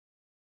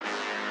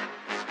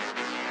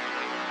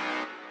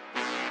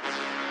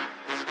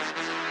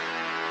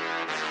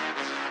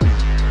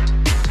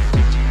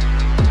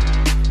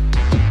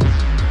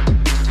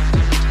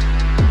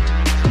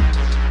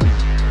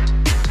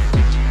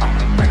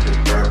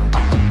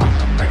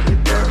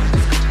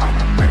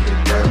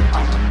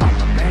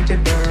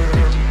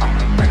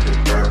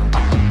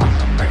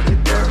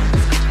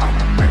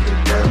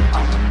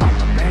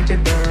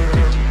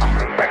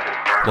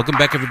Welcome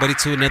back, everybody,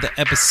 to another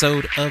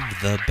episode of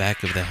the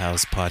Back of the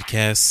House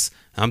podcast.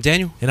 I'm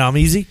Daniel. And I'm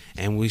Easy.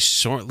 And we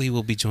shortly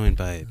will be joined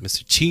by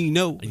Mr.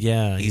 Chino.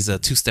 Yeah. He's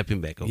two-stepping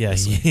back over Yeah,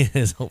 this way. he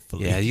is,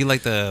 hopefully. Yeah, you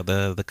like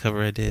the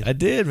cover I did? I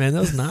did, man. That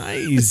was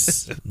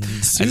nice.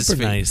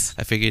 Super nice.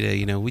 I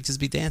figured, we'd just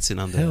be dancing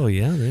on that. Hell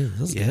yeah, man.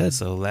 That was good.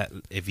 So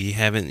if you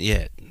haven't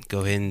yet, go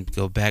ahead and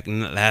go back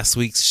in last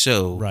week's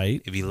show.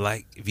 Right. If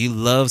you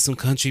love some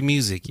country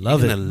music, you're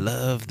going to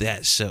love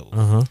that show.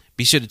 Uh-huh.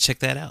 Be sure to check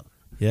that out.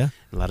 Yeah.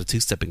 A lot of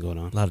two-stepping going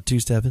on. A lot of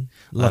two-stepping.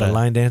 A lot of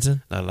line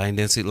dancing. A lot of line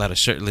dancing. A lot of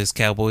shirtless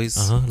cowboys.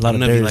 Uh-huh. A lot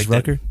of Darius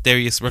Rucker.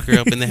 Darius Rucker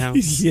up in the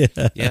house. Yeah.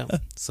 Yeah.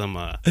 Some,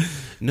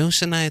 no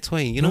Shania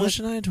Twain. You know what?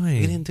 Shania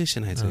Twain. We didn't do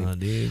Shania Twain. Oh,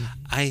 dude.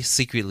 I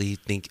secretly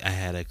think I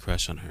had a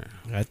crush on her.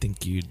 I think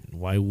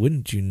why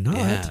wouldn't you not?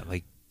 Yeah,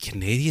 like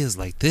Canadians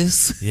like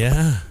this.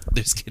 Yeah.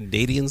 There's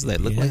Canadians that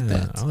look like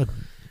that.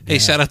 Hey,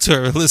 shout out to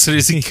our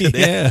listeners in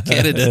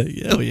Canada.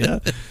 Yeah.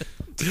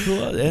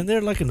 Cool. And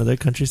they're like another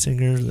country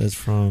singer that's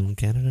from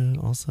Canada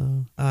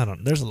also. I don't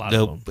know. There's a lot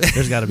of them.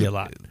 There's got to be a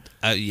lot.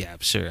 Yeah,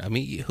 sure. I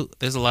mean,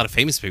 there's a lot of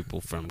famous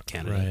people from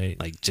Canada, right?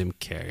 Like Jim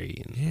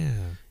Carrey.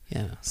 And,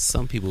 yeah.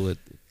 Some people would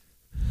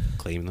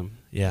claim them.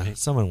 Yeah, right?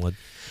 Someone would.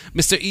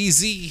 Mr.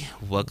 Easy,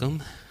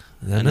 welcome.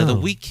 Another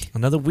week.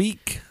 Another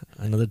week.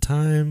 Another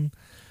time.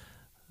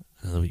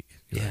 Another week.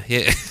 Yeah.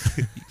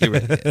 You're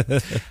right. Yeah.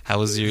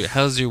 How's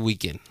your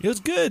weekend? It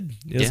was good.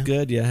 It was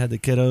good. Yeah, I had the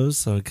kiddos,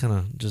 so I kind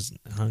of just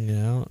hung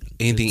out.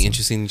 Anything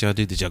interesting that y'all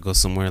do? Did y'all go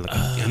somewhere? Like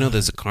I know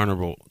there's a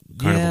carnival in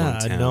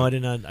town. No, I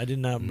did not. I did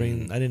not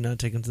bring. I did not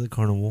take them to the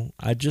carnival.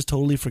 I just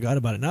totally forgot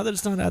about it. Now that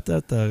it's not at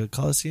the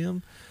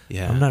Coliseum,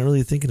 yeah, I'm not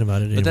really thinking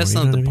about it anymore. But that's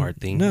not the part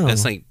thing. No,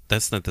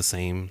 that's not the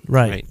same.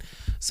 Right.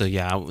 So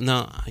yeah,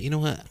 no. You know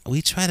what?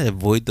 We try to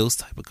avoid those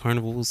type of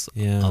carnivals.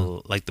 Yeah.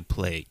 Like the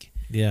plague.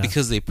 Yeah.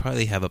 Because they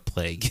probably have a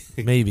plague.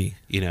 Maybe.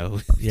 Yeah.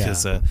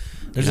 There's a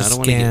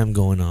scam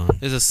going on.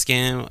 There's a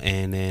scam,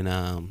 and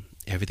then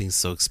everything's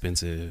so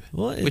expensive.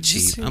 Well, we're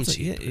cheap. I'm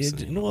cheap.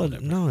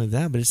 Not only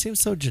that, but it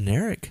seems so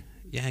generic.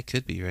 Yeah, it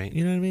could be, right?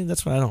 You know what I mean?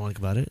 That's what I don't like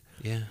about it.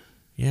 Yeah.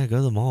 Yeah, go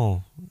to the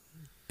mall.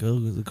 Go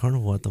to the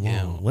carnival at the mall.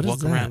 Yeah, what walk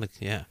is that? around.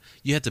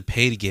 You have to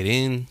pay to get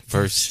in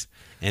first,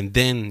 and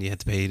then you have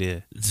to pay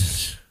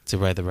to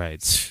ride the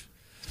rides.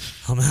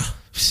 I'm out.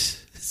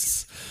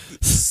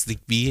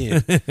 Sneak me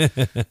in.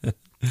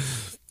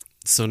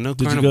 So no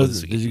carnival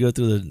this weekend. Did you go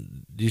through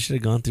you should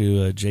have gone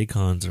through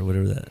J-Cons or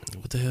whatever that.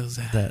 What the hell is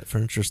that? That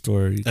furniture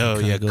store.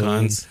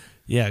 Cons.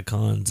 Yeah,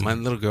 Cons. My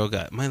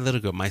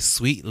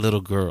sweet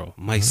little girl,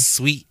 my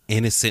sweet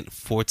innocent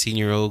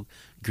 14-year-old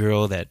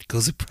girl that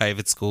goes to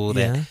private school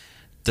that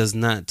does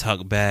not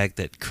talk back,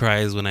 that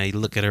cries when I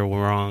look at her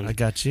wrong. I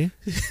got you.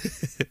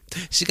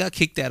 She got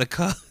kicked out of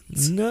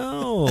Cons.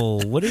 No.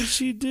 What did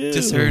she do?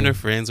 Just her and her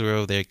friends were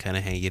over there kind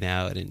of hanging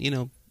out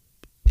and,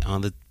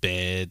 on the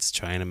beds,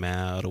 trying them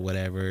out or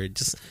whatever.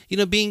 Just,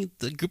 being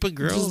the group of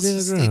girls.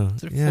 Just being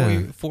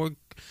a girl.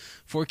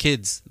 Four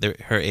kids, they're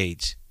her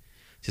age.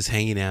 Just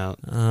hanging out.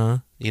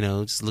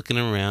 Just looking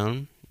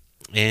around.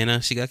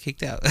 And she got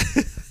kicked out.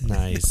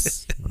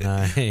 Nice.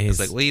 Nice. I was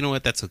like, well, you know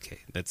what? That's okay.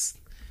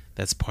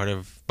 That's part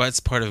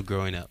of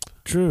growing up.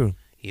 True.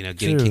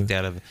 Getting kicked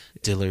out of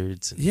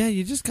Dillard's. Yeah,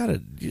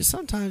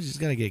 sometimes you just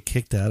gotta get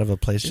kicked out of a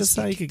place just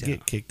so you could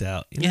get kicked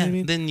out. You know what I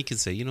mean? Then you can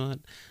say, you know what?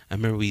 I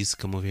remember we used to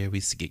come over here. We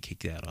used to get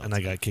kicked out all the time.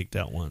 I got kicked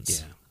out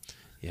once.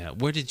 Yeah.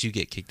 Where did you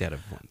get kicked out of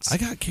once? I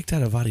got kicked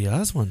out of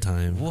Adidas one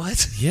time.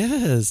 What?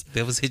 Yes.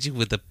 That was hit you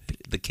with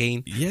the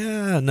cane?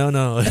 Yeah.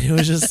 No. It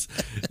was just,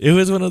 it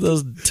was one of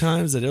those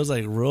times that it was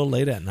like real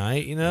late at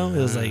night, It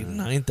was like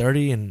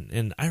 9:30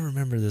 and I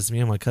remember this,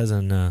 me and my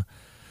cousin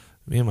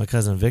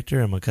Victor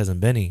and my cousin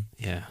Benny.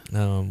 Yeah.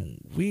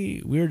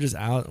 We were just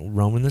out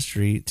roaming the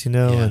streets,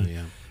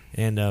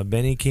 and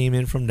Benny came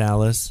in from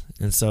Dallas,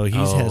 and so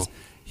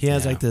he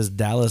has like this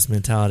Dallas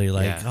mentality,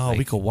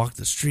 we could walk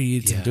the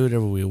streets and do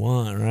whatever we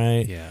want,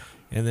 right? Yeah.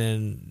 And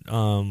then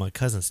my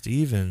cousin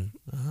Steven,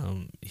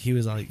 he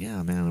was like,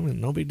 yeah, man,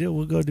 no big deal,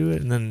 we'll go do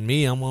it. And then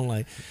I'm all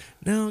like,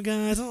 no,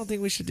 guys, I don't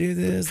think we should do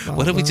this.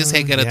 What if we just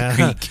hang out at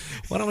the creek?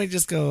 Why don't we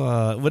just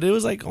go, but it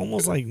was like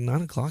almost like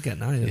 9 o'clock at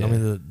night. Yeah. I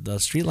mean, the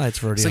street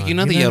lights were already on. It's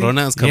like, the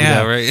Llorona is coming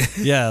out, right?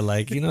 Yeah,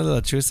 like, the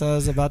Chusa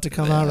is about to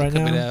come out right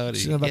now.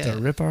 She's about to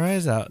rip our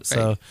eyes out.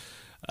 Right.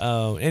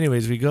 So,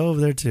 anyways, we go over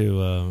there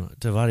to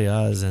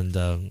Variaz,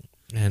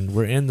 and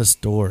we're in the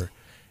store,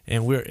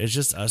 and it's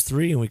just us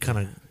three, and we kind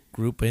of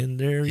group in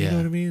there, you know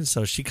what I mean?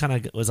 So she kind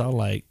of was all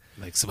like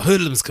some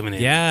hoodlums coming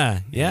in.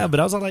 Yeah,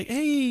 but I was all like,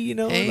 hey,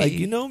 like,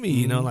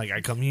 me, like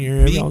I come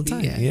here all the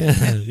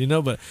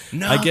time. But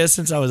no. I guess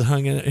since I was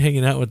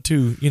hanging out with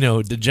two,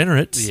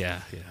 degenerates. Yeah.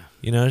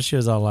 She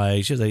was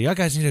like, y'all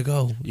guys need to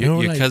go.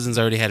 Your cousins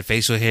already had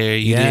facial hair.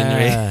 You didn't,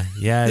 right?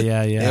 Yeah.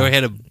 They already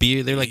had a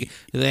beard. They're like,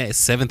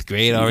 seventh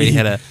grade, already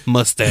had a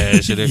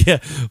mustache. Yeah,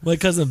 my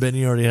cousin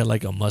Benny already had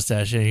like a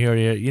mustache, and he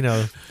already,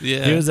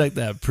 he was like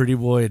that pretty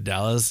boy in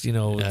Dallas,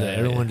 that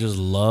everyone just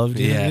loved.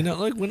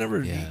 Like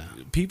whenever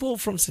people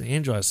from San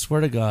Angelo, I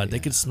swear to God, they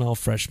can smell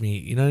fresh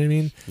meat. You know what I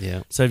mean?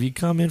 Yeah. So if you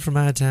come in from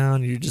out of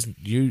town,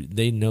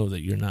 they know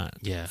that you're not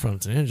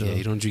from San Angelo. Yeah,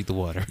 you don't drink the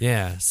water.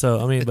 Yeah. So,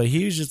 I mean, but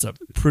he was just a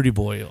pretty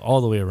boy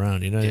all the way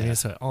around. You know what I mean?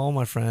 So all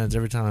my friends,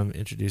 every time I'm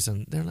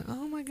introducing, they're like,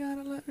 oh my God,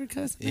 I love your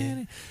cousin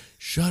Benny.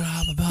 Shut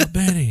up about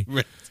Benny.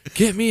 Right.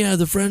 Get me out of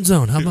the friend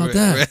zone. How about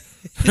that? Right.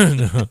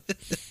 No.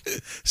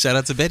 Shout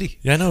out to Benny.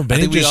 Yeah, I know.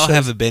 Benny, I think we all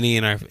have a Benny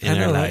in our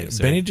lives.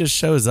 Right? Benny just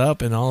shows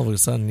up, and all of a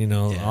sudden,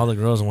 all the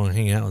girls want to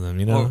hang out with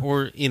him.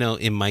 Or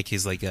in my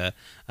case, like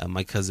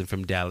my cousin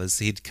from Dallas,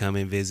 he'd come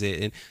and visit,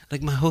 and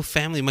like my whole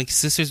family, my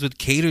sisters would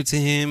cater to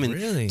him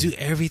and do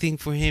everything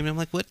for him. And I'm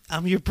like, what?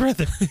 I'm your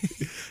brother.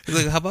 He's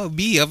like, how about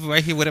me? I'm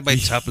right here with my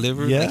chopped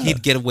liver. Yeah. Like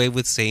he'd get away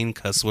with saying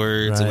cuss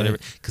words or whatever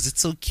because it's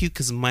so cute.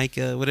 Because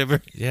Micah,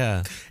 whatever.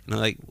 Yeah. And I'm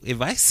like,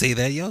 if I say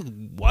that, yo,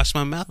 wash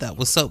my mouth out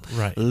with soap.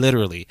 Right.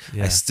 Literally.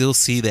 Yeah. I still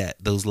see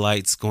those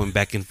lights going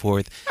back and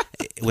forth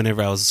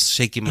whenever I was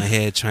shaking my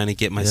head trying to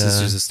get my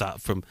sisters to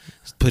stop from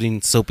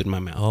putting soap in my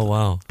mouth. Oh,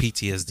 wow.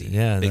 PTSD.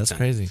 Yeah, that's time.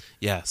 Crazy.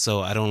 Yeah, so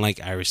I don't like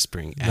Irish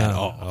Spring at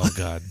all. Oh,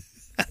 God.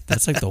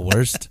 That's like the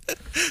worst.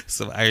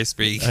 So Irish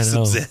Spring is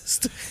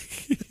obsessed.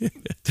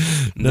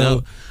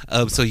 No.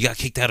 So you got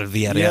kicked out of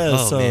Villarreal.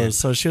 Yeah,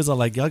 so she was all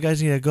like, y'all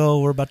guys need to go.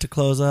 We're about to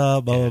close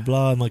up, blah, blah,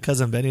 blah. And my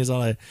cousin Benny's all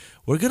like,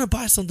 we're going to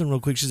buy something real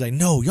quick. She's like,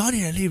 no, y'all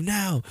need to leave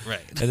now. Right.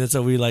 And then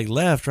so we like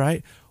left,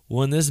 right?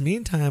 Well, in this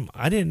meantime,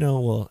 I didn't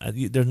know,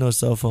 there's no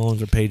cell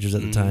phones or pagers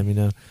at the time,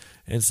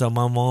 And so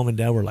my mom and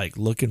dad were like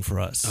looking for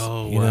us.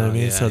 Oh, you know what I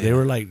mean? So they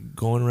were like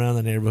going around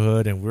the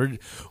neighborhood, and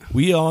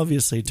we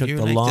obviously took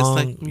the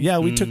long,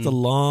 we took the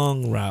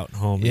long route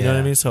home. You know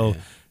what I mean? So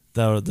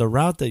the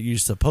route that you're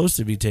supposed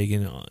to be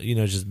taking,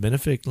 just Ben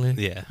Ficklin,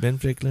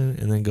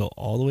 and then go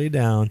all the way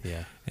down,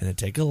 and then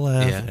take a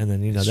left, and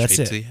then that's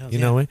it.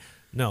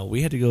 No,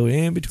 we had to go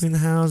in between the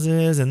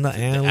houses and the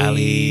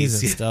alleys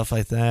and stuff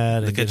like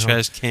that. Look at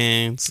trash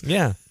cans.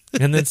 Yeah.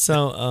 And then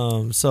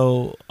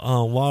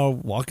while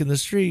walking the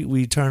street,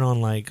 we turn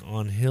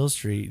on Hill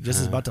Street,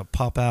 just as about to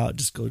pop out,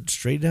 just go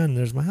straight down, and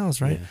there's my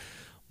house, right? Yeah.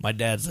 My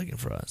dad's looking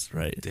for us,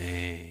 right?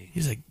 Dang.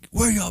 He's like,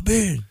 where y'all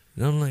been?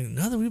 And I'm like,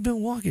 nothing, we've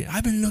been walking.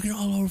 I've been looking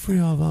all over for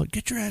y'all. About,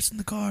 get your ass in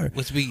the car.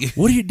 What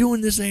are you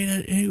doing this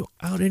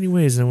out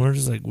anyways? And we're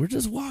just like, we're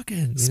just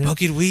walking.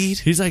 Smoking weed?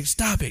 He's like,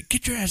 stop it.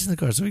 Get your ass in the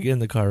car. So we get in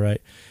the car,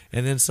 right?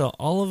 And then so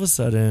all of a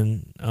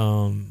sudden,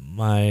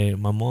 my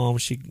mom,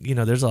 she,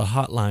 there's a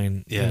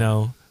hotline,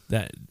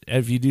 that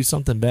if you do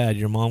something bad,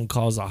 your mom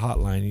calls a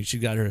hotline. She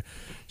got her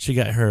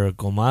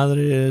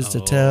comadres to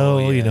tell,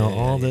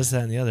 all this,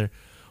 that, and the other.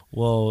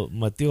 Well,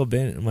 my tío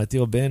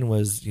Ben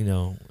was,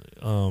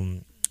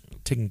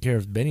 taking care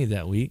of Benny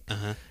that week.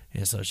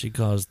 And so she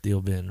calls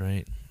Tío Ben,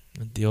 right?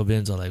 And Tío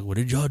Ben's all like, what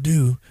did y'all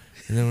do?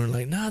 And then we're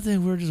like,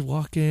 nothing, we're just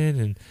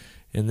walking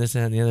and this,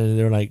 that, and the other.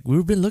 They're like,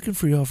 we've been looking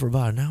for y'all for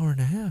about an hour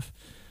and a half.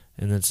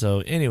 And then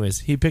so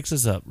anyways, he picks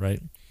us up,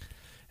 right?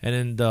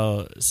 And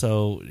then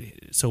so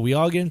we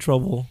all get in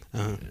trouble.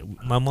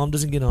 My mom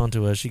doesn't get on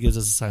to us. She gives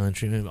us a silent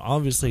treatment.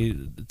 Obviously,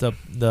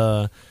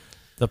 the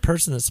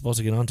person that's supposed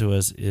to get on to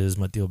us is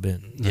my Tío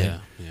Ben. Right?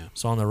 Yeah.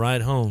 So on the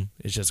ride home,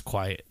 it's just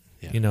quiet.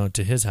 Yeah.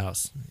 To his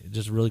house,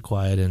 just really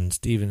quiet, and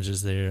Steven's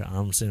just there.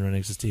 I'm sitting right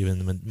next to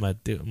Steven.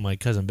 My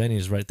cousin Benny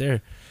is right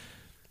there,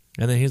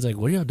 and then he's like,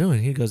 "What are y'all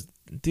doing?" He goes,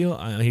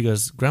 he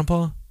goes,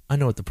 "Grandpa, I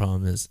know what the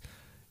problem is,"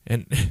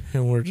 and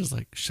we're just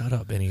like, "Shut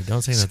up, Benny!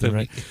 Don't say nothing."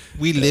 Right?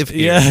 We live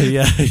here.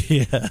 Yeah.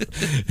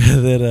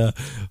 And then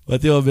my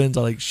Tío Ben's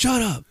all like,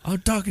 "Shut up! I'm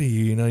talking to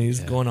you."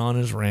 He's going on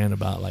his rant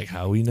about like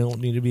how we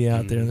don't need to be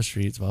out there in the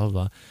streets, blah blah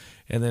blah,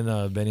 and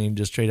then Benny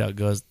just straight out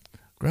goes,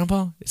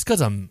 "Grandpa, it's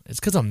because I'm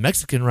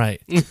Mexican,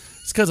 right?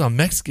 It's because I'm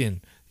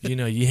Mexican.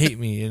 You hate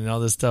me and all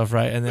this stuff,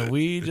 right?" And then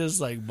we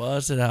just like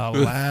busted out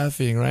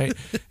laughing, right?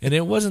 And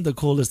it wasn't the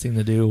coolest thing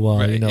to do while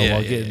while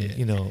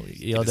getting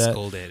yelled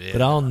at.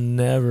 But I'll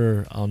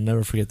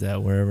never forget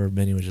that. Wherever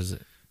Benny was just,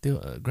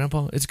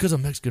 Grandpa, it's because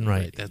I'm Mexican,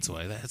 right? That's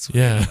why.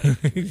 Yeah.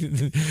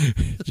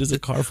 Just a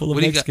car full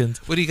of Mexicans.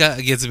 What do you got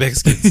against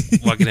Mexicans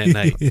walking at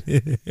night?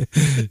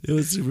 It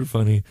was super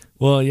funny.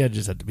 Well, yeah,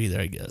 just had to be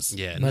there, I guess.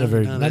 Yeah, not a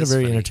very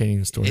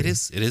entertaining story. It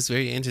is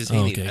very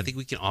entertaining. Oh, okay. I think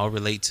we can all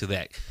relate to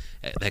that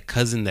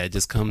cousin that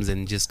just comes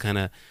and just kind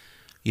of,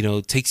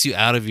 takes you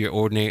out of your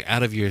ordinary,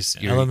 out of your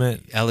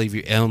element,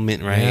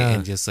 right? Yeah.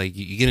 And just like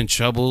you get in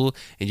trouble,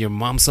 and your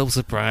mom's so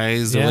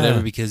surprised or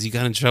whatever because you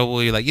got in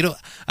trouble. You're like,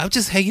 I'm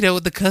just hanging out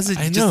with the cousin.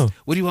 I know.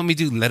 What do you want me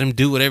to do? Let him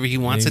do whatever he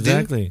wants to do.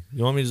 Exactly.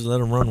 You want me to just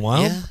let him run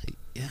wild?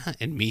 Yeah.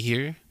 And me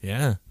here.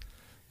 Yeah.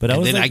 But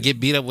I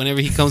get beat up whenever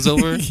he comes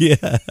over.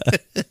 Yeah.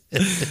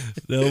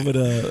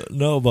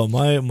 But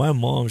my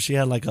mom, she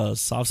had like a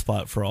soft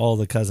spot for all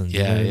the cousins.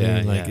 Yeah.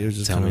 It was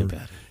just Tell me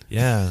about it.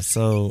 Yeah,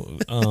 so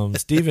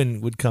Steven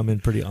would come in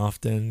pretty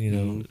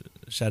often,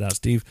 shout out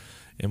Steve.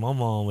 And my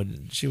mom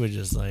would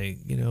just like,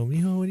 Mijo,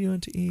 what do you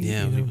want to eat?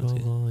 Yeah,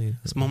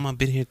 Has Mama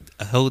been here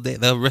a whole day,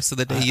 the rest of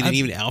the day? You didn't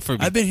even offer me.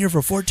 I've been here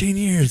for 14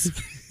 years.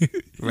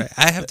 Right.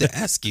 I have to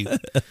ask you.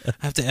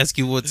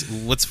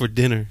 what's for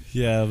dinner.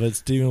 Yeah, but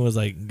Steven was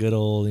like good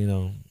old,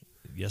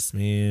 yes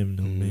ma'am,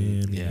 no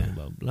ma'am, yeah,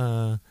 blah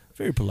blah.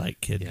 Very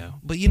polite kid. Yeah,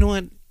 but you know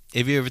what?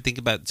 If you ever think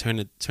about turn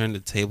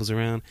the tables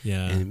around,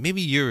 and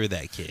maybe you're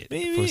that kid,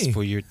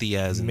 for your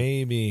tias and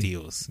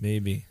tios,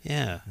 maybe.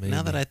 Yeah. Maybe.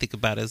 Now that I think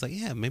about it, it's like,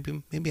 yeah,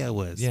 maybe I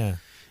was. Yeah.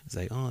 It's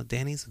like, oh,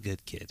 Danny's a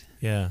good kid.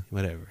 Yeah.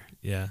 Whatever.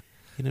 Yeah.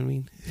 You know what I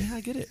mean? Yeah,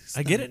 I get it.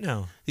 I get it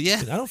now.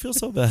 Yeah. I don't feel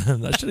so bad.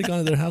 I should have gone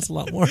to their house a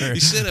lot more. You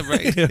should have,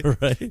 right? Yeah,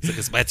 right. It's like,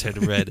 it's my turn to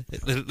red.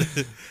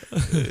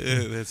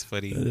 That's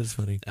funny. That is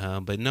funny.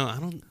 But no, I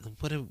don't.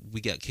 What if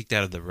we got kicked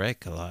out of the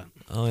rec a lot?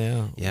 Oh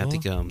yeah. Yeah, well, I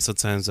think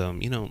sometimes a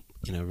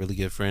really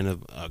good friend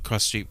of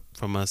across the street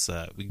from us,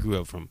 we grew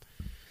up from.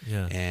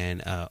 Yeah.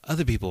 And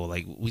other people,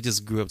 like, we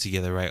just grew up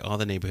together, right? All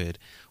the neighborhood.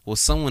 Well,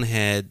 someone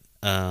had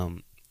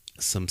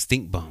some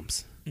stink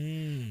bombs.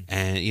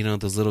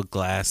 And those little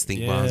glass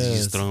stink bombs, you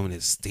just throw them and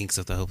it stinks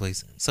up the whole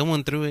place.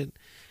 Someone threw it,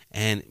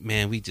 and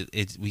man,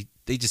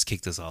 they just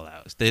kicked us all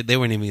out. They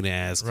weren't even gonna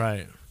ask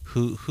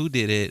who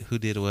did it, who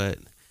did what.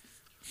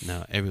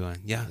 No, everyone.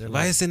 Yeah,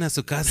 váyanse a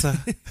su casa.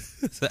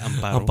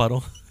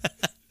 Amparo.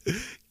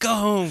 Go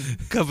home,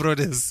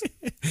 cabrones.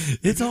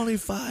 It's only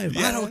 5.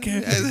 Yeah, I don't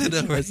care.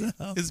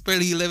 It's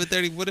barely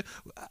 11:30.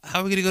 How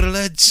are we gonna go to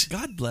lunch?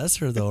 God bless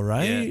her though,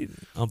 right? Yeah.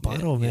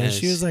 Amparo, man,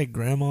 she was like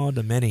grandma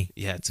to many.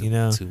 Yeah, too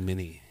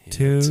many. Yeah,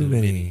 too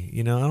many.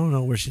 I don't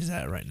know where she's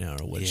at right now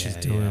or what she's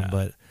doing,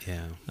 but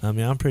I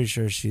mean, I'm pretty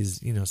sure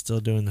she's still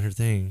doing her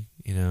thing.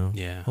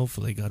 Yeah.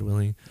 Hopefully, God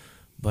willing.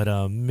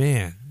 But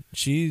man,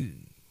 she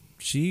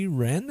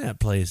ran that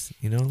place.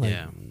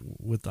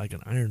 With like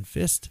an iron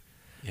fist.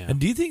 Yeah.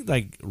 And do you think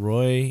like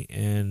Roy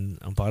and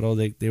Amparo,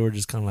 they were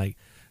just kind of like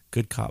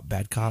good cop,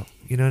 bad cop?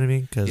 You know what I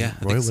mean? Because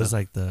Roy was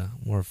like the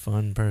more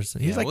fun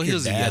person. He was like he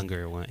was a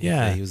younger one.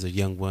 Yeah, he was a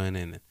young one,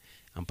 and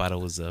Amparo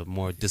was a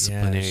more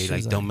disciplinary.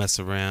 Like, don't mess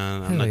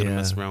around. I'm not gonna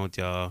mess around with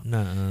y'all.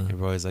 Nuh-uh.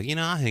 And Roy's like,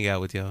 I'll hang out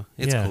with y'all.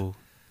 It's cool.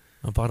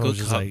 Amparo was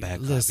just cop, like,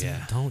 bad listen,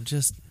 cop,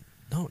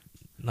 don't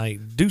like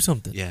do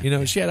something.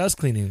 Yeah, she had us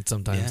cleaning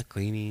sometimes. Yeah,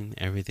 cleaning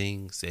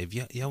everything. So if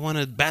y'all want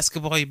a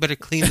basketball, you better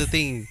clean the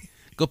thing.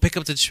 Go pick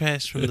up the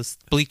trash from the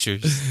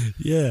bleachers.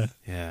 Yeah.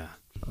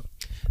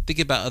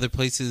 Thinking about other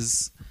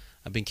places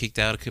I've been kicked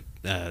out,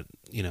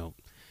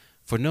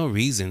 for no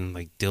reason,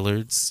 like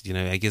Dillard's,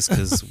 I guess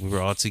because we were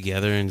all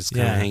together and just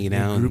kind of hanging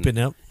out. Grouping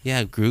up.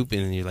 Yeah, group,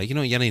 and you're like, y'all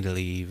need to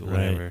leave or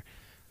whatever.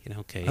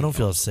 Okay. I don't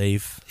feel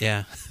safe.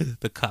 Yeah.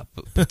 The cop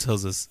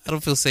tells us, I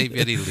don't feel safe,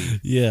 you need to leave.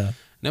 Yeah.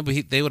 No, but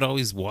they would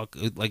always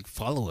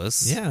follow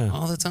us. Yeah.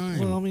 All the time.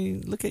 Well, I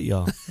mean, look at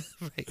y'all.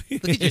 Right.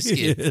 Look at your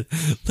skin.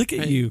 Look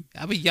at you.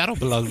 I mean, y'all don't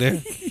belong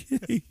there.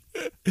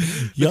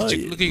 Y'all,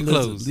 look at your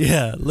clothes.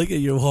 Yeah, look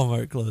at your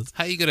Walmart clothes.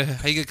 How you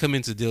gonna come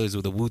into Dillard's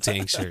with a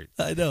Wu-Tang shirt?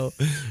 I know.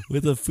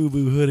 With a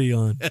FUBU hoodie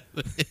on.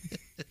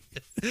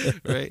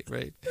 Right.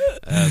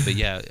 But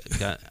yeah,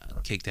 got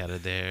kicked out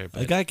of there.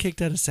 But I got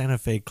kicked out of Santa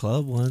Fe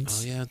Club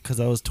once. Oh yeah. Because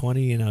I was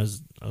 20 and I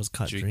was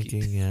caught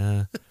drinking.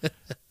 Yeah.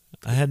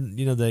 I had,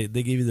 they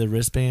gave you the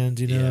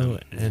wristbands,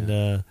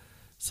 and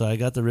so I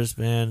got the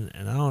wristband,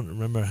 and I don't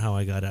remember how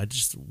I got it. I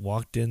just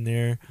walked in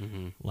there,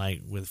 like,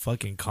 with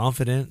fucking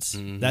confidence.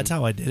 That's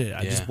how I did it.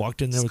 I just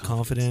walked in there with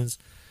confidence,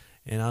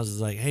 and I was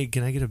just like, hey,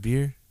 can I get a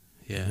beer?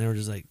 Yeah. And they were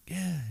just like,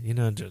 yeah,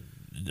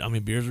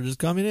 beers were just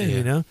coming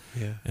in,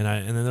 Yeah. And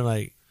then they're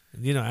like,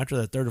 after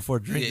that third or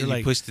fourth drink, they're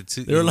like, pushed it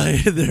too. They're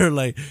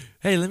like,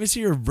 hey, let me see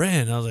your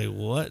brand. I was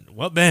like,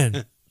 what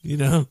band?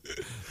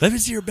 Let me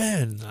see your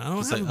band. I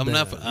don't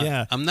have a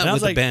band. I'm not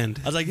with the band.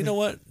 I was like, you know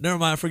what? Never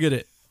mind. Forget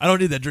it. I don't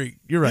need that drink.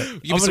 You're right. I'm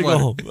going to go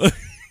home.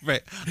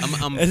 Right.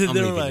 I'm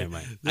leaving.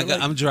 Like,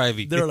 I'm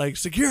driving. They were like,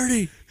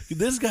 security,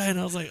 this guy. And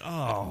I was like,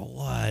 oh,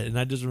 what? And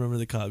I just remember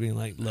the cop being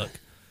like, look,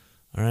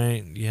 all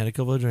right, you had a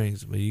couple of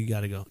drinks, but you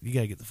got to go. You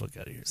got to get the fuck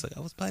out of here. It's like, I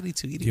was planning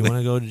to eat. Do you want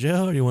to go to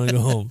jail or do you want to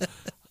go home?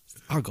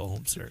 I'll go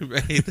home, sir.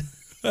 Right.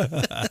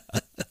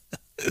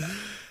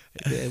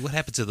 What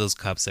happened to those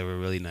cops that were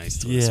really nice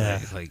to us?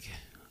 Right?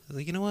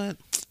 Like, you know what?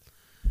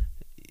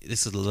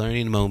 This is a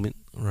learning moment.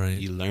 Right.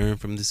 You learn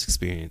from this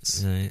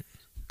experience. Right.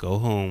 Go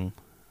home,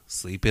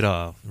 sleep it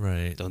off.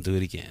 Right. Don't do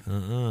it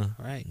again.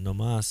 Right. No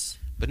mas.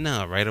 But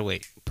no, right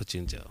away, put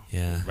you in jail.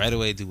 Yeah. Right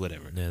away, do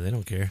whatever. Yeah, they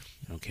don't care.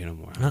 They don't care no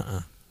more.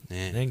 They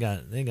ain't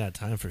got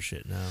time for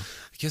shit now.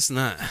 I guess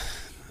not.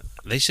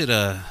 They should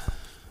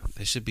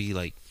be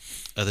like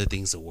other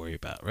things to worry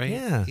about, right?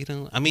 Yeah.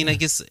 I mean, I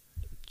guess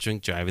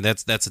drink driving,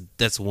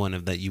 that's one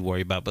of that you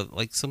worry about, but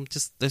like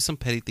there's some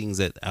petty things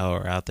that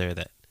are out there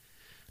that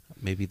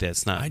maybe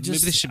that's not. Maybe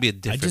there should be a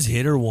different. I just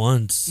hit her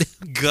once.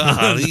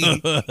 Golly.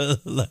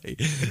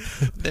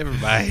 Never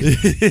mind.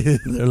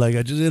 They're like,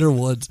 I just hit her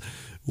once.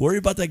 Worry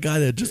about that guy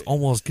that just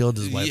almost killed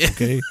his wife,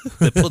 okay?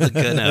 They pulled the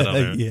gun out on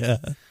her. Yeah.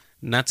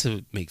 Not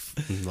to make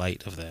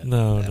light of that.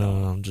 No,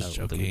 I'm just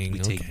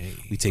joking.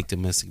 We take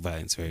domestic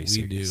violence very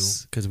serious. We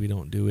do, because we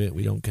don't do it.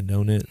 We don't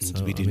condone it.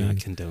 So, we do not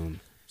condone.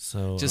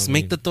 So just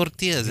make the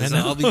tortillas. It's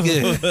all be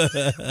good.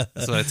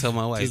 That's what I tell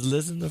my wife. Just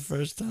listen the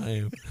first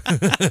time.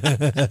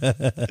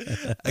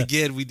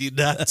 Again, we do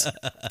not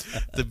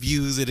the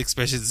views and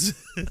expressions.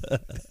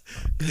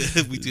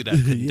 We do not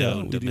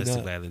condone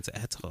domestic violence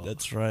at all.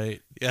 That's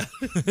right. Yeah.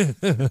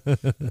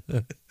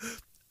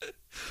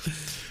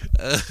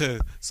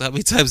 So how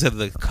many times have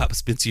the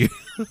cops been to you?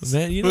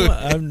 Man, you know what?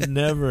 I've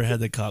never had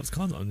the cops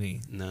call on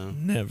me. No,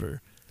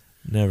 never.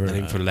 Not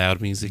even for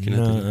loud music or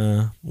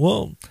nothing.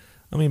 Well,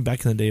 I mean,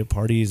 back in the day of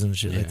parties and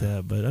shit like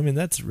that. But I mean,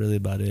 that's really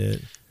about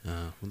it.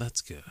 Well,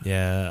 that's good.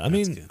 Yeah, I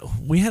mean,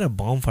 we had a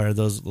bonfire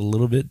that was a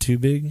little bit too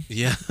big.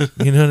 Yeah,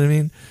 you know what I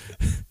mean.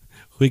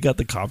 We got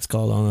the cops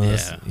called on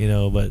us. You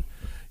know, but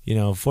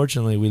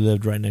fortunately, we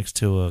lived right next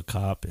to a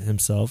cop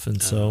himself,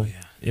 and so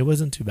it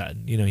wasn't too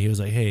bad. You know, he was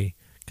like, "Hey,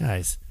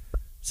 guys,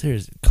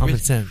 seriously, common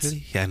sense."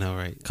 Really? Yeah, I know,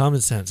 right?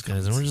 Common sense,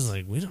 guys. And we're just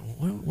like,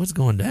 what's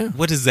going down?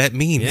 What does that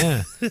mean?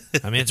 Yeah.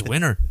 I mean, it's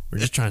winter. We're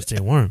just trying to stay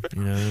warm,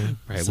 you know?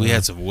 Right. So, we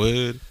had some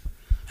wood.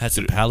 Had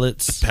some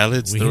pallets.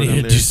 We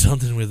needed to do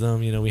something with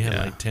them. You know, we had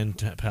like 10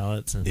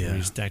 pallets, and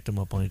we stacked them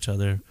up on each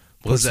other.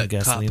 Put some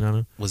gasoline on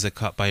them. Was that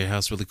cop by your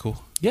house really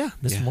cool? Yeah.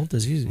 Mr.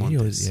 Montes. He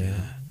always,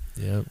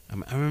 yeah.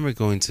 I remember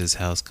going to his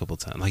house a couple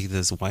times. Like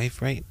his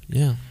wife, right?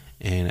 Yeah.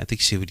 And I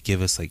think she would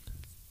give us like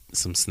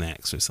some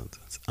snacks or something.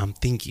 I'm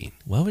thinking,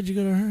 why would you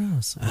go to her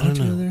house? I don't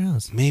know. Go to their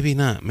house? Maybe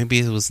not. Maybe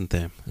it wasn't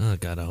them. Oh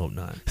God, I hope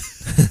not.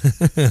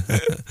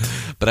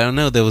 But I don't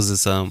know. There was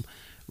this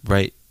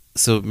right.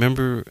 So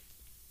remember,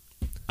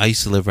 I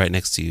used to live right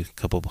next to you, a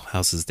couple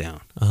houses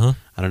down. I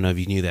don't know if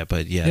you knew that,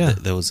 but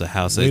there was a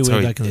house. Way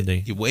back in the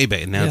day. Way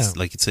back. Now it's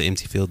like it's an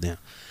empty field now.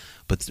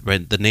 But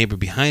the neighbor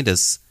behind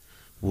us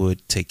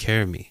would take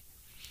care of me.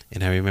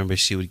 And I remember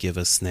she would give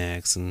us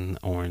snacks and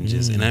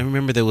oranges. And I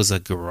remember there was a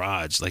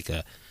garage, like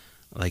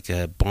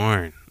a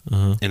barn.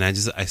 And I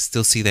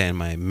still see that in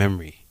my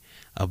memory.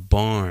 A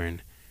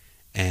barn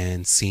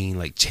and seeing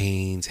like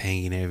chains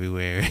hanging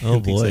everywhere. Oh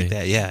and things boy. like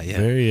that. Yeah.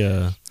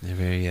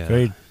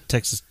 Very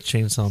Texas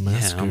Chainsaw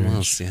Massacre. Yeah,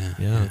 almost,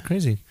 yeah.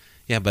 Crazy.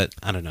 Yeah, but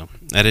I don't know.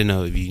 I didn't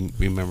know if you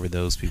remember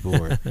those people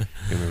or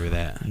remember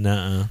that.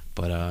 Nuh-uh.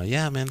 But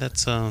yeah, man,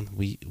 that's I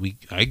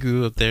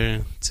grew up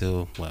there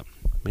till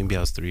maybe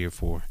I was 3 or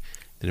 4.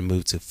 Then I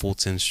moved to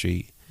Fulton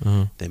Street.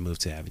 Then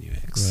moved to Avenue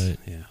X. Right.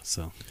 Yeah.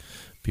 So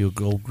be your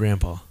old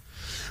grandpa.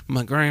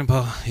 My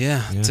grandpa.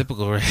 Yeah.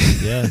 Typical, right?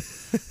 Yeah.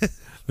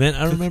 Man,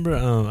 I remember.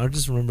 I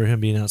just remember him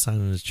being outside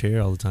in his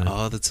chair all the time.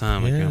 All the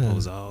time. My grandpa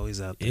was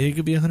always out there. It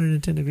could be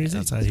 110 degrees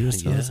outside. He was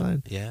still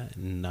outside. Yeah,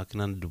 knocking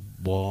on the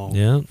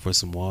wall for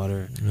some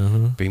water.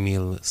 Bring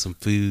me some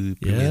food.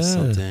 Bring me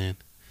something.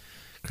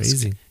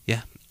 Crazy.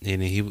 Yeah,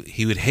 and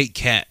he would hate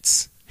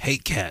cats.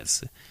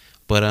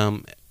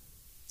 But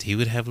he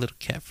would have little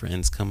cat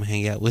friends come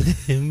hang out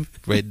with him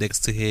right next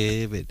to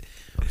him,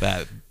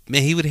 but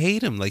man, he would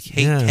hate him, like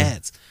hate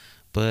cats.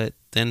 But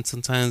then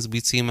sometimes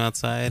we'd see him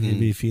outside and he'd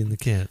be feeding the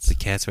cats. The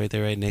cat's right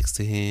there, right next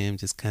to him,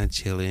 just kind of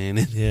chilling.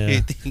 And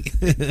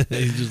everything.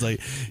 He's just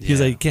like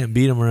you can't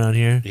beat him around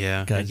here.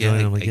 Yeah, I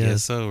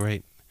guess so.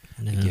 Right,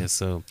 I guess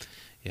so.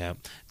 Yeah.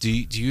 Do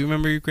you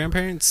remember your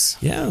grandparents?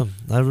 Yeah,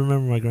 I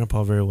remember my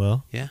grandpa very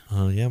well. Yeah.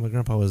 My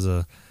grandpa was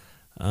a.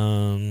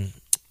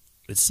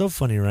 It's so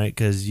funny, right?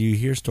 Because you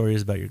hear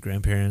stories about your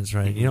grandparents,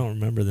 right? You don't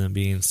remember them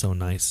being so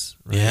nice.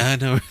 Right? Yeah, I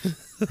know.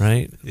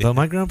 Right? But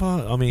my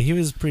grandpa, I mean, he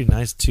was pretty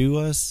nice to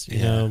us,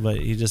 you know, but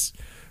he just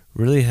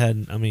really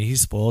he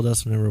spoiled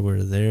us whenever we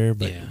were there,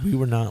 but we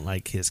were not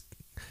like his.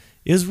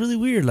 It was really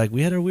weird. Like,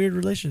 we had a weird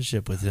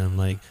relationship with him.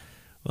 Like,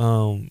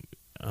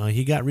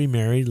 he got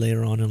remarried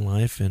later on in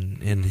life,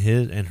 and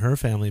her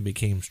family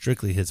became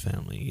strictly his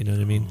family. You know what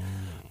I mean?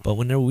 But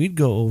whenever we'd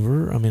go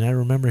over, I mean, I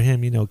remember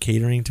him,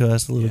 catering to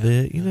us a little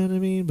bit. You know what I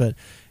mean? But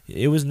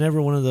it was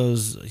never one of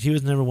those. He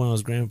was never one of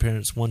those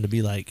grandparents. One to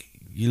be like,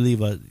 you leave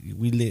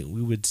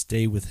we would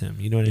stay with him.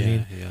 You know what I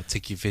mean? Yeah,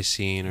 take you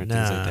fishing or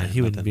things like that.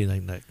 He wouldn't be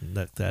like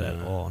that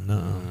at all.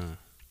 No.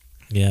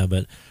 Yeah,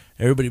 but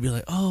everybody would be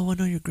like, "Oh, I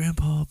know your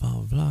grandpa." Blah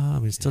blah blah. I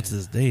mean, still to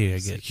this day, I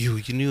get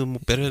like you knew him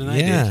better than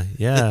I did.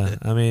 Yeah.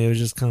 I mean, it was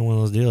just kind of one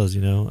of those deals,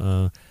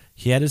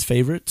 He had his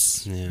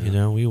favorites.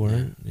 We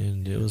weren't,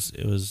 and it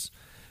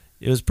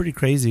was pretty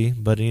crazy.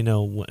 But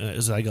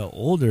as I got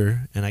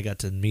older and I got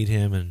to meet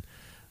him and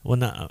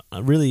not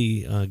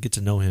really get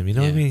to know him, you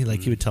know what I mean?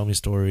 Like, he would tell me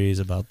stories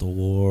about the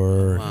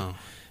war. Wow.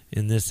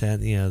 And this, that,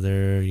 and the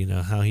other,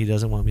 how he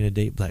doesn't want me to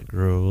date black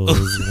girls,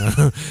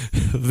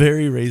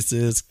 very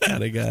racist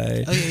kind of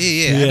guy. Oh,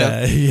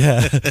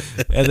 yeah.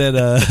 And then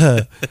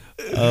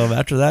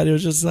after that, it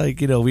was just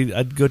like,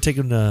 I'd go take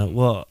him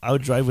to, I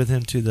would drive with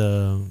him to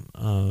the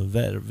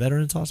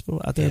Veterans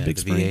Hospital out there in Big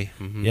Spring.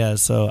 VA. Mm-hmm. Yeah,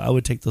 so I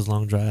would take those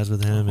long drives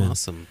with him.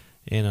 Awesome.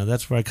 And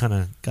that's where I kind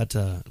of got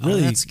to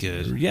really, that's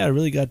good. Yeah, I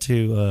really got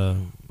to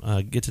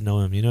get to know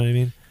him. You know what I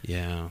mean?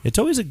 Yeah. It's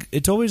always a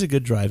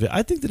good drive.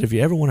 I think that if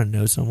you ever want to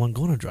know someone,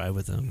 go on a drive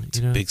with them.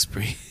 Big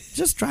Spring.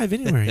 Just drive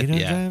anywhere.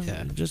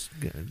 Just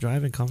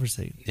drive and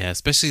conversate. Yeah,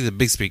 especially the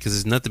Big Spring, because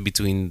there's nothing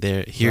between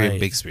here and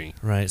Big Spring.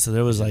 Right. So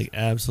there was like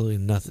absolutely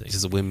nothing.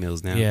 Just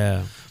windmills now.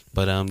 Yeah.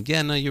 But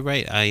yeah, no, you're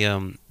right. I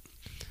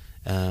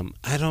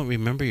don't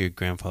remember your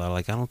grandfather.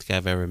 Like, I don't think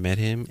I've ever met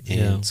him.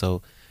 And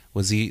so,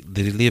 did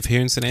he live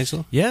here in San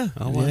Angelo? Yeah.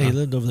 Oh, wow. Yeah, he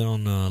lived over there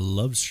on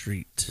Love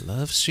Street.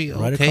 Love Street,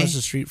 right across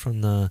the street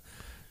from the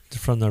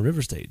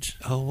river stage.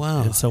 Oh,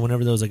 wow. And so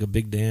whenever there was like a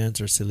big dance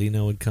or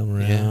Selena would come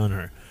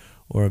around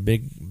or a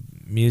big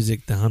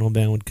music, the Hunnell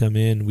Band would come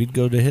in, we'd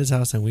go to his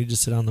house and we'd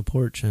just sit on the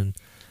porch and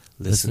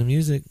listen to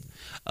music.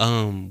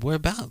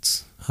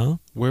 Whereabouts? Huh?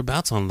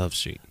 Whereabouts on Love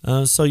Street?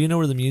 So you know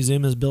where the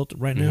museum is built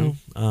right now?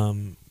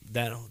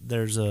 That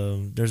there's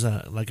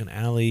a like an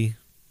alley.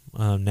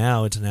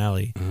 Now it's an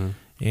alley. Mm-hmm.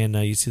 And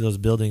you see those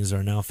buildings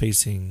are now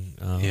facing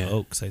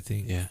Oaks, I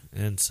think. Yeah.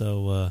 And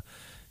so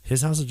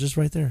his house is just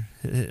right there.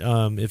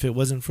 If it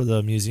wasn't for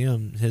the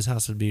museum, his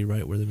house would be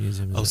right where the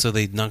museum is. Oh, so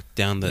they knocked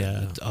down the...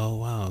 Yeah. Oh,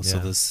 wow. Yeah. So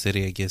the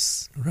city, I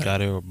guess,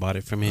 got it or bought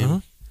it from him? Uh-huh.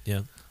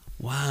 Yeah.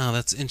 Wow,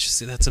 that's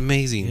interesting. That's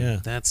amazing. Yeah.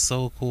 That's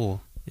so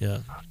cool. Yeah.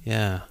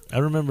 Yeah. I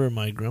remember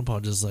my grandpa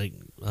just like,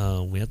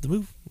 we have to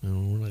move.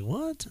 And we're like,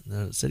 what?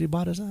 The city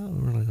bought us out.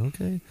 And we're like,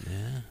 okay.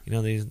 Yeah. You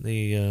know,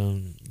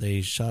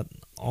 they shot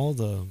all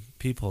the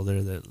people there.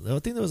 I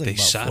think there was like they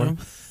about shot 4. Them?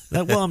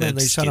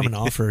 They shot them an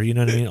offer. You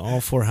know what I mean?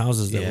 All 4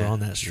 houses that were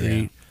on that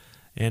street. Yeah.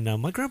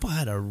 And my grandpa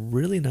had a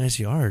really nice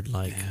yard,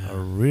 a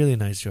really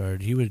nice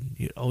yard.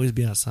 He'd always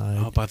be outside.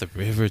 Oh, by the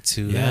river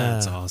too. Yeah,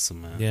 that's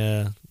awesome, man.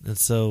 Yeah, and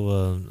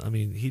so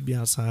he'd be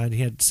outside.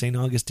 He had St.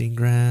 Augustine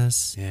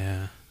grass.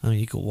 Yeah, I mean,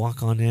 you could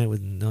walk on it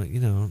with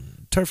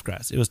turf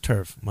grass. It was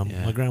turf.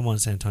 My grandma in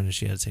San Antonio,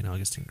 she had St.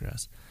 Augustine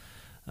grass.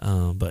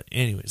 But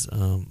anyways,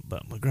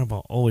 but my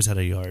grandpa always had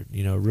a yard.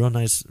 You know, real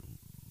nice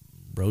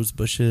rose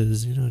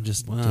bushes. You know,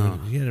 just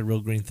he had a real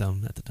green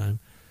thumb at the time.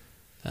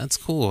 That's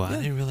cool. Yeah. I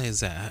didn't realize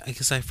that. I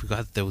guess I forgot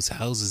that there was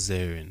houses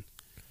there, and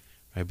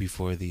right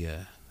before the,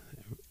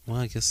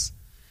 I guess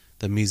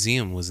the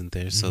museum wasn't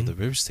there, so the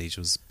river stage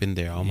was been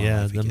there all my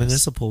life. Yeah, the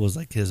municipal was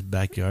like his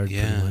backyard,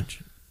 pretty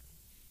much.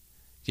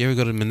 You ever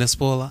go to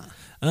municipal a lot?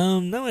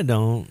 No, I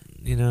don't.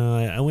 You know,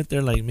 I went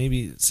there like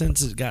maybe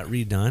since it got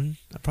redone.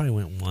 I probably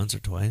went once or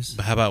twice.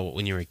 But how about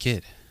when you were a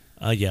kid?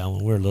 Yeah,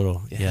 when we were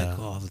little. Yeah,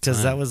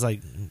 because that was like,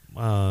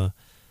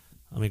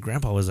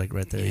 Grandpa was like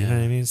right there. You know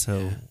what I mean?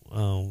 So,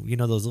 you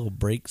know those little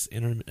breaks,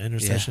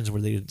 intersections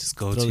where they just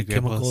go throw to the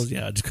chemicals.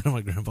 Yeah, just go to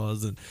my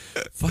grandpa's and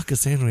fuck a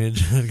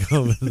sandwich and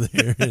go over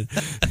there and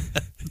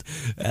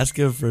ask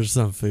him for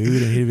some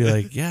food, and he'd be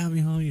like, "Yeah,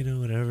 mijo, you know,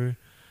 whatever."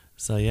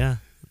 So yeah,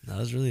 that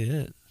was really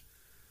it.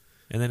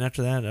 And then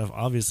after that,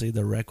 obviously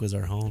the rec was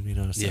our home. You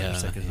know, our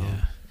second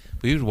home.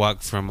 We would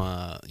walk from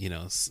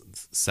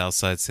South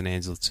Side San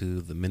Angelo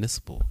to the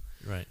municipal.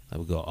 Right. I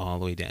would go all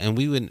the way down, and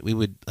we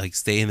would like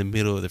stay in the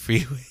middle of the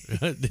freeway.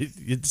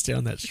 You'd stay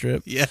on that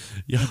strip. Yeah.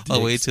 All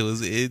the way till it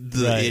was in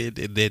the end,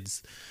 and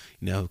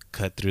then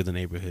cut through the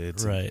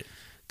neighborhoods. Right.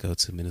 Go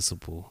to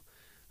municipal.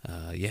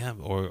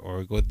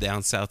 Or go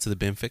down south to the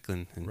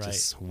Benfica and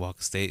just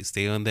walk, stay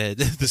on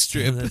the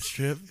strip. On that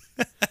strip.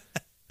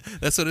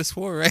 That's what it's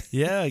for, right?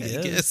 Yeah, I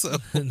guess so.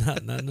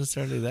 not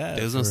necessarily that.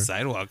 There's no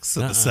sidewalks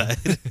on the side.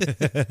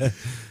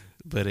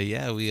 But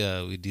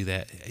we do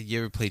that. You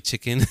ever play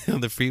chicken on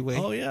the freeway?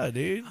 Oh yeah,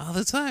 dude, all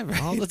the time,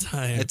 right? All the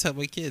time. I tell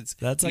my kids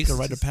that's like a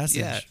rite of passage.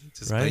 Yeah,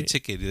 just right? play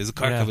chicken. There's a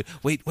car coming.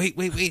 Wait!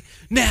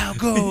 Now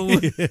go!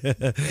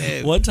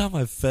 One time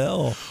I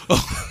fell.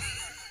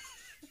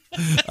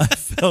 I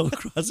fell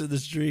crossing the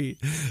street.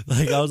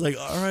 Like I was like,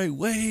 all right,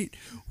 wait,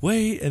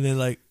 and then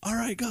like, all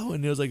right, go.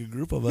 And there was like a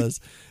group of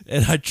us,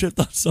 and I tripped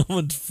on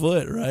someone's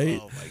foot. Right?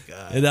 Oh my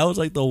god! And that was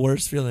like the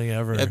worst feeling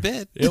ever. I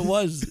bet it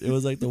was. It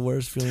was like the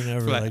worst feeling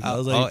ever. Like I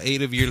was like, all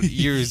 8 of your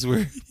years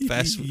were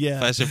flash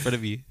in front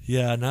of you.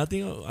 Yeah, and I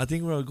think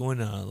we were going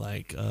to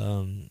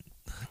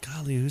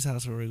golly, whose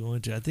house were we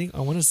going to?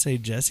 I want to say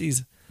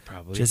Jesse's.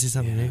 Probably Jesse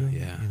San Diego. Yeah.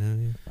 You know what I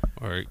mean?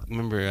 Or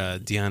remember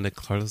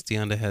Carlos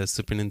Deonda had a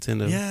Super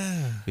Nintendo.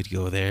 Yeah. We'd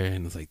go there and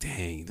it was like,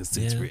 dang, this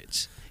dude's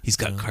rich. He's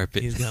got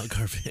carpet. He's got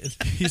carpet.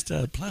 He used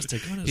to have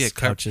plastic on his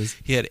couches.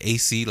 He had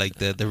AC, like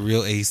the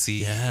real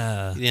AC.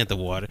 Yeah. He didn't have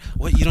to water.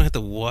 What? You don't have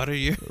to water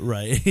your...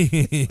 Right.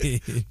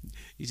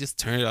 You just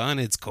turn it on.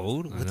 It's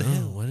cold. What the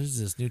hell? What is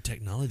this new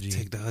technology?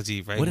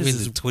 Right? What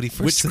is the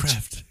 21st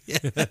witchcraft?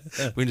 Century.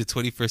 Yeah. We're in the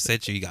 21st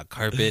century. You got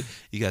carpet.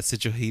 You got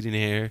central heating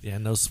air. Yeah,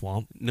 no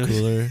swamp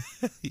cooler.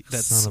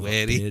 That's son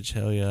sweaty. Of a bitch,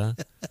 hell yeah.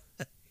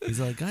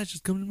 He's like, guys,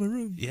 just come to my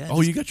room. Yeah.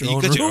 Oh, you got your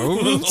own room? Your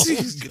own room?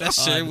 Can I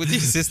share it with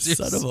your sisters?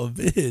 Son of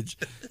a bitch.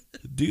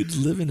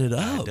 Dude's living it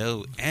up. I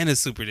know. And a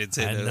Super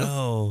Nintendo. I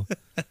know.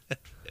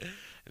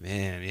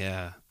 Man,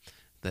 yeah.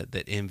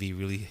 That envy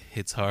really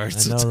hits hard.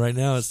 I know. Right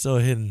now, it's still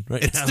hidden.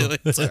 It still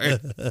hits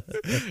hard.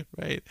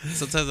 Right.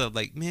 Sometimes I'm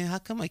like, man, how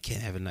come I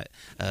can't have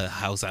a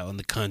house out in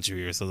the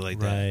country or something like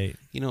that? Right.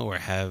 You know, or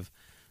have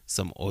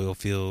some oil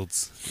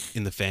fields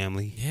in the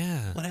family.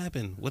 Yeah. What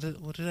happened? What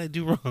did I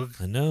do wrong?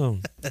 I know.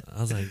 I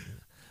was like,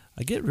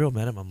 I get real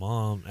mad at my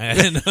mom.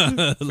 And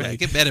I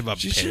get mad at my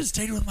She parents. should have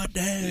stayed with my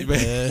dad.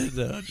 Right.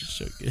 No, I'm just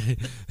joking.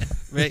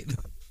 Right.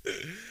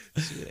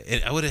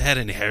 I would have had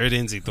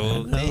inheritance.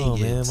 Oh,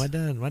 man.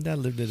 My dad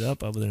lived it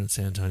up over there in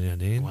San Antonio,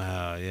 dude.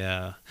 Wow,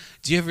 yeah.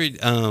 Do you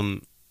ever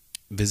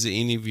visit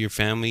any of your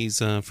families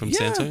from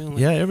San Antonio?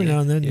 Yeah, every now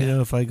and then. You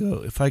know, if I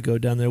go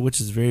down there,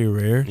 which is very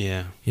rare.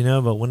 Yeah. You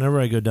know, but whenever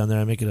I go down there,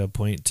 I make it a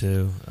point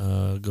to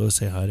go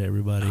say hi to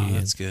everybody. Oh,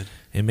 that's good.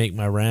 And make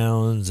my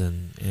rounds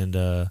and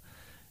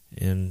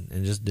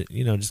just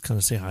just kind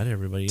of say hi to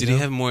everybody. Did he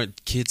have more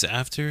kids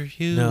after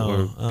you?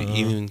 No, or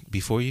even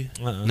before you?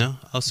 No.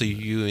 Also,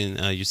 you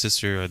and your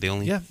sister are the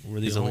only. Yeah, we're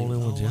the only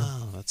ones. Oh,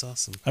 wow, that's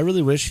awesome. I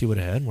really wish he would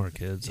have had more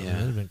kids. Yeah, it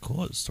would have been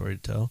cool story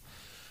to tell.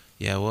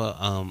 Yeah,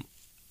 well,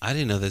 I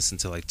didn't know this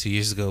until like 2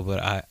 years ago,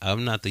 but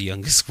I'm not the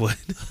youngest one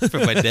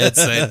from my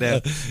dad's side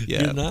now.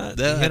 Yeah, you're not.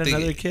 No, you had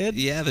another kid?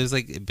 Yeah,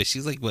 but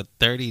she's like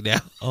 30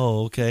 now.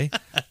 Oh, okay.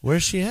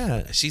 Where's she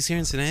at? She's here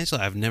in San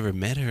Angelo. I've never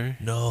met her.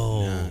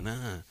 No.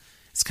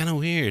 It's kind of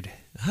weird.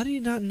 How do you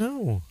not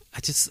know? I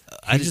just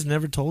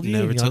never told you.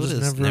 Never told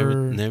us.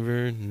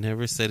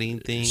 Never said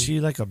anything. Is she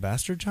like a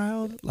bastard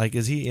child? Like,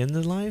 is he in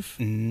the life?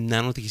 No,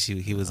 I don't think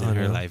he was in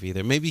her life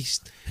either. Maybe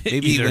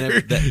either. Whenever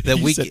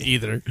that week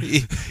either.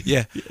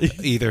 Yeah,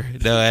 either.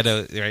 No, I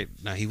know. Right?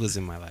 No, he was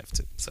in my life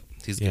too. So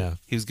he's good. Yeah.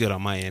 He was good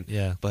on my end.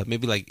 Yeah. But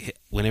maybe like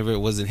whenever it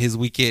wasn't his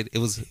weekend, it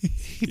was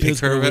he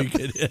picked her up.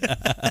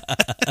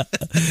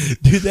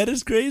 Dude, that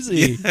is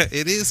crazy. Yeah,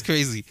 it is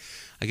crazy.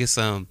 I guess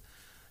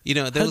you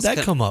know, how did that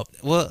come up?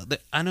 Well,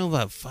 I know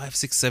about 5,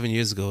 6, 7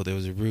 years ago, there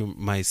was a room.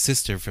 My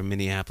sister from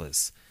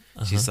Minneapolis.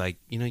 She's like,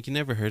 you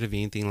never heard of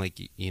anything like,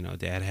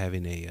 Dad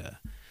having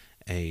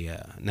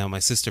now my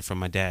sister from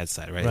my dad's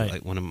side, right?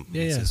 Like one of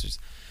my sisters.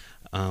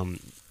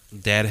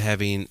 Dad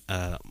having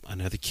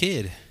another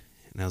kid,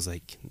 and I was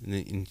like,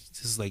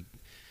 this is like,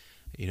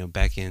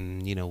 back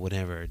in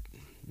whatever,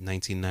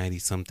 1990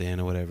 something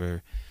or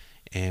whatever.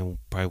 And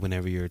probably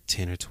whenever you're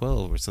 10 or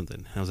 12 or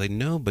something. I was like,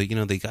 no, but,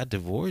 they got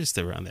divorced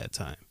around that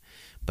time.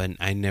 But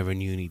I never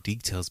knew any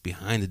details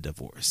behind the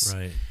divorce.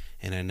 Right.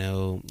 And I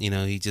know,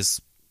 he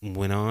just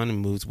went on and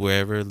moved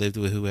wherever, lived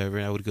with whoever.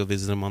 I would go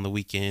visit him on the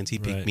weekends.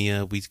 He'd pick me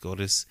up. We'd go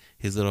to his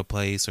little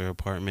place or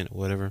apartment or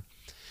whatever.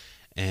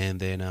 And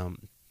then,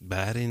 but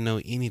I didn't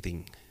know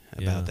anything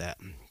about that.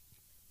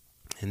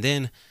 And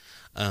then,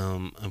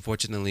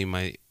 unfortunately,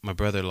 my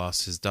brother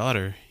lost his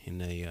daughter in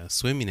a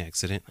swimming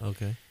accident.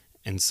 Okay.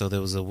 And so there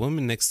was a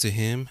woman next to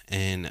him,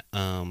 and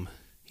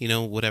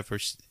whatever.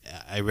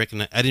 I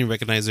didn't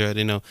recognize her. I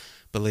didn't know,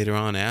 but later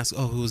on, I asked,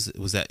 "Oh,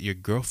 was that your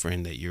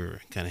girlfriend that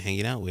you're kind of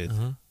hanging out with?"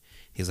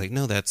 He's like,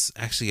 "No, that's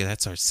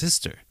our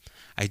sister.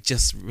 I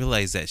just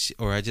realized that,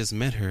 I just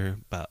met her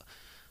about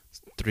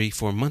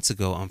 3-4 months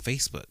ago on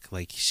Facebook.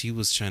 Like she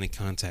was trying to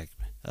contact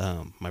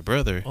my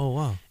brother. Oh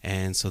wow!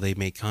 And so they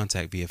made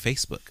contact via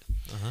Facebook,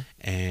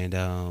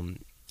 and."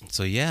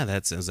 So yeah,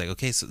 I was like,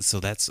 okay, so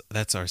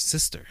that's our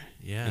sister.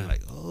 Yeah. And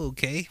like, oh,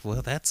 okay,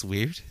 well that's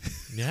weird.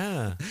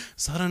 Yeah.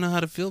 So I don't know how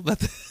to feel about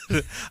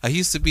that. I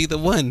used to be the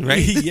one,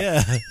 right?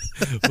 Yeah.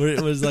 Where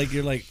it was like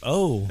you're like,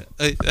 oh,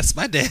 that's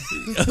my dad.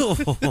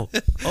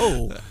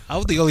 oh,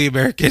 I'm the only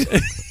American.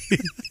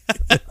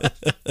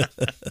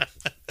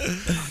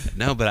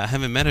 No, but I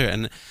haven't met her,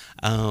 and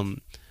I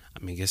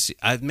guess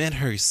I've met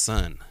her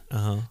son.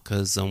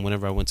 Because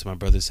whenever I went to my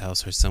brother's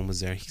house, her son was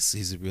there.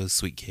 He's a really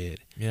sweet kid.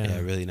 Yeah,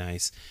 really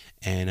nice.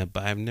 And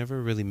but I've never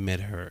really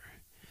met her.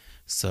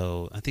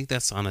 So I think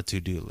that's on a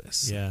to-do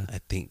list. Yeah, I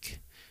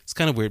think it's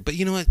kind of weird. But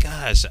you know what?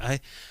 Gosh,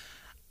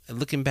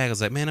 looking back, I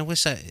was like, man, I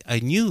wish I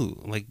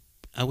knew. Like,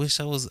 I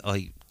wish I was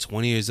like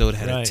 20 years old,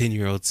 had a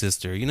 10-year-old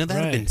sister. That would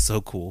have been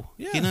so cool.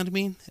 Yeah. You know what I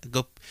mean?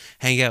 Go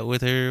hang out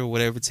with her or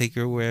whatever, take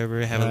her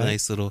wherever, have a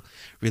nice little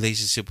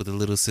relationship with a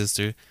little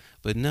sister.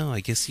 But no, I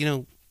guess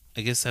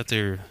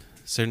after a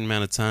certain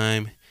amount of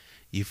time,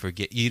 you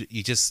forget.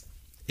 You just,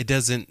 it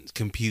doesn't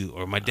compute.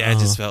 Or my dad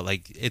just felt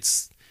like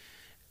it's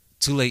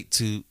too late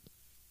to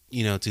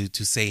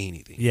say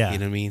anything. Yeah, you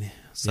know what I mean.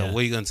 So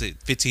what are you gonna say?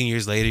 15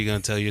 years later, you're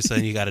gonna tell your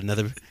son you got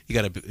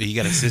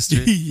a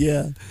sister.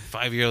 Yeah,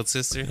 5-year-old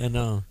sister. I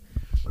know.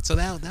 So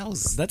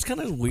that's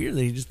kind of weird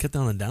that he just kept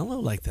on the down low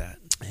like that.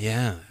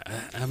 Yeah,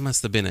 I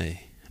must have been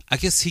I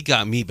guess he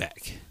got me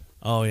back.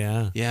 Oh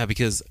yeah, yeah,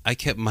 because I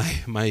kept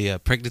my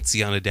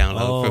pregnancy on a down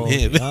low from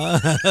him.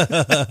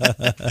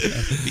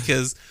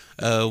 Because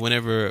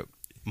whenever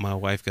my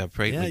wife got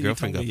pregnant, my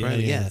girlfriend got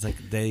pregnant. Yeah, it's like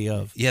the day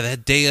of. Yeah,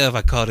 that day of,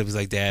 I called him. He was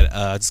like, "Dad,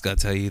 I just gotta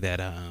tell you that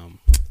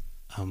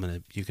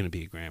you're gonna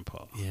be a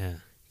grandpa. Yeah,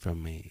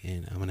 from me,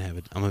 and I'm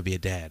gonna be a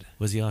dad."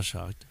 Was he all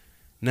shocked?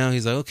 No,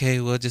 he's like,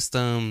 "Okay, well, just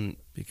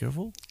be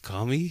careful.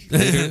 Call me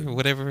later or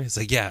whatever." It's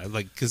like, yeah,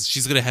 like because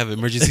she's gonna have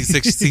emergency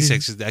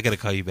C-section. I gotta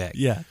call you back.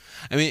 Yeah,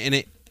 I mean,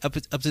 and up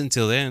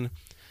until then,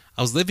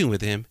 I was living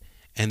with him,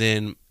 and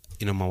then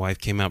my wife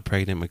came out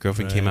pregnant, my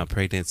girlfriend came out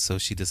pregnant, so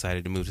she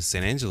decided to move to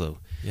San Angelo.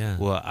 Yeah.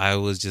 Well, I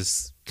was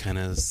just kind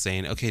of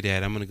saying, okay,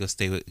 Dad, I'm gonna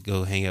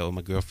go hang out with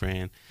my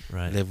girlfriend,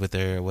 live with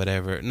her, or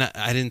whatever.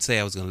 I didn't say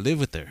I was gonna live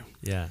with her.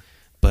 Yeah.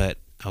 But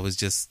I was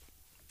just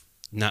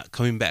not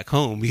coming back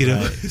home,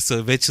 So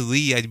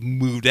eventually, I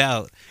moved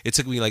out. It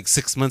took me like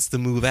 6 months to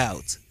move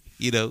out.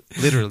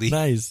 Literally.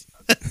 Nice.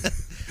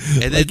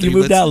 And like you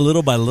moved out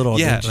little by little.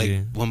 Yeah, didn't like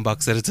you? one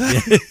box at a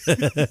time.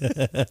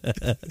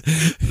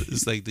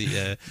 It's like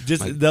the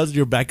that was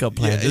your backup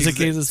plan, just in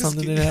case of just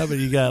something didn't happen.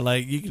 You got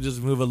like you can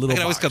just move a little. I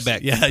can always box. come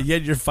back. Yeah, you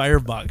had your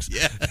firebox.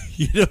 Yeah,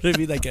 you know what I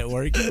mean. Like at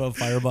work, you have a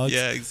firebox.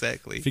 Yeah,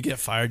 exactly. If you get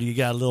fired, you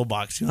got a little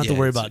box. You don't have to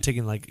worry about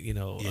taking like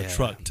a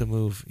truck to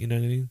move. You know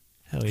what I mean?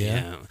 Hell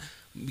yeah.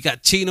 We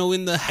got Chino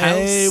in the house.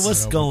 Hey,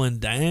 what's going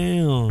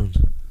down?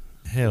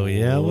 Hell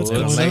yeah, what's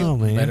going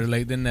on, man? Better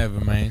late than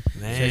never, man.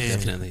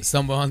 Definitely.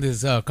 Stumble on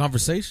this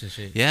conversation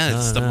shit.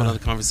 Yeah, stumbled on the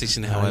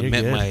conversation how I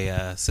met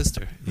my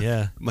sister.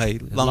 Yeah. My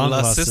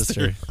long-lost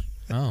sister.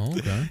 Oh,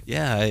 okay.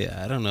 Yeah,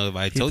 I don't know if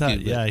I told you.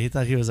 Yeah, he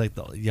thought he was like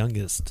the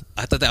youngest.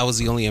 I thought that I was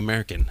the only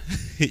American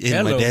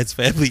in my dad's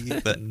family,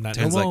 but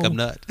turns like I'm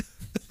not.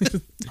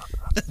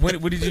 When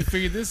did you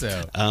figure this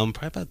out?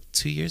 Probably about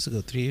 3 years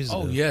ago.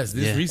 Oh, yes,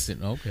 this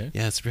recent. Okay.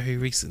 Yeah, it's very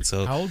recent.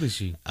 So how old is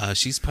she?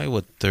 She's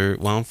probably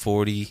I'm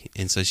 40,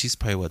 and so she's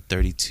probably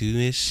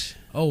 32-ish.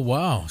 Oh,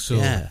 wow. So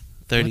yeah,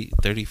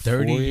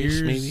 34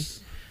 years maybe.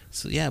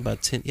 So yeah,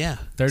 about 10. Yeah,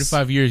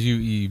 35 years.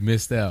 You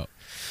missed out.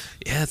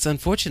 Yeah, it's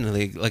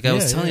unfortunately like I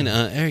was telling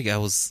Eric, I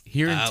was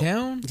here in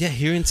town. Yeah,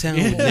 here in town.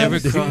 Yeah, never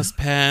crossed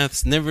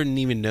paths. Never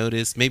even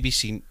noticed. Maybe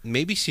she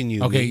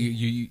knew. Okay,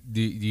 me.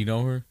 Do you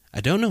know her? I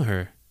don't know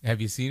her.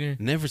 Have you seen her?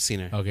 Never seen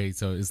her. Okay,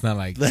 so it's not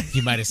like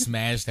you might have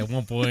smashed at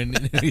one point.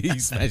 You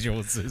smashed your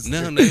old sister.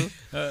 No.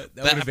 I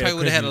probably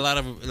would have had a lot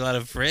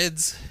of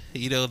friends.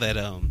 You know that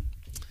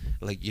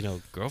like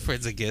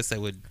girlfriends. I guess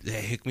that would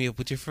hook me up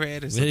with your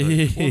friend or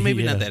something. Well,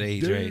 maybe not that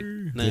age, right?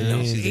 No,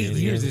 8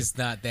 years is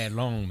not that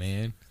long,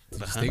 man.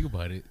 Just think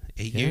about it.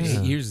 8 years.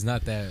 8 years is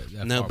not that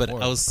no, far but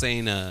apart. I was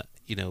saying, to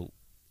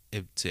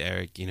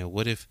Eric,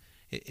 what if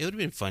it would have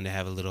been fun to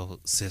have a little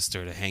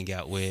sister to hang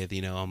out with?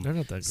 I'm They're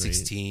not that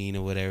 16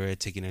 or whatever,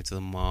 taking her to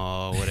the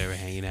mall, whatever,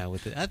 hanging out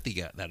with it. I think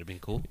that would have been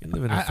cool.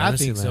 I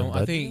think so.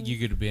 I think you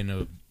could have been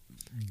a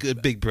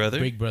good big brother.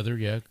 Big brother,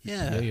 yeah.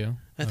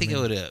 I think I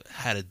would have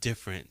had a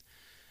different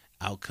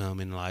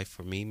outcome in life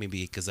for me,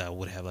 maybe because I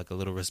would have like a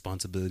little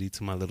responsibility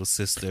to my little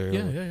sister.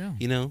 Yeah.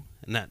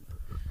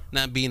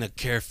 Not being a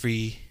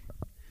carefree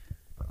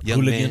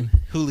young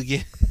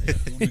hooligan.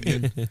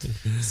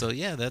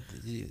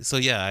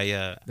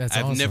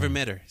 I've never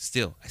met her.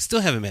 I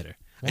still haven't met her.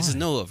 Why? I just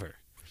know of her.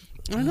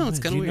 I don't know. It's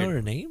kind of weird. Do you know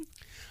her name?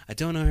 I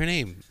don't know her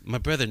name. My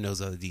brother knows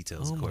all the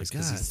details, of course,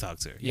 because he's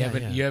talked to her. You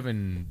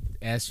haven't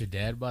asked your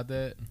dad about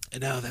that?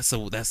 No, that's a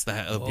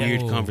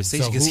weird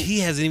conversation because he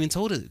hasn't even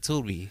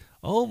told me.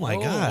 Oh my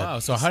God! Wow.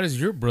 So how does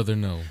your brother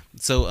know?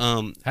 So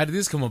how did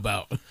this come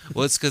about?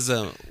 Well, it's because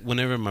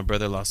whenever my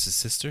brother lost his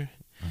sister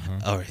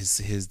or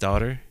his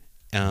daughter,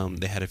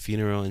 they had a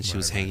funeral and she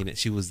was hanging.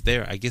 She was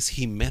there. I guess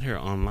he met her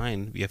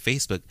online via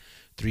Facebook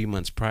 4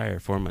 months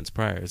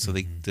prior. So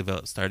they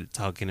started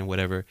talking and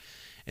whatever.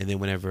 And then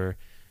whenever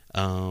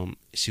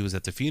she was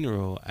at the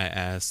funeral, I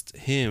asked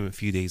him a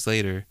few days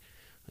later,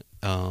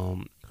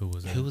 who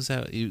was that?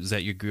 Was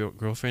that your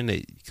girlfriend?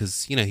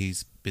 Because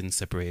he's been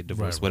separated,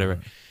 divorced, whatever.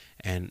 Right.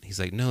 And he's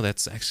like, no,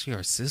 that's actually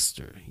our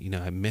sister.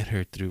 I met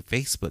her through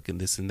Facebook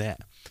and this and that.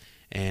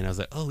 And I was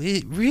like, oh,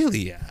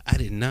 really? I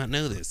did not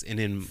know this. And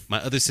then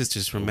my other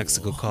sisters from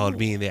Mexico called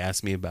me and they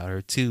asked me about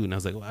her too. And I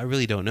was like, well, I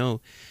really don't know.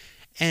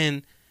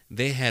 And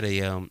they had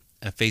a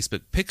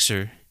Facebook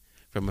picture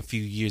from a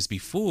few years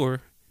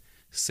before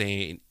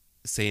saying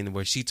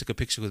where she took a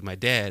picture with my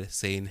dad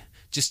saying,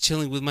 just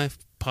chilling with my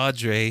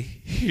padre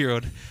here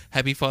on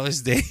Happy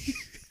Father's Day.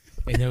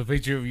 And a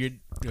picture of your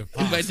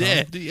pops, my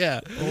dad, yeah.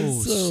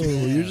 Oh, so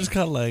you're just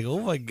kind of like, oh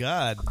my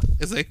God.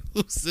 It's like,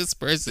 who's this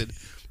person?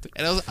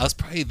 And I was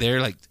probably there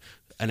like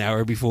an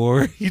hour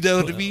before. You know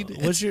what I mean?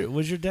 Was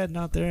your dad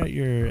not there at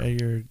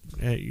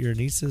your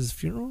niece's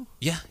funeral?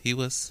 Yeah, he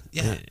was.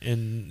 Yeah,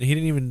 and he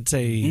didn't even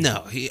say.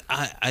 No,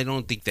 I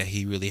don't think that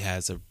he really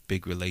has a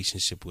big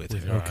relationship with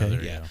her. Okay,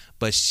 yeah,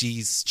 but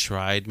she's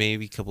tried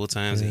maybe a couple of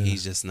times, and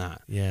he's just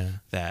not.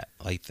 That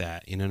like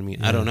that. You know what I mean?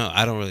 Yeah. I don't know.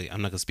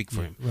 I'm not gonna speak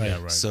for him. Right.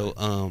 Yeah, right. So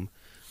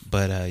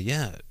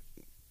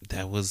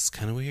that was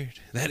kind of weird.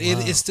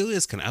 It still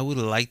is kind of. I would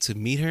like to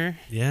meet her.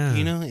 Yeah.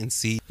 And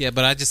see. Yeah,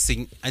 but I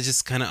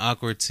just kind of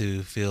awkward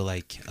to feel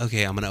like,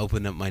 okay, I'm gonna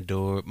open up my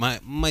door,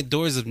 my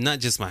doors of not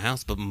just my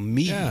house, but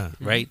me,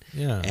 right?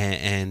 Yeah.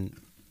 And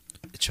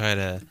try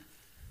to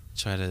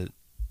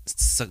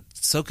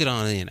soak it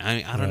on in.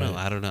 I don't know.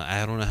 I don't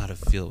know how to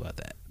feel about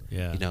that.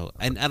 Yeah.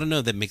 And I don't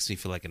know. That makes me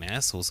feel like an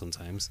asshole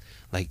sometimes.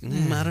 Like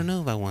I don't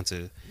know if I want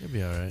to. You'll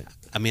be all right.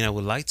 I mean, I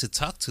would like to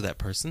talk to that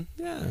person.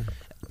 Yeah.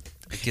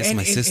 I guess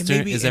my sister,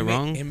 is that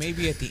wrong? And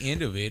maybe at the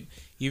end of it,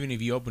 even if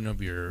you open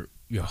up your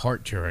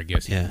heart to her, I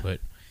guess. Yeah.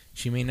 But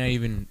she may not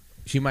even.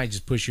 She might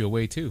just push you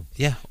away too.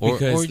 Yeah.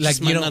 Because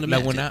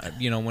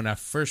when I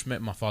first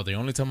met my father, the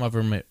only time I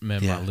ever met my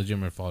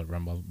legitimate father,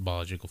 my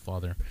biological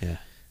father. Yeah.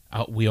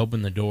 We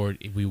opened the door.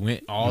 We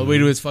went all the way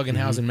to his fucking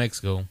house in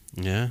Mexico.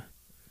 Yeah.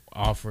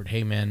 Offered,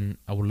 hey man,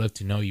 I would love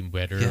to know you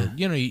better.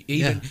 Yeah.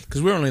 Even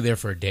because we were only there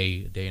for a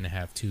day and a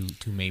half, two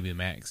maybe the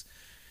max.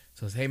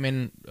 So I was, hey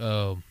man,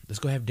 let's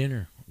go have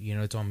dinner.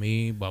 It's on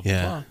me, blah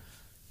blah blah.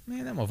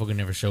 man, that motherfucker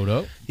never showed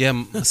up.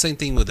 Yeah, same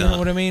thing with you know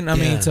what I mean? I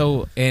mean,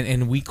 so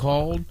and we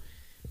called,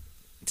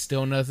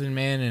 still nothing,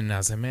 man. And I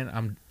was like,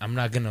 man, I'm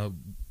not gonna.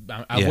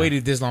 I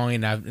waited this long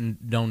and I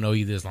don't know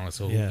you this long,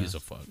 so who gives a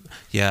fuck?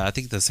 Yeah, I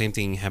think the same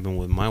thing happened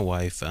with my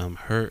wife.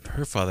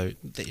 Her father,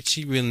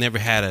 she really never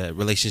had a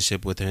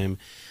relationship with him.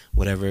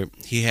 Whatever,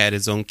 he had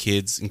his own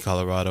kids in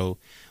Colorado.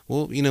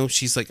 Well, you know,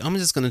 she's like, I'm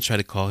just gonna try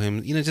to call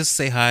him. You know, just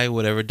say hi,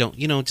 whatever. Don't,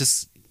 you know,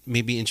 just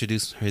maybe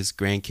introduce his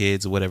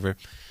grandkids or whatever.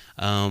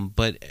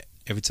 But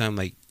every time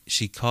like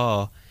she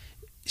called,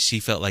 she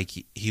felt like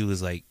he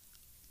was like,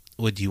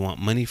 what, do you want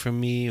money from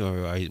me,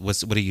 or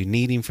what are you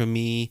needing from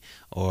me,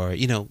 or,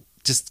 you know,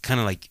 just kind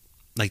of like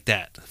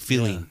that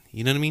feeling,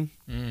 you know what I mean?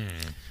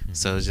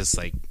 So it's just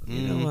like,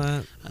 you know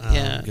what?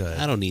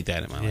 I don't need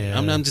that in my life.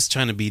 I'm just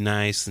trying to be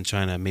nice and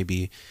trying to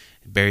maybe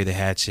bury the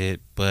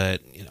hatchet,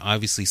 but you know,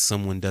 obviously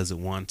someone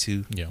doesn't want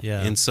to,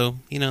 and so,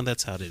 you know,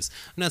 that's how it is.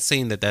 I'm not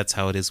saying that that's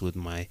how it is with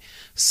my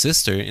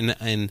sister,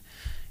 and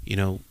you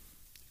know,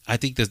 I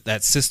think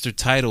that sister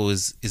title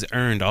is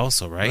earned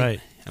also,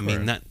 right? I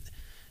mean, not.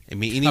 I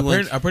mean,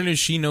 anyone. Apparently,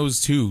 she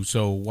knows too.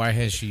 So why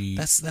has she?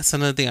 That's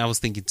another thing I was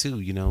thinking too.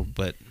 You know,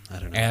 but I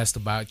don't know. Asked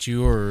about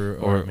you,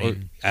 or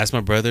asked my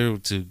brother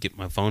to get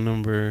my phone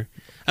number.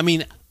 I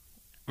mean,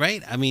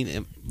 right? I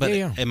mean, but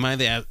am I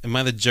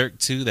the jerk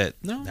too that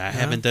I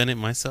haven't done it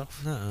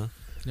myself? No.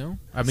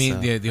 I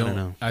mean,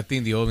 so, I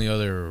think the only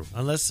other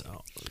unless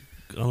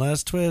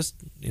twist,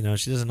 you know,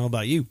 she doesn't know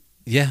about you.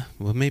 Yeah,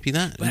 well, maybe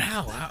not. But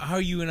how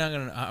are you not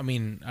gonna? I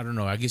mean, I don't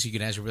know. I guess you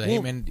can ask her, like, hey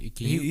man,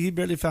 he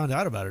barely found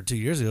out about her 2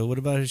 years ago. What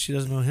about if she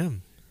doesn't know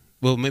him?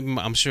 Well, maybe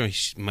I'm sure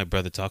my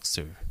brother talks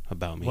to her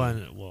about me.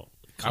 Well,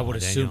 I would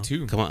assume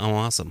too. Come on, I'm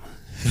awesome.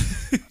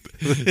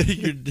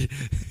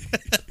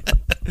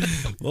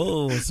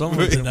 Whoa,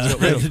 someone we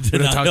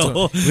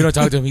don't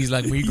talk to him. He's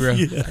like me, bro.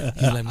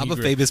 I'm a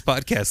famous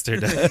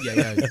podcaster.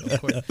 Of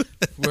course.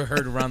 We're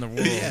heard around the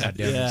world.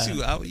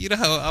 Shoot, you know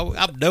how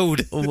I'm known.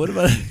 What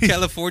about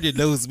California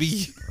knows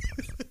me?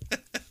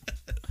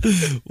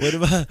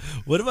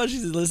 What about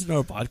she's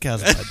listening to our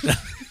podcast?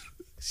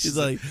 She's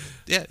like,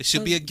 yeah,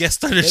 she'll be a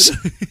guest on her show.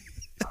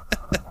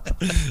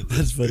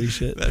 That's funny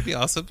shit. That'd be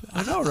awesome.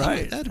 I know,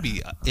 right? That'd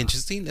be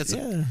interesting. That's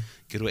a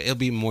good way. It'll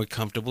be more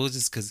comfortable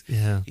just because,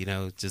 you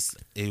know, just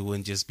it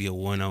wouldn't just be a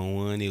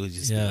one-on-one. It would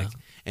just be like,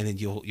 and then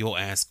you'll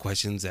ask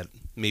questions that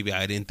maybe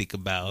I didn't think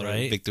about.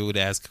 Right. Or Victor would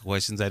ask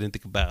questions I didn't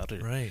think about. Or,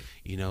 right.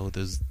 You know,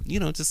 those, you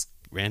know, just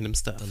random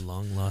stuff. The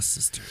long lost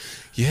sister.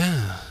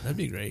 Yeah. That'd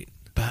be great.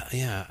 But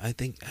yeah, I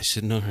think I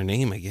should know her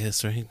name, I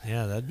guess, right?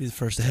 Yeah, that'd be the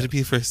first step. That'd be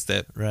the first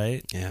step.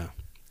 Right. Yeah.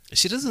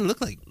 She doesn't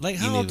look like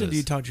how often do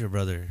you talk to your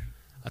brother?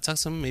 I talk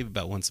to him maybe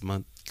about once a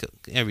month,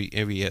 every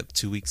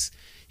 2 weeks.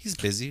 He's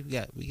busy.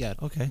 We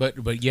got okay.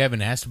 But you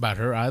haven't asked about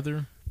her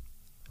either.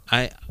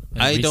 I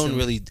don't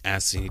really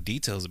ask any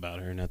details about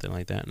her or nothing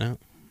like that. No,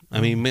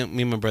 I mean, me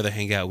and my brother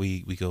hang out.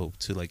 We go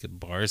to like a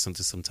bar or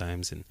something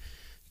sometimes, and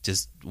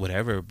just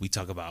whatever. We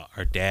talk about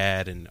our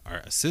dad and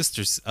our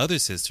other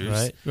sisters.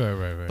 Right.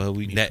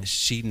 But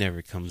she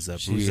never comes up.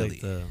 She's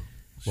really.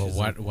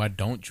 Like why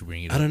don't you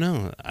bring it up? I don't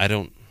know. I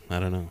don't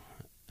know.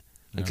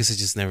 I guess it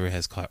just never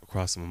has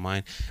crossed my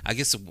mind. I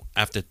guess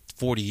after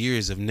 40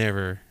 years of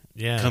never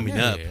coming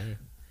up,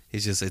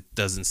 it's just it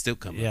doesn't still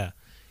come up. Yeah,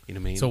 you know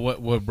what I mean. So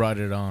what brought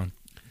it on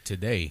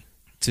today?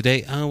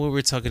 Today, what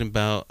we're talking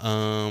about.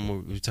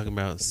 We were talking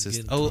about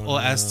sister.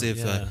 Asked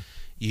if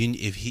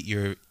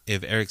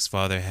Eric's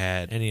father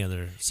had any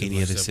other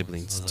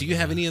siblings. Do you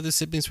have any other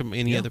siblings from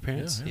any other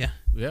parents? Yeah.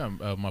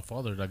 My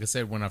father, like I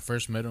said, when I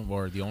first met him,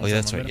 or the only time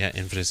that's right. Yeah,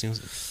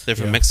 They're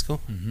from Mexico.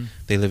 Mm-hmm.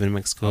 They live in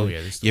Mexico. Oh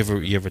yeah.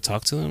 You ever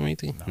talk to them or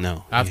anything?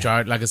 No. I've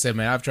tried. Like I said,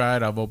 man,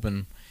 I've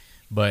opened,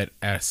 but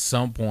at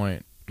some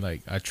point,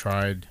 like I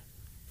tried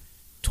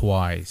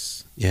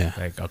twice. Yeah.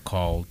 Like I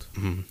called,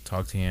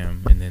 talked to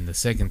him, and then the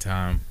second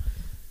time,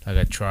 like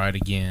I tried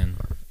again,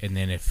 and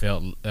then it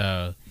felt.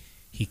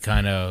 He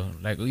kind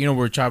of like, you know,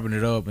 we're chopping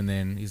it up, and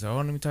then he's like, "Oh,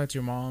 let me talk to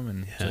your mom,"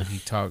 and so he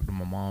talked to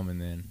my mom, and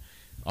then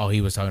all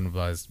he was talking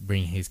about is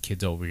bringing his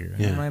kids over here.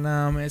 And I'm like,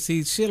 nah, man,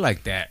 see, shit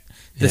like that.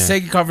 The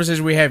second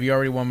conversation we have, you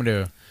already want me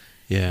to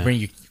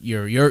bring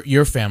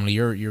your family,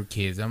 your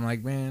kids. I'm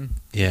like, man,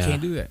 you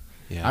can't do that.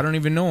 Yeah. I don't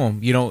even know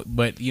them, you know.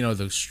 But you know,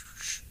 the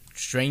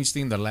strange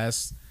thing, the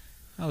last,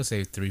 I would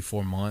say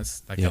 3-4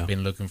 months, like I've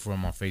been looking for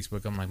them on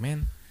Facebook. I'm like,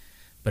 man.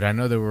 But I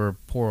know they were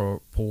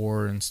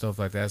poor and stuff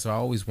like that, so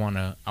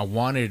I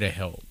wanted to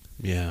help.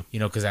 Yeah. You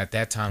know, because at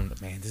that time,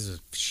 man, this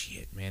was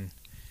shit, man.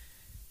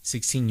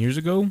 16 years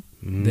ago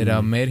that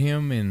I met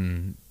him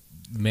and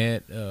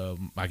met,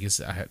 I guess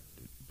I had,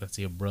 let's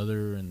say, a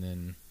brother and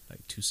then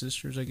like 2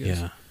 sisters, I guess.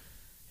 Yeah.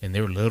 And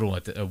they were little.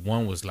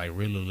 One was like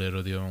really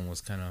little. The other one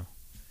was kind of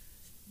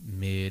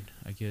mid,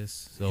 I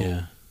guess. So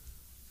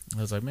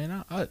I was like,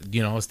 man, I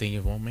was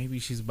thinking, well, maybe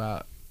she's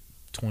about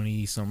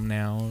 20 something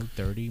now,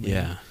 30. Maybe.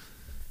 Yeah.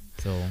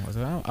 So I was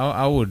like,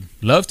 I would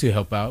love to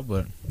help out,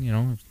 but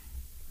now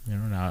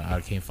I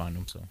can't find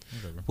them. So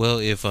whatever. Well,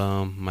 if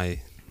my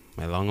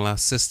long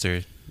lost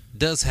sister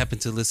does happen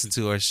to listen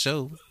to our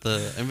show,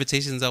 the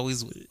invitation is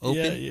always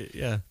open.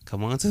 Yeah.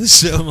 Come on to the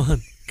show.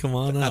 Come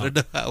on out. I don't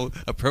know how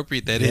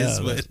appropriate that is,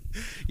 but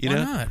why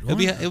not?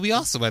 It'll be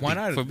awesome. I why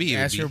think not? For me,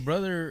 ask your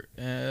brother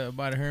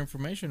about her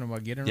information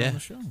about getting her on the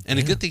show. And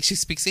a good thing she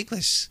speaks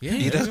English.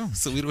 Yeah,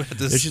 so we don't have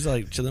to. And she's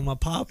like chilling my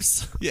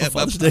pops. Yeah,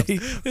 Father's Day.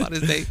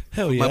 Father's Day.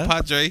 Hell yeah, my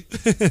padre.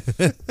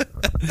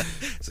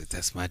 It's like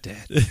that's my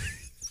dad.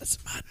 That's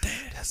my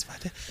dad. That's my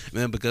dad.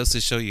 Man, but goes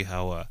to show you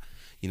how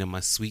my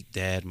sweet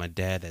dad, my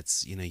dad.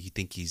 That's you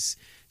think he's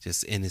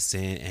just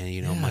innocent,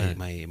 and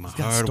my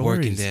hard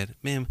working dad.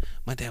 Man,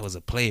 my dad was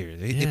a player.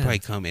 They probably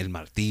come El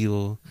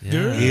Martillo.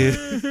 Yeah.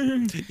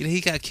 He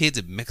got kids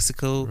in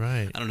Mexico.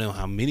 Right. I don't know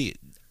how many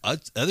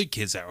other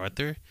kids are out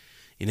there.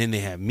 And then they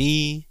have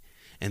me,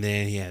 and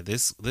then he had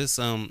this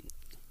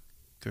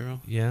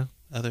girl. Yeah.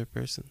 Other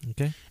person.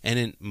 Okay. And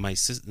then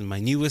my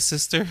newest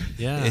sister.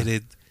 Yeah. And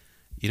it,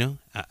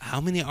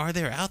 how many are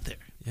there out there?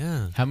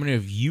 Yeah. How many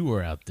of you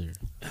are out there?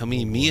 How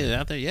many me are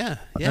out there? Yeah.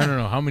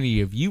 No. How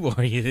many of you are?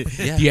 Do you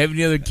have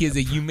any other kids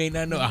that you may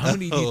not know? How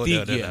many do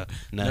you think?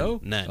 No.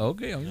 None.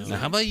 Okay. Now,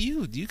 how about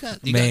you? Do you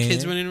got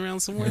kids running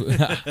around somewhere?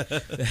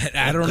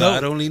 I don't know.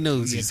 God only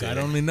knows. God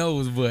only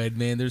knows, but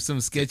man, there's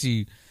some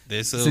sketchy.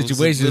 There's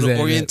situations some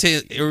little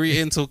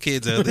Oriental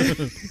kids out there.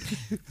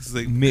 It's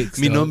like, mixed.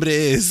 Mi nombre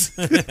es.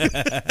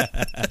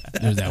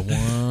 There's that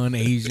one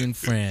Asian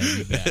friend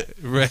you got,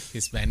 right?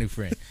 Hispanic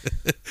friend.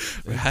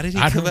 How did he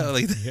come out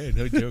like that? Yeah,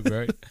 no joke,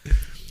 right?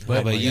 But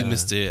how about you,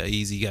 Mr.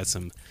 Easy? You got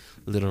some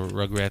little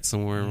Rugrats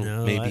somewhere,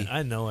 no, maybe?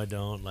 I know I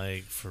don't,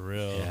 like, for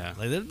real. Yeah.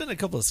 Like, there's been a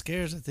couple of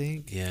scares, I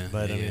think. Yeah.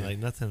 But, I mean, like,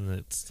 nothing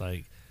that's,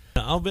 like...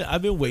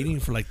 I've been waiting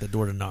for, like, the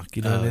door to knock,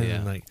 you know what I mean? Yeah.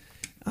 And, like,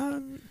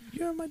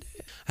 you're my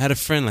dad. I had a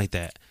friend like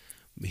that.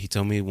 He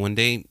told me one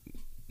day,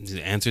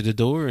 answered the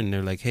door, and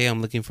they're like, hey,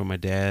 I'm looking for my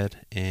dad.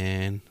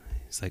 And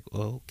he's like,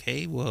 well,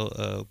 okay,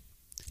 well...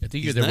 I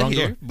think you're the wrong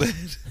door. But,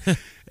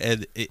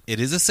 and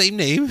it is the same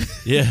name.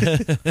 Yeah.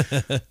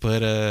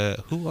 But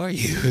who are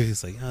you?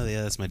 He's like, oh,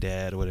 yeah, that's my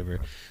dad or whatever.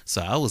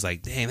 So I was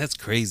like, dang, that's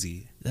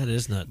crazy. That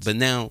is nuts. But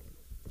now,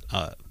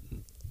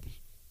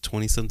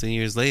 20-something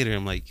years later,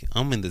 I'm like,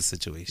 I'm in this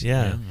situation.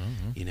 Yeah.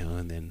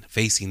 And then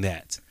facing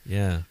that.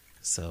 Yeah.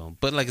 So,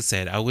 but like I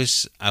said, I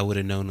wish I would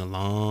have known a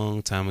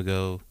long time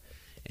ago.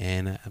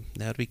 And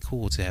that would be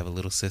cool to have a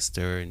little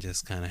sister and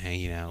just kind of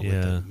hanging out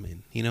with them.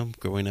 And,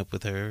 growing up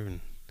with her and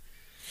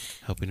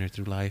helping her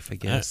through life, I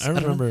guess. I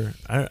remember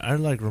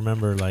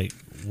like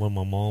when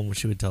my mom,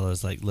 she would tell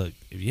us, like, look,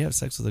 if you have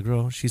sex with a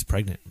girl, she's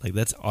pregnant. Like,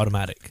 that's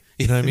automatic.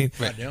 You know what I mean?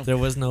 Right. There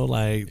was no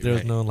like,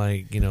 no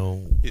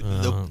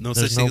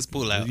such thing as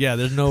pull out. Yeah,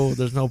 there's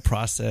no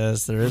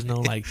process. There is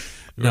no like,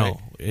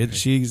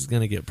 she's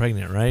gonna get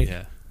pregnant, right?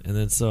 Yeah. And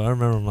then so I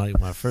remember like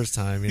my first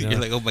time, You're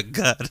like, oh my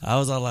God. I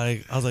was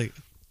like,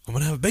 I'm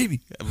gonna have a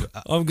baby.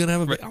 I'm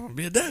gonna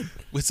be a dad.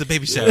 What's the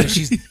baby shower? I guess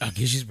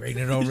she's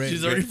pregnant already.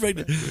 She's already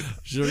pregnant.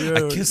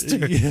 I kissed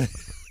her. Yeah.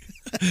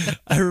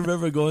 I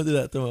remember going through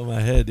that through my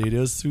head, dude. It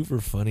was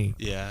super funny.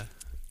 Yeah.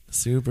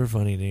 Super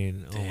funny,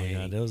 dude. Oh my Dang.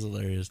 God, that was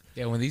hilarious.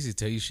 Yeah, when they used to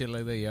tell you shit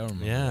like that, I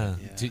remember. Yeah.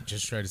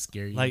 Just try to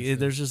scare you. Like,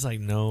 there's just like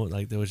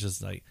there was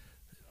just like,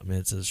 I mean,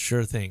 it's a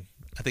sure thing.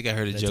 I think I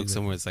heard a joke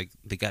somewhere. It's like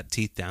they got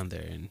teeth down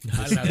there, and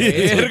God.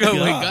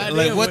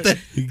 like what the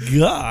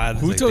God?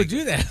 Who told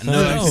you that? No,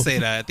 I just say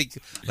that. I think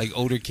like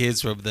older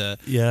kids from the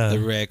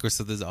wreck or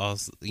something.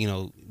 Also,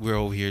 we're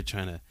over here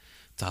trying to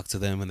talk to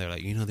them, and they're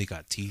like, they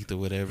got teeth or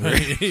whatever.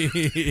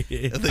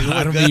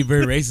 I don't mean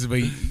very racist,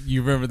 but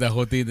you remember that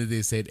whole thing that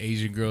they said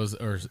Asian girls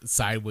are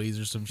sideways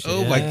or some shit.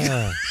 Oh my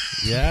God!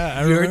 Yeah,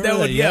 I you heard that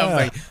one. one. Yeah, I'm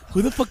like,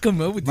 who the fuck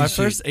come up with this? My shit?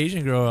 first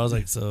Asian girl, I was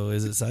like, so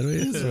is it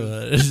sideways?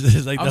 Or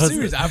like, I'm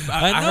serious. I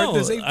heard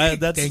the same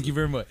thing. Thank you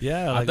very much.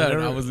 Yeah, like,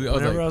 I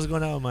was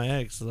going out with my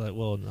ex, like,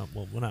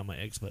 not my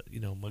ex, but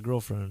my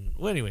girlfriend.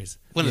 Well, anyways,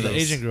 one of the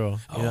those Asian girl.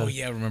 Oh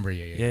yeah, I remember.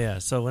 Yeah.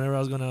 So whenever I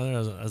was going out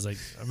there, I was like,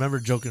 I remember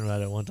joking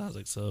about it one time. I was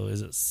like, so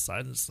is it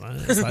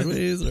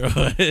sideways or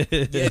what?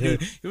 Yeah,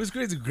 dude, it was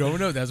crazy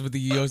growing up. That's what the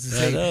used to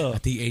say. I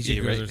think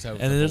Asian girls are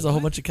sideways. And then there's a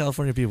whole bunch of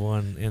California people,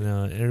 and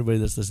everybody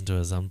that's listening to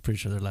us, I'm pretty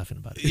sure they're laughing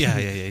about it.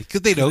 Yeah.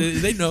 Because they know.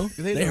 They know.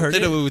 They heard it.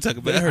 They know what we're talking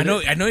about.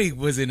 I know he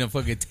was in a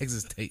fucking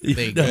Texas thing.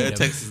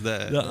 Texas.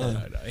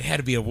 No, it had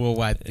to be a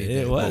worldwide thing.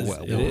 It was.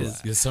 It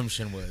is. The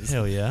assumption was.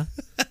 Hell yeah.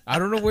 I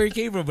don't know where he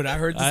came from, but I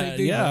heard the same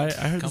thing. Yeah,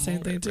 I heard the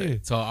same thing too.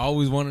 So I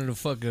always wanted to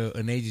fuck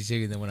an Asian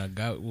chick, and then when I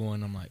got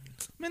one, I'm like,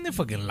 man, they're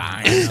fucking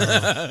lying.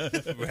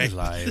 Right.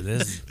 Liar.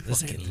 This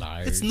fucking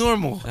liars. It's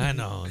normal. I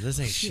know. This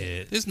ain't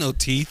shit. There's no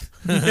teeth.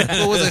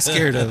 What was I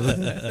scared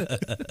of?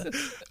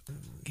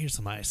 Here's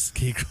some ice.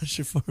 Can you crush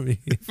it for me?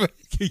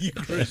 Can you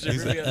crush it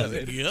for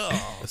me?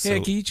 Yeah,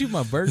 can you chew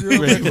my burger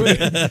real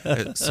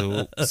quick?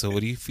 So what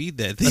do you feed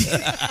that thing?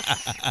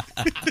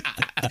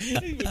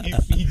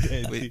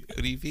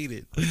 What do you feed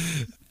it?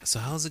 So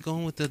how's it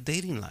going with the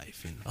dating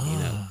life? And,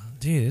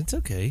 dude, it's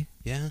okay.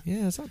 Yeah?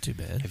 Yeah, it's not too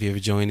bad. Have you ever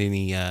joined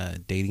any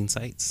dating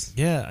sites?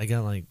 Yeah, I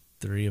got like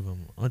 3 of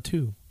them.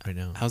 2 right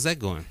now. How's that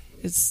going?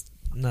 It's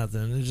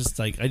nothing. It's just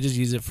like, I just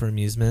use it for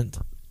amusement.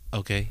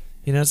 Okay.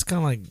 You know, it's kind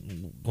of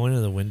like going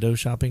to the window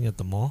shopping at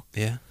the mall.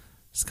 Yeah.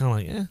 It's kind of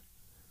like,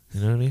 you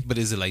know what I mean? But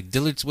is it like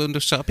Dillard's window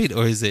shopping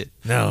or is it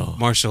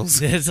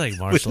Marshalls? It's like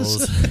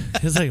Marshalls.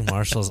 It's like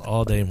Marshalls,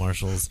 all day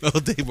Marshalls.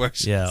 All day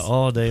Marshalls. Yeah,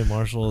 all day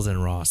Marshalls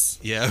and Ross.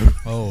 Yeah.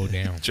 Oh,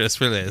 damn. Just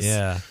for less.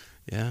 Yeah.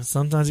 Yeah.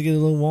 Sometimes you get a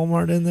little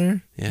Walmart in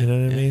there. Yeah. You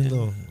know what I mean?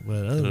 Yeah.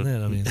 But other than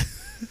that, I mean,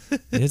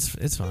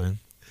 it's fine.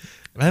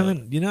 I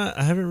haven't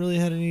really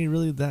had any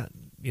really that,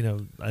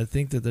 I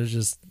think that there's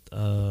just,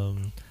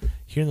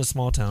 here in the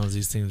small towns,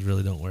 these things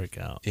really don't work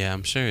out. Yeah,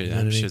 I'm sure. You know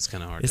I'm sure it's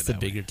kind of hard. It's the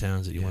bigger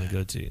towns that you want to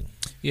go to.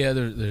 Yeah,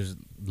 there's a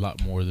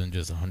lot more than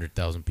just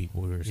 100,000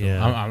 people here. So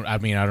Yeah. I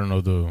mean, I don't know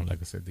like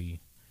I said,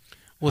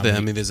 Well,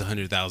 there's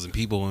 100,000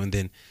 people, and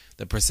then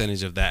the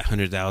percentage of that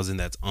 100,000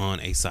 that's on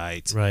a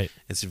site, right?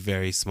 It's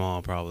very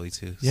small, probably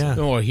too. Yeah.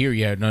 So. Well,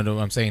 here, no,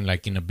 I'm saying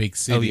like in a big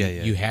city,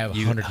 you have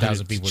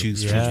 100,000 people to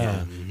choose from.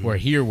 Mm-hmm. Where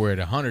here, we're at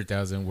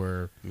 100,000,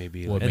 we're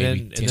maybe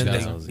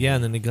 10,000.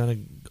 And then it kind of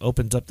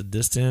opens up the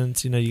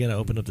distance. You got to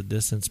open up the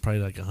distance,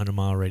 probably like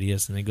 100-mile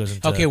radius, and then it goes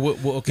into. Okay.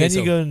 Then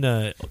you go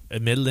into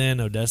Midland,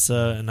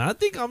 Odessa, and I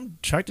think I'm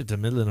attracted to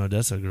Midland,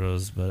 Odessa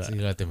girls, but so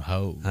you got them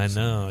hoes. I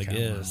know, I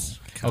guess.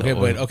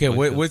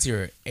 What's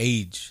your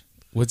age?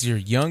 What's your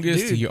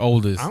youngest to your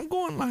oldest? I'm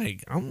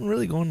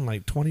really going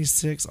like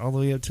 26 all the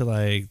way up to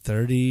like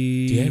 30.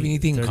 Do you have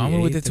anything in common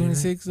with the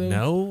 26 though?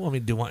 No, I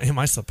mean, am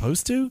I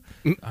supposed to?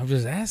 I'm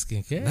just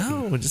asking. Okay.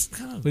 No, just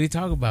kind of. What do you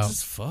talk about?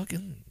 Just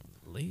fucking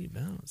leave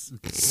bounce.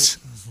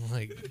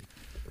 Like,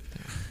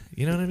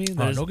 you know what I mean?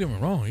 Don't get me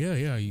wrong.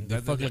 Yeah. You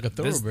fuck like a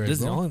thoroughbred.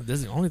 This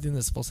is the only thing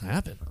that's supposed to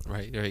happen.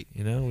 Right.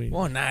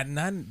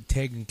 Not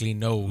technically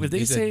no. If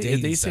they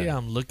say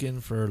I'm looking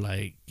for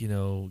like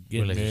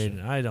getting married,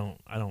 and I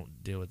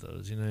don't deal with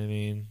those. You know what I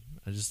mean?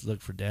 I just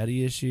look for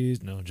daddy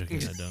issues. No, I'm joking.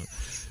 I don't.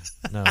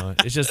 No,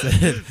 it's just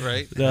that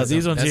right.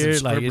 These ones here,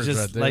 like it's just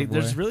right there, like boy.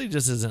 there's really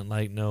just isn't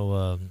like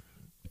no.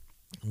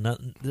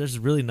 There's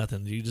really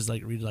nothing. You just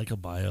like read like a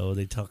bio.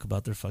 They talk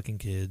about their fucking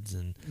kids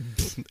and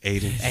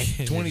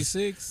Aiden.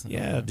 26.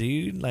 Yeah,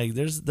 dude. Like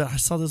I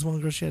saw this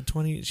one girl. She had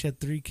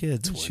 3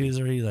 kids. 20. She was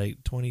already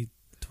like 20,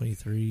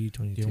 23,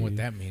 22. You know what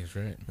that means,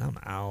 right? I'm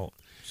out.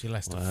 She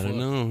likes to fuck. I don't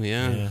know.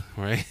 Yeah.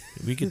 Right.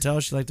 We could tell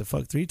she liked to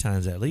fuck 3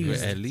 times at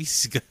least. At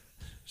least.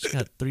 She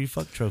got 3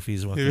 fuck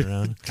trophies walking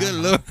around. Good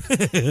Lord.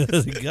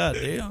 God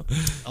damn.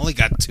 I only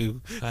got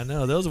 2. I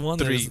know. There was one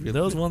 3.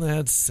 There was one that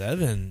had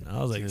 7. I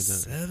was like,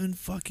 7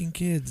 fucking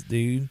kids,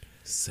 dude.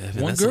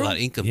 7. One That's girl? a lot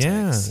of income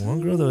tax. Yeah,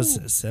 one girl that was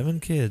 7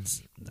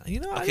 kids. I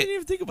didn't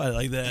even think about it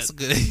like that. That's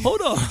good.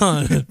 Hold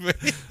on.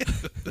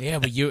 Yeah,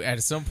 but you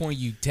at some point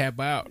you tap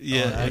out.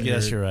 Yeah, I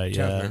guess you're right.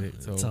 Yeah,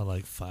 so. It's not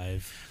like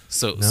 5.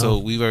 So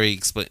we've already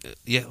explained.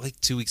 Yeah, like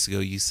 2 weeks ago,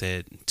 you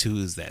said 2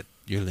 is that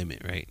your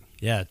limit, right?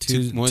 Yeah,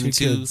 more than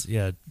 2 kids.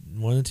 Yeah,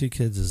 more than 2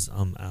 kids is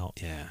out.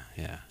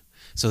 Yeah.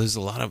 So there's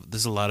a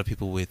lot of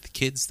people with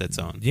kids that's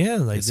on. Yeah,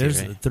 like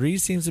there's 3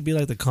 seems to be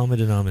like the common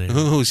denominator.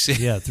 Oh shit.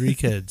 Yeah, 3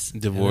 kids.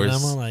 Divorce.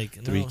 And I'm like,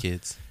 no. 3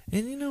 kids.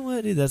 And you know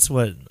what, dude? That's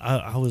what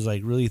I was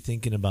like really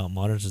thinking about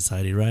modern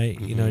society, right?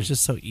 Mm-hmm. You know, it's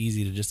just so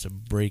easy to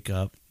break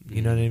up.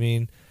 You know what I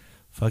mean?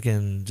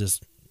 Fucking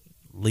just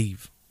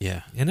leave.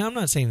 Yeah. And I'm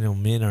not saying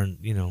men aren't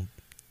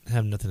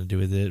have nothing to do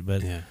with it,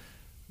 but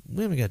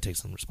women got to take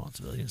some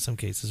responsibility in some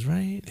cases,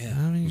 right? Yeah.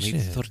 I mean, Make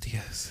the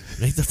tortillas.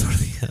 Make the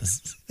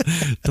tortillas.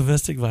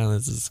 Domestic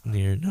violence is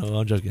near. No,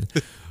 I'm joking.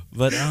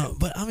 But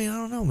I mean, I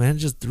don't know, man.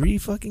 Just 3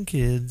 fucking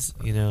kids,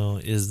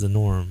 is the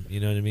norm. You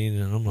know what I mean?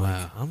 And I'm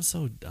like, I'm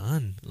so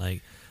done.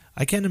 Like,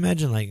 I can't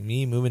imagine like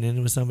me moving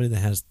in with somebody that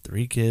has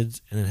 3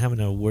 kids and then having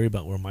to worry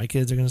about where my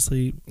kids are going to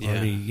sleep.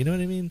 Yeah. You know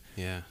what I mean?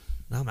 Yeah.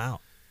 And I'm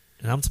out.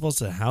 And I'm supposed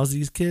to house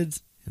these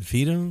kids and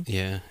feed them.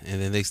 Yeah. And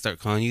then they start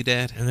calling you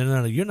dad. And then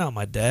they're like, you're not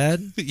my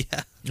dad.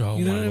 Yeah. Oh,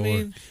 you know what Lord. I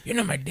mean? You're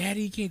not my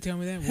daddy. You can't tell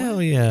me that. Hell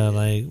yeah.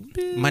 Like,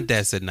 bitch. My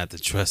dad said not to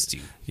trust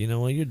you. You know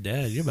what? Your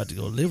dad. You're about to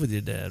go live with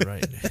your dad,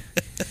 right?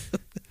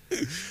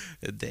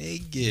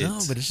 Dang it. No,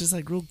 but it's just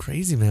like real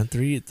crazy, man.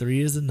 3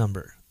 is the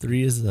number.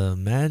 3 is the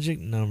magic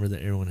number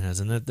that everyone has.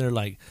 And that they're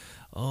like,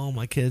 oh,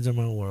 my kids are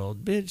my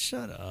world. Bitch,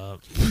 shut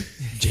up.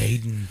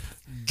 Jaden.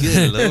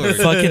 Good Lord.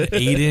 Fucking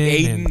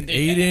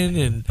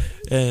Aiden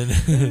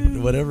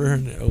and whatever.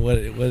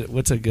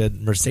 What's a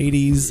good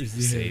Mercedes?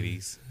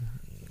 Mercedes.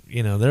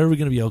 They're going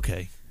to be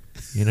okay.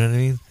 You know what I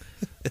mean?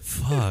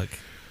 Fuck.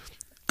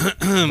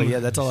 But yeah,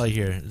 that's all I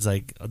hear. It's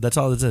like, that's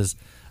all this is.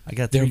 I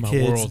got 3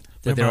 kids. World.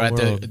 But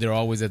they're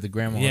always at the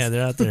grandma's. Yeah,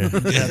 they're out there.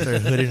 They're out there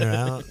hooding her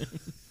out.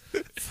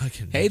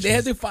 Fucking hey, bitches. they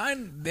have to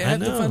find their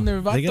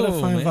vato. They gotta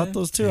find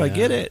vatos too. Yeah.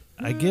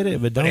 I get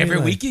it, but don't every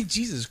weekend.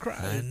 Jesus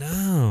Christ, I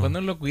know.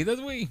 Cuando lo cuidas,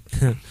 güey.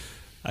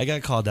 I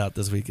got called out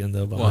this weekend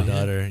though by my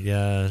daughter.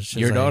 Yeah,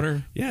 your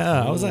daughter?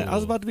 Yeah, I was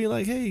about to be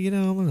like, hey,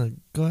 I'm gonna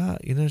go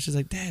out. She's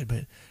like, Dad,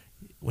 but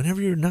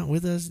whenever you're not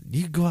with us,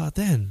 you go out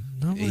then.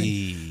 And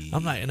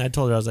I'm like, and I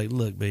told her, I was like,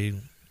 look, babe,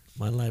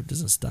 my life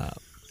doesn't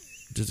stop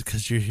just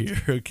because you're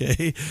here,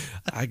 okay?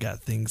 I got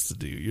things to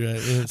do. You're right.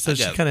 And so I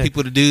she got kind of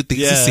people to do,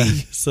 things to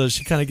see. So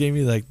she kind of gave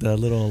me like the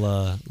little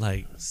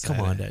like, come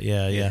on, Dad.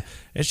 Yeah.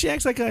 And she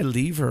acts like I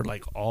leave her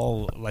like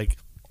all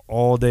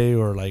all day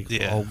or like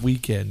all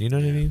weekend. You know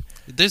what I mean?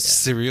 There's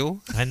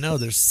cereal. I know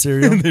there's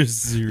cereal.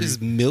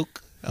 There's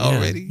milk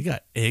already. You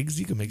got eggs.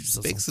 You can make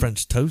yourself some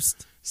French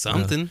toast.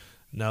 Something.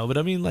 No, but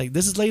I mean, like,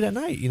 this is late at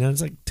night. You know,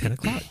 it's like 10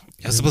 o'clock.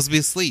 I'm supposed to be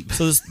asleep.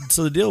 So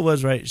the deal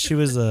was, right, she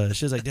was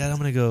like, Dad, I'm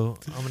gonna go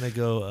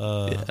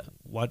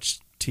watch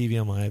TV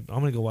on I'm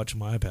gonna go watch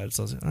my iPad.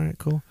 So I was like, all right,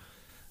 cool.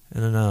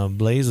 And then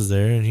Blaze was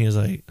there, and he was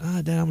like,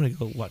 Dad, I'm gonna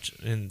go watch.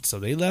 And so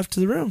they left to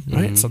the room,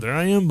 right? Mm-hmm. So there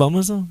I am by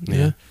myself.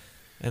 Yeah.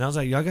 And I was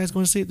like, y'all guys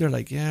going to sleep? They're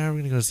like, yeah, we're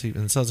gonna go to sleep.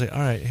 And so I was like, all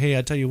right, hey,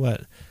 I tell you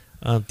what,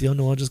 Theo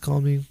Noel just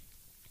called me,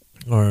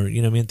 or me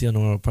and Theo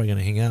Noel are probably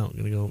gonna hang out.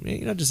 We're gonna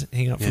go, just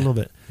hang out for a little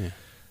bit. Yeah.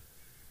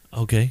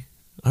 Okay,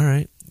 all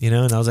right, and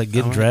I was like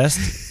getting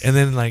dressed, and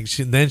then like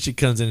she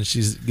comes in and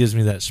she gives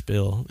me that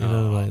spiel,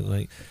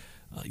 like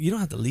you don't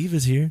have to leave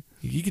us here.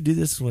 You could do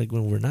this like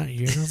when we're not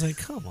here. And I was like,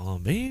 come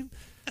on, babe.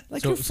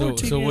 Like so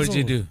what did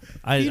you do?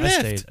 I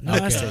stayed. No,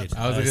 okay. I stayed.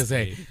 I was gonna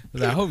say,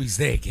 I hope you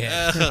stayed,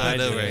 Cat.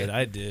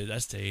 I did. I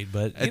stayed,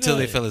 but until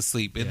they fell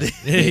asleep.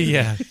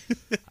 Yeah.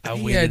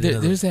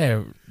 There's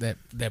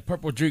that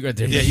purple drink right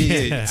there.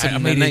 Yeah. I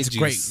mean, it's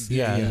great.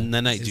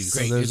 The night juice.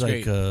 So there's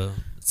like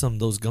some of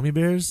those gummy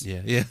bears.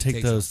 Yeah.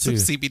 Take those too.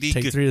 CBD.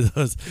 Take 3 of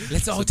those.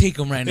 Let's all take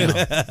them right now.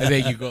 And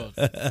then you go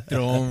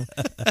throw them.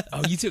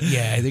 Oh, you took?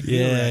 Yeah, I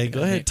think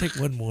go ahead, take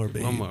one more,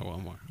 baby. One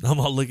more. I'm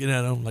all looking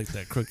at him like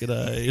that crooked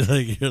eye.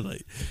 Like you're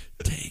like,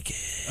 take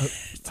it.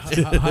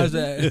 How's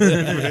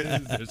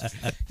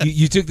that?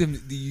 you took them.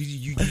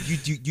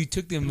 You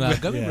took them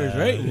gummy bears,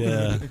 right?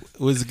 Yeah. It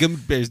was gummy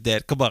bears,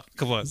 Dad. Come on.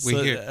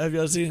 We're here. Have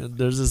y'all seen?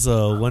 There's this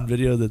one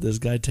video that this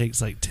guy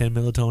takes like 10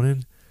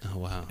 melatonin. Oh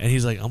wow! And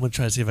he's like, I'm gonna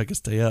try to see if I can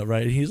stay up,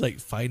 right? And he's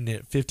like fighting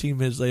it. 15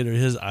 minutes later,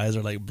 his eyes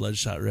are like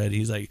bloodshot red.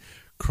 He's like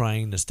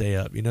crying to stay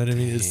up. You know what I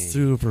mean? Dang. It's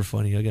super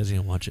funny. You guys need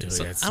to watch it.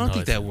 So I don't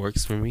think that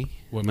works for me.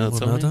 What,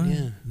 melatonin?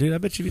 Yeah, dude. I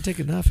bet you if you take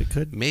enough, it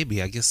could.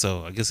 Maybe. I guess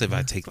so. I guess if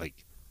I take like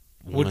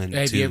one,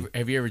 have 2.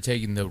 Have you ever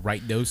taken the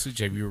right dosage?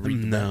 Have you ever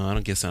read the No, back? I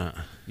don't guess not.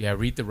 Yeah,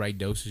 read the right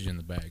dosage in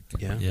the bag.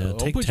 Yeah.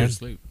 Take put 10. You to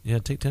sleep. Yeah,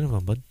 take 10 of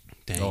them, bud.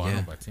 Dang, I know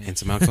about 10. And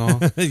some alcohol.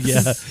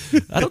 Yeah,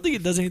 I don't think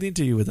it does anything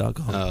to you with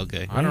alcohol. Oh,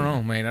 okay. I don't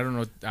know, man. I don't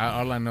know.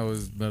 All I know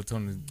is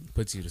melatonin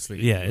puts you to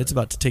sleep. Yeah, it's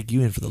about to take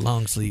you in for the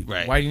long sleep.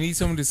 Right. Why do you need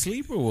someone to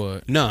sleep or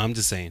what? No, I'm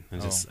just saying.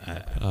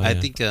 I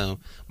think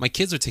my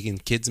kids are taking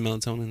kids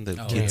melatonin. The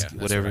kids,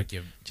 whatever,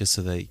 just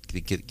so they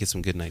get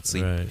some good night's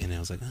sleep. Right. And I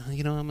was like,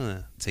 I'm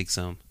gonna take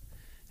some.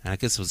 And I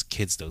guess it was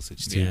kids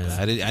dosage too. Yeah.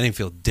 I didn't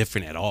feel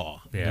different at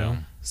all. Yeah.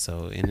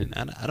 So and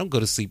I don't go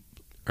to sleep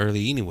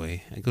early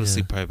anyway. I go to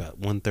sleep probably about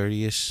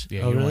 1:30ish.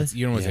 Yeah, you don't want to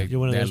take you're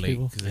one of those late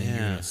people. Because then you're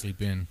gonna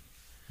sleep in.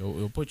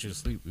 It'll put you to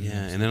sleep. Yeah,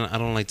 and then I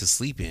don't like to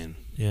sleep in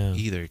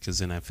either because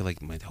then I feel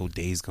like my whole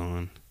day's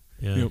gone.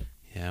 Yeah. Yep.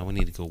 Yeah, I would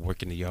need to go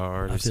work in the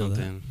yard or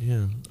something. That.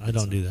 Yeah, I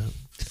don't do that.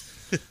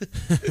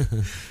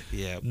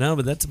 Yeah. No,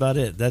 but that's about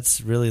it. That's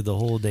really the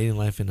whole dating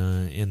life in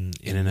a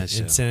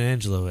nutshell. In San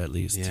Angelo, at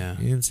least. Yeah.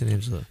 In San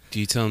Angelo. Do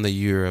you tell them that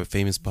you're a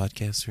famous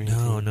podcaster or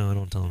anything? No, I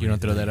don't tell them. You don't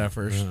throw that out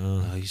first?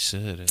 Oh, you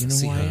should. You know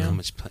who I am? How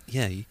much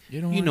you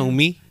know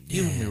me.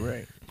 You know me,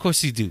 right? Of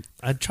course you do.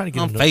 I try to get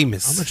them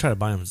famous. I'm gonna try to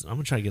buy them. I'm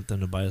gonna try to get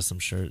them to buy us some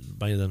shirt.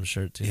 Buy them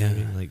shirts. You know what I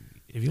mean? Like,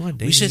 if you want to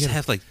date, we should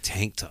have like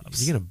tank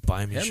tops. You're gonna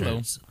buy me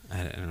shirts.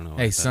 I don't know.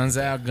 Hey, sun's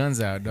out,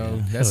 guns out, dog.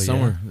 Yeah. That's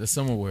summer. Yeah. That's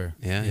summer wear.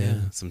 Yeah.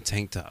 Some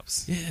tank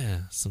tops. Yeah,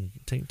 some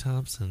tank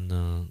tops and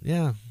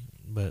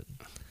but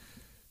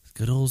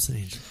good old San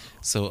Angelo.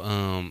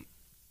 So,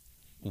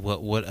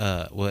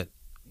 what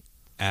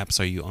apps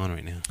are you on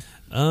right now?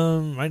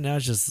 Right now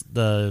it's just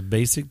the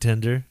basic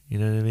Tinder, you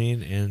know what I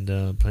mean,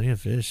 and Plenty of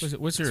Fish.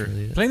 What's your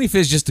Plenty of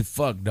Fish? Just to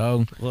fuck,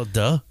 dog. Well,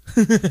 duh.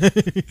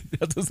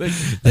 That's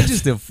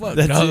just to fuck,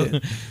 dog.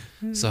 It.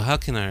 So how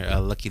can our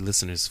lucky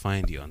listeners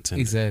find you on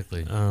Tinder?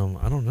 Exactly.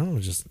 I don't know.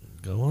 Just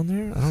go on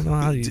there. I don't know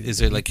how. Is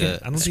there like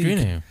a screen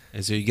name?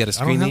 Is there you got a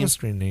screen name? I don't have a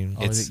screen name.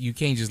 You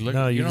can't just look.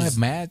 No, you don't have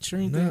Match or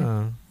anything.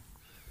 No.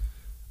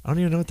 I don't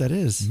even know what that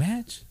is.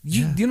 Match?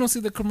 You don't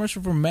see the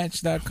commercial for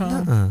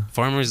Match.com?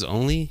 Farmers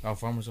Only? Oh,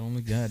 Farmers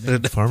Only?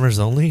 God. Farmers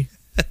Only?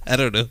 I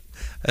don't know.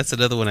 That's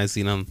another one I've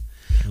seen on.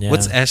 Yeah.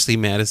 What's Ashley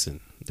Madison?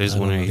 There's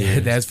one right here.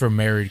 That's for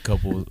married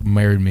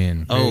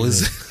men. Oh,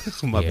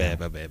 my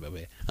bad.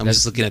 I'm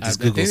just looking at this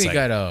Google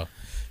site.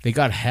 They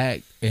got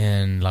hacked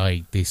and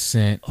like they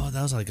sent. Oh,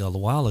 that was like a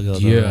while ago.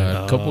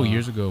 Yeah, a couple of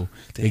years ago.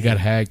 Damn. They got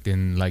hacked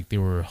and like they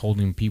were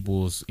holding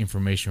people's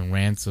information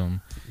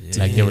ransom.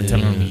 Yeah. Like they were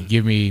telling them,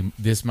 "Give me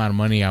this amount of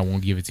money, I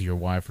won't give it to your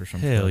wife or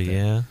something." Hell like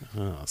yeah!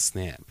 That. Oh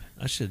snap!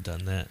 I should have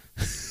done that.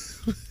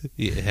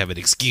 Yeah, have an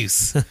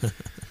excuse.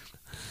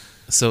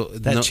 So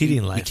that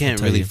cheating life. You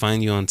can't really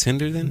find you on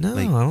Tinder then? No,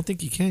 I don't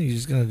think you can. You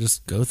just gotta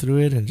go through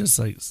it and just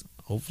like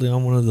hopefully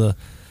I'm one of the.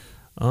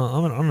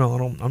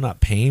 I'm not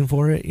paying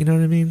for it. You know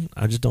what I mean?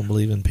 I just don't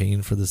believe in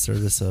paying for the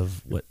service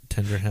of what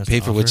Tinder has. Pay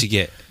to for offer. what you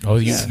get. Oh,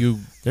 you.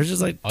 There's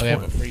just like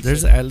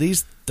there's at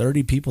least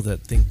 30 people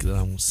that think that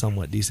I'm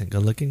somewhat decent,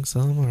 good looking, so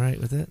I'm all right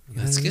with it.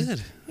 That's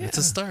good. Yeah. It's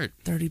a start.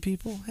 30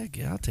 people, heck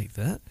yeah, I'll take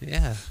that.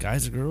 Yeah,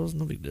 guys or girls,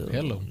 no big deal.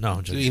 Hello,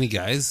 no. Do any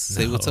guys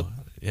say what's up?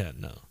 Yeah,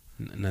 no.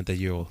 Not that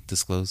you'll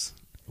disclose.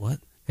 What?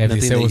 Have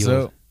you said what's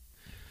up?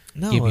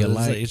 No, Give me a it's,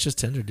 like. like, it's just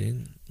Tinder,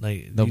 dude.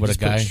 Like, No, you but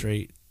just a guy? put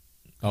straight.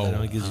 Oh, That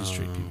only gives you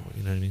straight people.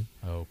 You know what I mean?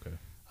 Oh, okay.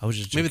 I was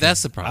just Maybe joking.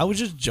 that's the problem. I was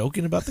just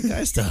joking about the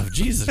guy stuff.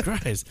 Jesus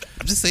Christ.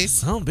 I'm just saying,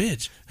 Son of a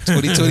bitch.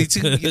 2022.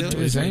 You know, What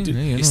you saying?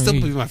 you still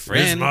be my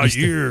friend.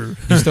 year.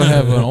 You still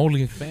have an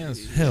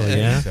OnlyFans. Hell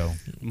yeah. So,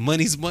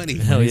 Money's money.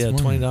 Hell yeah.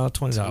 Money. $20.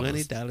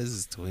 $20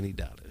 is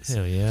 $20.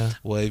 Hell yeah.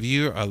 Well, if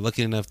you are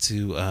lucky enough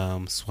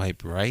to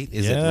swipe right,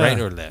 is it Yeah. right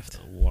or left?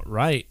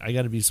 Right. I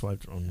got to be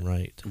swiped on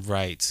right.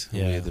 Right.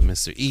 Yeah. With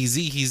Mr.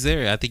 Easy, he's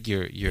there. I think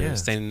you're Yeah.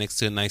 standing next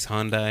to a nice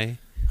Hyundai.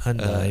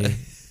 Hyundai.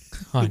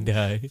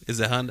 Hyundai. Is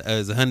a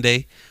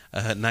Hyundai,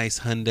 a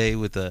nice Hyundai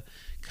with a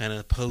kind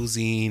of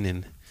posing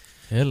and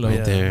Hello.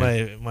 Right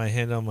there. My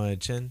hand on my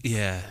chin.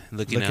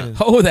 looking out.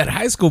 Oh, that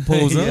high school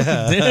pose, huh?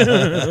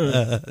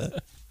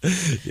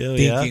 Hell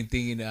yeah.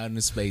 Thinking out in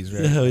the space,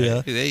 right? Hell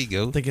yeah. There you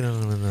go. Thinking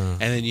on And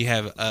then you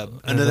have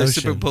another ocean.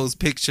 superimposed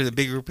picture, the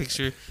bigger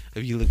picture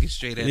of you looking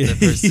straight at the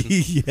person.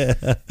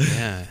 Yeah.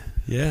 Yeah.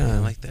 Yeah. I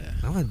like that.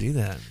 I'm going to do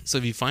that. So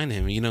if you find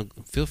him,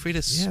 feel free to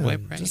Yeah.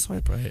 swipe right. Just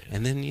swipe right.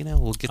 And then,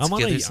 we'll get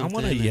together I'm sometime.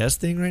 on a yes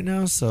thing right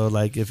now. So,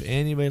 like, if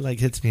anybody, like,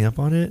 hits me up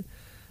on it,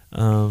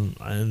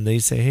 and they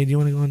say, hey, do you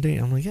want to go on a date?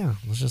 I'm like, yeah,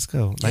 let's just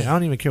go. Like, I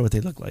don't even care what they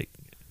look like.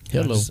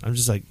 Hello. I'm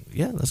just like,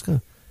 yeah, let's go.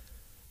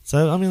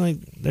 So, I mean, like,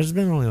 there's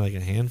been only, like,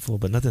 a handful,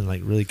 but nothing,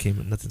 like,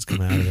 nothing's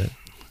come out of it.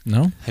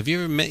 No? Have you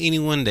ever met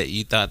anyone that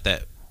you thought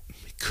that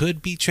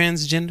could be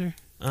transgender?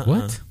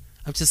 What?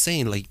 I'm just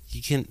saying, like,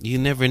 you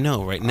never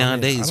know, right? I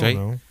Nowadays, don't right?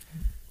 know.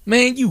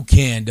 Man, you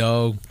can,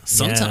 dog.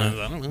 Sometimes,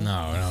 Yeah. I don't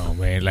know. No,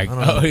 man. Like, I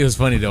don't know. it was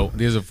funny, though.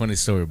 There's a funny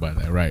story about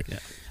that, right? Yeah.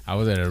 I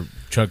was at a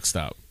truck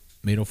stop.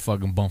 Made a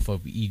fucking bump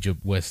up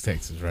Egypt, West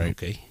Texas, right?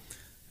 Okay.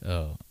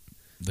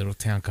 Little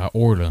town called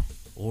Orla,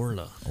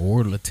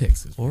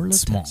 Texas. Orla,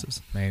 It's small.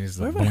 Texas. Man, it's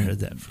Where like have I heard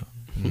that from?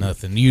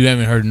 Nothing. You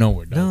haven't heard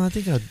nowhere, dog. No, I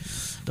think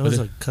that was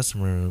a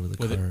customer with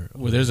a car.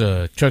 Well, there's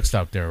a truck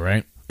stop there,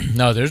 right?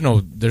 No, there's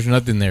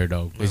nothing there,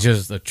 dog. It's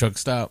just a truck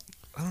stop.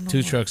 I don't know.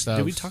 2 truck stops.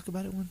 Did we talk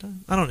about it one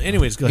time? I don't know.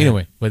 Anyways, go ahead.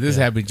 Anyway, but this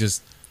Yeah. happened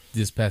just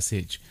this past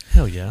hitch.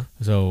 Hell yeah.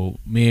 So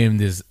me and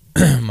this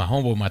my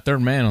homeboy, my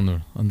third man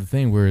on the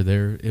thing, we were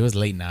there. It was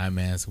late night,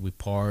 man. So we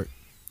parked.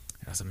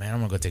 I said, man, I'm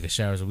gonna go take a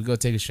shower. So we go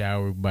take a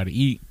shower. We're about to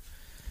eat,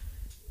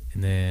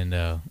 and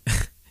then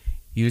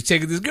he was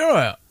checking this girl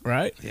out,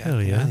 right?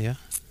 Hell yeah. Yeah.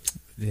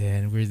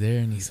 And we're there,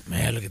 and he's,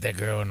 man, look at that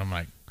girl, and I'm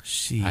like,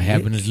 Shit. I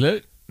happen to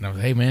look, and I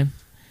was, hey, man,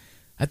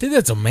 I think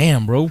that's a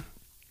man, bro.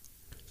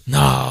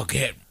 No,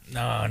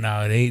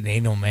 they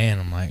ain't no man.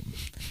 I'm like,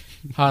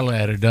 holla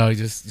at her, dog.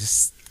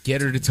 Just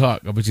get her to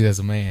talk. I bet you that's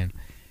a man.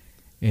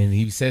 And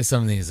he said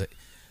something. He's like,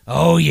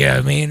 oh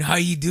yeah, man, how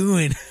you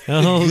doing?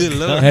 Oh, Good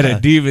Lord. I had a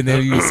deep, and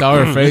then you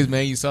saw her face,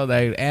 man. You saw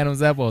that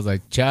Adam's apple. I was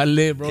like,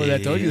 Charlie, bro, I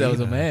told you that was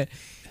a man.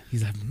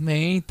 He's like, man,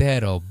 ain't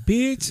that a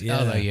bitch? Yeah.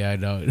 I was like, yeah, I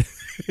know.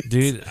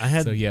 Dude, I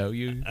had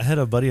I had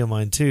a buddy of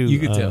mine too. You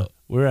could tell.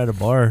 We were at a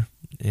bar,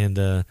 and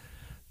there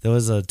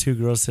was 2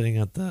 girls sitting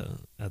at the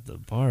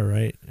bar,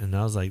 right? And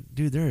I was like,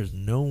 dude, there is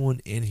no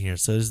one in here.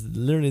 So it's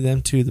literally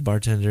them 2, the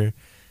bartender,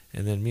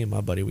 and then me and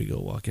my buddy. We go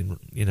walk in,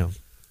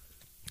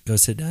 go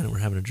sit down, and we're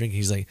having a drink.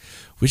 He's like,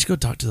 we should go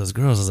talk to those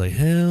girls. I was like,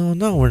 hell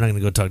no, we're not gonna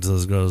go talk to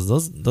those girls.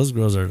 Those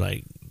girls are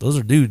like, those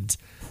are dudes.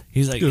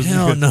 He's like,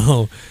 hell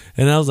no.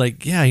 And I was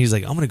like, yeah. He's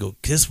like, I'm going to go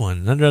kiss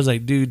one. And I was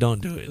like, dude, don't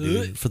do it,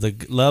 dude. For the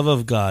love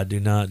of God, do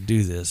not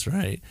do this,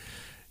 right?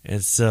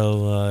 And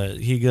so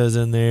he goes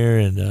in there,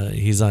 and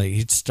he's like,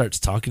 he starts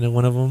talking to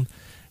one of them.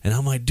 And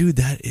I'm like, dude,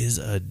 that is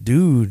a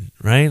dude,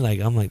 right? Like,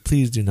 I'm like,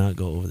 please do not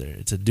go over there.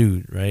 It's a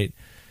dude, right?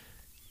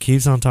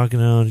 Keeps on talking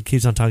to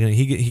him,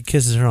 He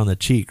kisses her on the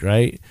cheek,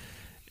 right?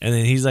 And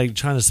then he's like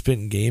trying to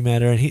spit game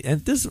at her, and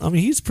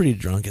he's pretty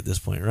drunk at this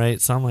point, right?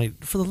 So I'm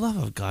like, for the love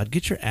of God,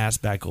 get your ass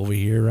back over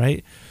here,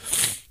 right?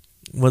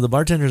 Well, the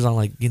bartender's on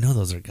like,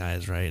 those are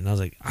guys, right? And I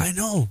was like, I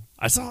know,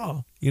 I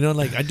saw,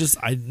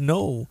 I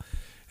know.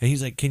 And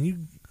he's like, can you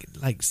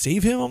like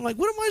save him? I'm like,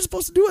 what am I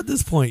supposed to do at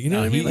this point? You know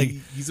what I mean? Like,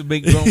 he's a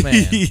big grown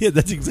man. Yeah,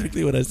 that's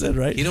exactly what I said,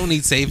 right? You don't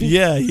need saving.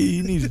 Yeah,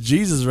 he needs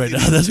Jesus right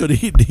now. That's what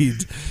he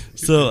needs.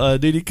 So,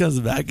 dude, he comes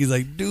back. He's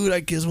like, dude,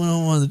 I kissed one of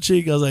them on the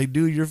cheek. I was like,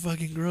 dude, you're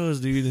fucking gross,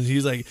 dude. And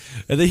he's like,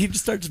 and then he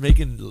just starts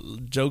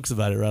making jokes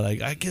about it, right?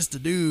 Like, I kissed a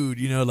dude,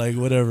 like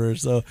whatever.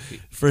 So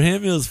for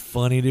him, it was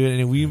funny, dude.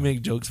 And we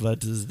make jokes about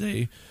it to this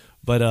day.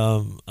 But,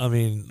 I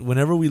mean,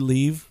 whenever we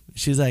leave,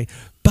 she's like,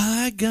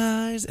 bye,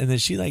 guys. And then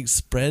she, like,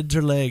 spreads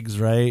her legs,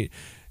 right?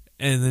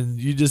 And then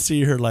you just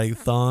see her, like,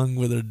 thong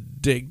with her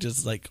dick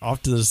just, like,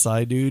 off to the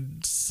side,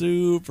 dude.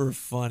 Super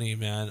funny,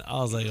 man. I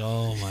was like,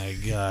 oh, my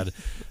God.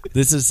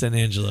 This is San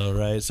Angelo,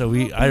 right? So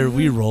we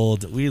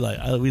rolled. We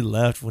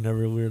left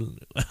whenever we were.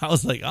 I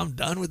was like, I'm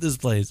done with this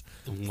place.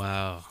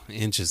 Wow.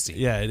 Interesting.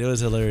 Yeah, it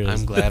was hilarious.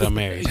 I'm glad I'm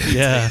married.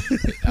 Yeah.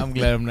 I'm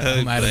glad I'm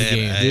out of the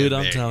game. Dude,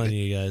 I'm telling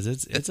you guys,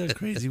 it's a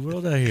crazy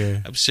world out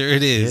here. I'm sure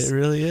it is. It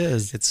really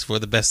is. It's for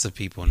the best of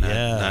people,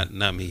 not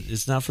me.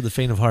 It's not for the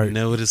faint of heart.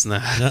 No, it is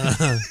not.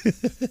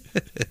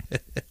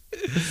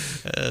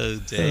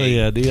 dang. Oh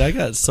yeah, dude. I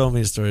got so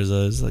many stories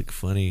though. It's like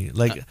funny.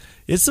 Like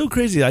it's so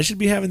crazy. I should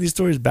be having these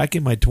stories back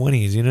in my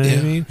 20s. You know what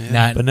I mean?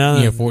 Yeah. But now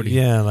you're 40.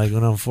 Yeah, like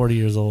when I'm 40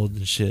 years old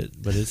and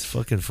shit. But it's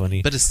fucking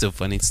funny. But it's still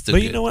funny. It's still.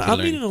 But you know what? I'm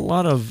meeting a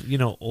lot of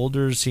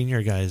older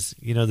senior guys.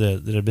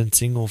 That have been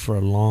single for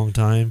a long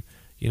time.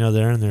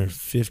 They're in their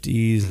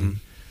 50s and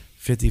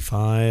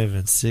 55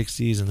 and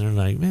 60s, and they're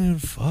like, man,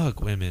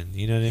 fuck women.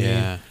 You know what I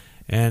mean?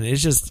 And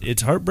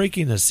it's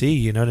heartbreaking to see.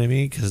 You know what I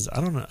mean? Because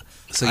I don't know.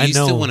 So you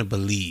still want to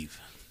believe?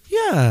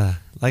 Yeah,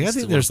 like I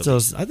think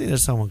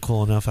there's someone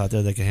cool enough out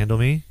there that can handle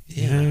me.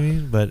 You know what I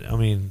mean? But I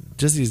mean,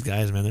 just these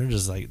guys, man,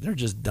 they're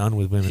just done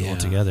with women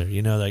altogether.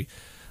 Like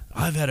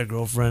I've had a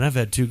girlfriend, I've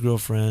had 2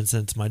 girlfriends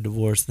since my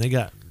divorce, and they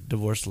got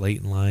divorced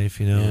late in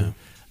life.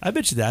 I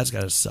bet you that's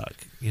got to suck.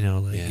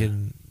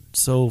 Getting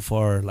so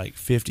far, like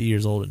 50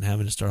 years old and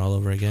having to start all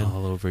over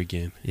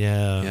again.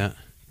 Yeah.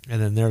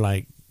 And then they're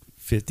like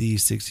 50,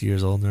 60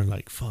 years old, and they're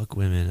like, fuck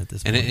women at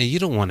this point. And you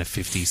don't want a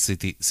 50,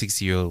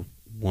 60-year-old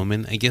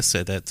woman, I guess,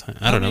 at that time.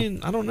 I don't know.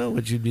 I don't know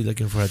what you'd be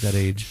looking for at that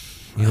age.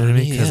 You know what I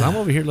mean? Because I'm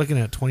over here looking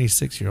at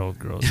 26-year-old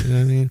girls. You know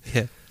what I mean?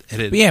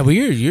 But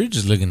you're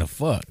just looking to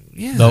fuck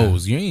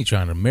those. You ain't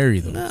trying to marry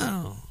those.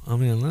 No. I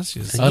mean, unless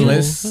she's cool.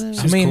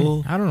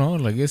 I don't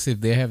know. I guess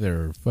if they have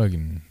their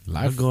fucking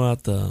life. I'll go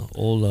out the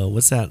old,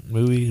 what's that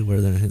movie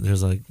where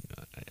there's like,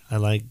 I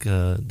like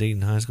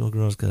dating high school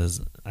girls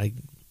because I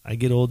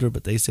get older,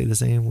 but they stay the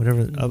same.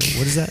 Whatever. What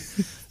is that?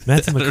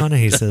 Matthew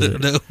McConaughey says it.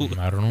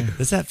 I don't know.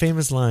 It's that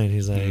famous line.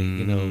 He's like,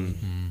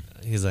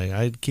 he's like,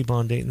 I keep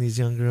on dating these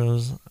young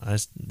girls.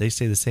 They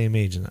stay the same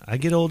age, and I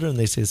get older, and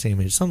they stay the same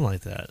age. Something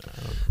like that.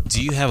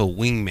 Do you have a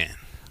wingman?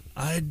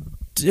 I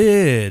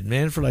did,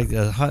 man, for like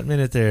a hot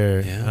minute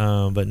there.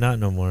 But not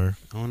no more.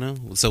 Oh no.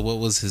 So what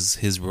was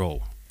his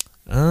role?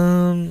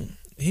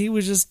 He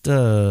was just,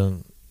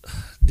 dude.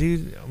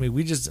 I mean,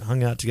 we just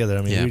hung out together.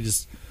 I mean,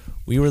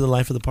 we were the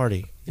life of the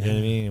party. You know what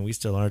I mean? And we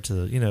still are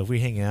if we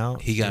hang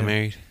out. He got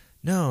married?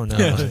 No.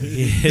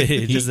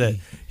 Just that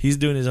he's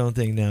doing his own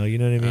thing now. You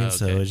know what I mean? Okay.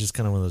 So it's just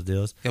kind of one of those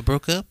deals. Got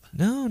broke up?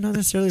 No, not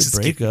necessarily a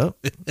breakup.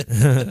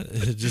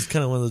 It's just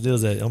kind of one of those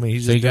deals that, I mean,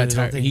 he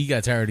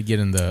got tired of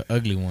getting the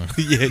ugly one.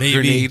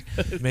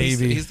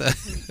 Maybe. He's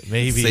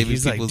saving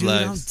he's people's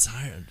like, lives.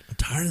 I'm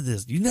tired of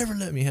this. You never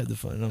let me have the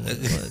fun. I'm like,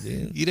 what,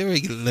 dude? You never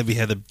let me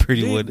have the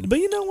pretty one. But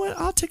you know what?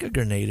 I'll take a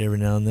grenade every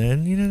now and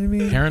then. You know what I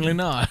mean? Apparently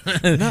not.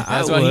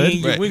 That's why he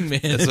ain't your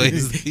wingman. That's why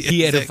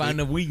he had to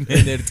find a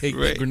wingman there to take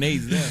the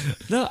grenades down.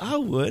 No, I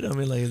would. I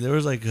mean, like, there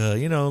was like,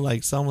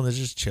 like someone that's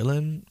just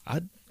chilling.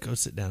 I'd go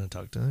sit down and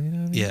talk to them. You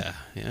know what I mean?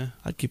 Yeah.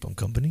 I'd keep them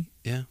company.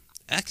 Yeah.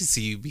 I can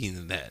see you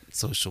being that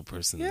social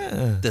person.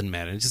 Yeah. Doesn't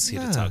matter. Just here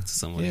to talk to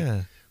somebody.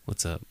 Yeah.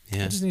 What's up?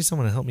 Yeah. I just need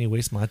someone to help me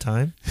waste my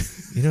time.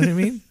 You know what I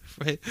mean?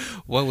 Right.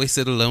 Why waste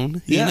it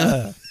alone?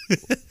 Yeah.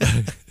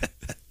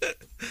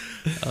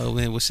 Oh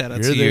man! Well, shout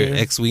out to your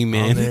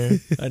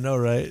ex-wingman. I know,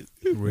 right?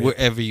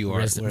 Wherever you are.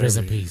 Rest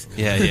in peace.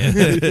 Yeah. Do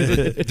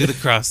the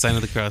cross. Sign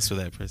of the cross for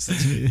that person.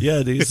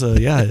 Yeah, dude. So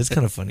it's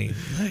kind of funny.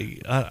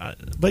 Like,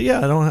 but yeah,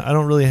 I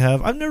don't really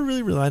have. I've never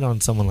really relied on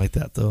someone like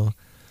that though.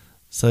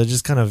 So it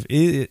just kind of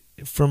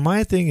for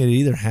my thing, it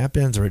either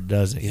happens or it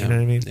doesn't. You know what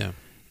I mean? Yeah.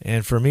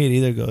 And for me, it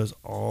either goes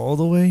all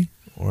the way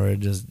or it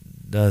just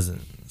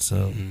doesn't.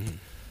 So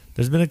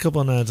there's been a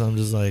couple of nights I'm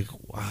just like,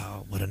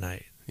 wow, what a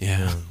night.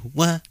 Yeah.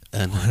 What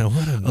a night.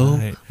 What a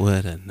night. Oh,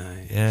 what a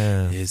night.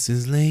 Yeah. It's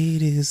his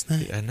latest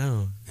night. I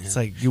know. Yeah. It's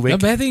like you wake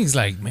up. The bad thing is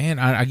like, man,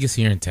 I guess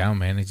here in town,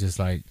 man, it's just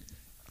like,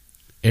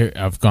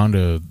 I've gone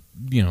to,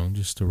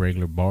 just to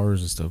regular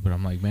bars and stuff, but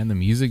I'm like, man, the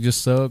music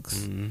just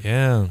sucks.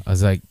 Yeah. I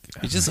was like,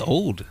 you're just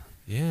old.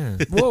 Yeah.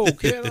 Whoa,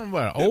 okay, I don't know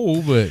about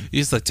old, but you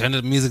just like turn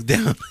the music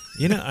down.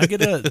 I get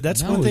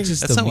that's one thing.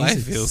 That's how I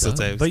feel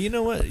sometimes. But you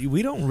know what?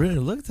 We don't really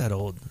look that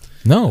old.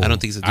 No, I don't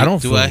think so. I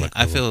don't.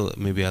 I feel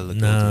maybe I look.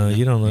 No, old.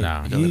 You don't look.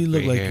 No, you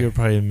look like you're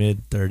probably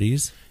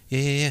mid-30s.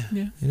 Yeah.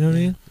 You know what I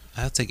mean?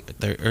 I'll take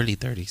early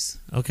 30s.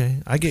 Okay,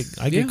 I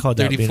get called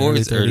out being 34 early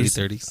is 30s.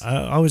 early 30s.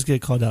 I always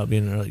get called out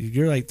being early.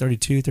 You're like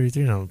 32,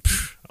 33, and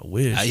I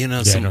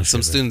wish.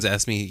 Some students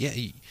ask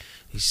me,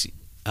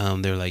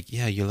 they're like,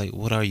 yeah, you're like,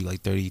 what are you,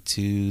 like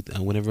 32?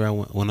 Whenever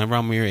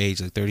I'm your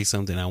age, like 30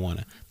 something, I want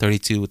to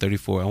 32 or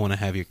 34. I want to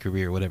have your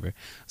career, or whatever.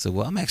 So,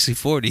 well, I'm actually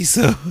 40,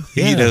 so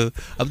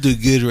I'm doing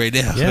good right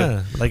now.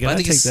 Yeah, like I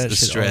think it's that the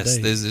shit stress.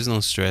 all day. There's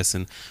no stress,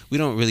 and we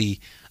don't really.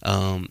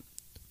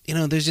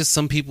 There's just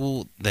some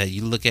people that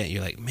you look at,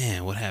 you're like,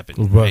 man, what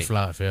happened? Rough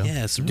life, yeah.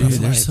 Yeah, it's a Dude, rough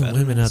life. there's some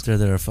women out there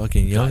that are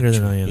fucking younger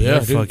than I am. Yeah,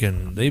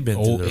 they've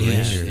been through the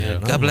ringer. Yeah.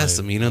 God bless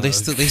them. They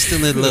still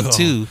need love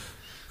too.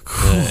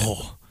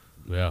 Cool.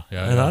 Yeah.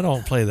 And I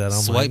don't play that.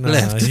 I'm Swipe like,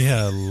 left.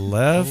 Yeah,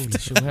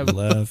 left.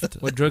 Left.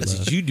 What drugs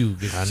did you do?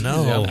 I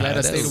know. I'm glad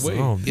I stayed away.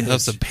 You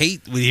have some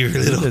hate when you were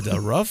little. You lived a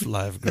rough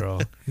life,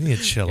 girl. You need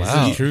to chill It's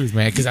out. the truth,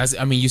 man. Because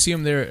I mean, you see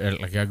them there.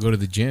 Like I go to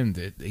the gym.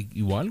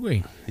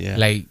 Igual, yeah.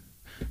 Like,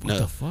 what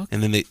the fuck?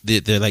 And then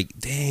they're like,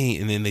 dang.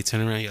 And then they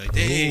turn around. You're like,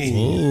 dang.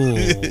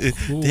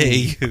 Whoa.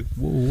 Dang.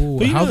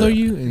 Whoa. How old are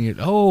you? And you're,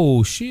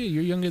 oh shit,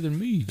 you're younger than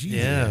me. Jesus.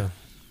 Yeah.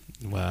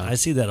 Wow. I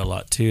see that a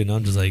lot too, and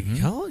I'm just like,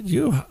 how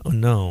you?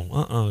 No,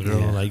 girl.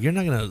 Yeah. Like you're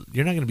not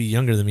gonna be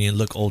younger than me and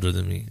look older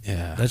than me.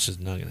 Yeah, that's just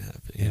not gonna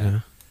happen. You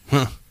know?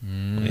 Huh.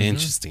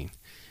 Interesting.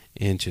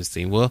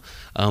 Well,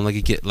 like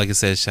I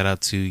said, shout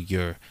out to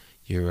your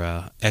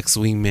ex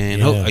wingman.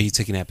 Yeah. Are you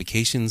taking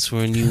applications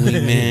for a new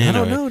wingman? I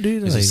don't know,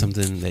 dude. Is there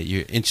something that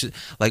you're interested?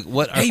 Like,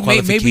 what are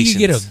qualifications? Maybe you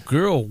get a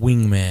girl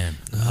wingman.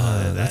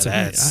 That's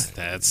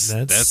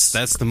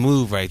the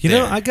move right there. You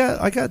know, I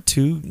got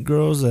 2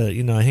 girls that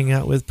I hang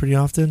out with pretty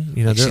often.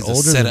 You know, they're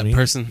older than me.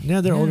 Person.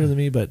 Yeah, they're older than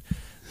me, but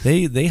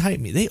they hype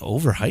me. They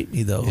overhype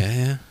me though.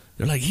 Yeah.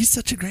 They're like, he's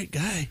such a great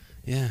guy.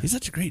 Yeah, he's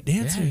such a great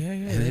dancer. Yeah.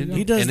 And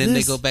he does. And then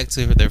they go back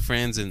to their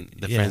friends, and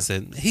the friends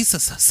said, "He's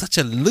such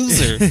a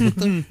loser.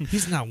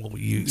 He's not what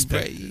you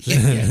expect." Right.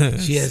 Yeah.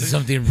 She has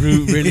something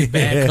really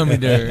bad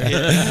coming to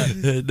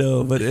her.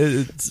 No, but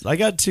I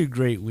got 2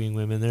 great wing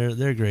women.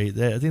 They're great.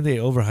 I think they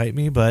overhype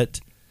me, but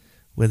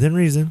within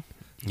reason.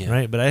 Yeah.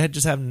 Right, but I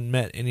just haven't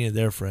met any of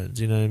their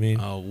friends. You know what I mean?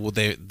 Oh well,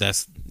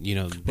 that's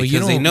because but you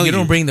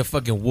don't bring the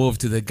fucking wolf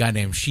to the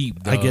goddamn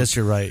sheep. Dog. I guess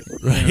you're right.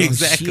 Right,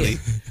 exactly.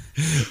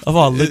 I'm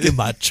all licking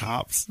my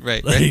chops.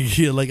 Right.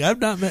 Like I've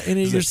not met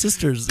any of your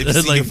sisters.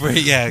 Like,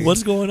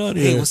 what's going on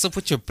here? Hey, what's up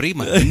with your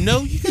prima? No,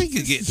 you can't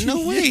get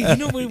no way. You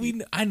know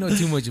what? I know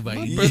too much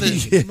about you,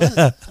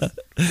 brother.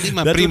 Leave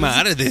my prima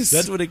out of this.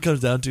 That's what it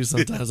comes down to.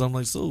 Sometimes I'm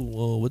like, so,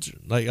 what's your,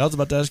 like? I was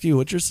about to ask you,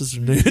 what's your sister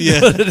name?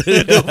 Yeah.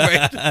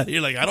 Right.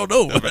 You're like, I don't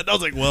know. I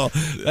was like, well,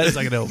 that's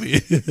not gonna help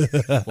me.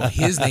 Well,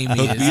 his name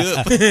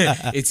is.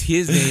 It's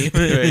his name.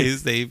 Right,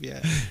 his name.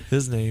 Yeah.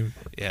 His name.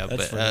 Yeah,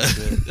 that's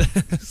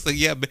so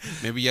yeah,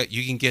 maybe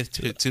you can get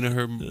to know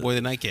her more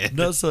than I can.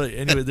 No, so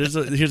anyway,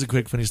 here's a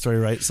quick funny story,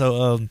 right?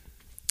 So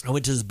I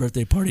went to his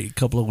birthday party a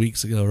couple of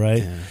weeks ago,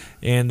 right? Yeah.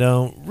 And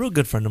real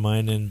good friend of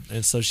mine,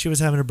 and so she was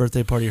having a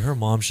birthday party. Her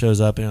mom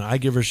shows up, and I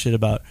give her shit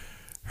about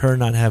her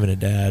not having a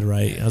dad,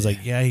 right? I was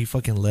like, yeah, he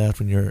fucking left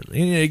when you're...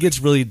 it gets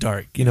really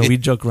dark. We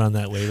joke around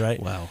that way, right?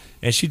 Wow.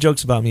 And she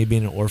jokes about me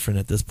being an orphan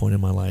at this point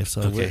in my life.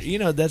 So,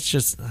 that's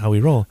just how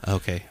we roll.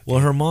 Okay. Well,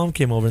 her mom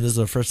came over, and this is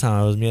the first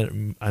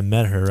time I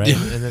met her, right?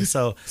 And then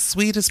so...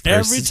 Sweetest person.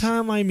 Every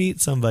time I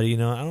meet somebody,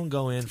 I don't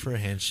go in for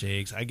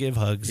handshakes. I give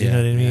hugs, you know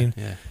what I mean?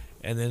 Yeah.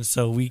 And then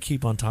so we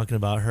keep on talking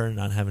about her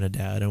not having a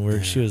dad,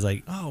 and she was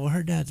like, "Oh, well,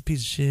 her dad's a piece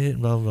of shit,"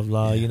 and blah blah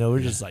blah. We're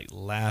just like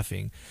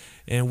laughing,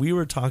 and we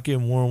were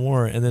talking more and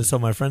more. And then so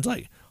my friend's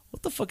like,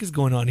 "What the fuck is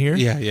going on here?"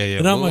 Yeah.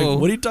 And I'm like,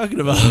 "What are you talking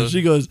about?"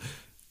 She goes,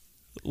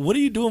 "What are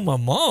you doing, my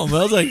mom?"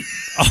 I was like,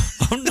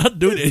 "I'm not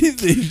doing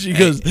anything." She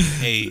goes,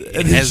 "Hey,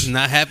 it has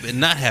not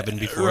happened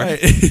before."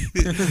 Right.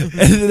 And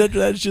then after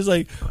that, she's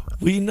like,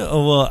 "We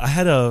know." Well, I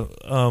had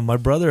my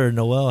brother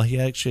Noel. He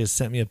actually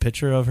sent me a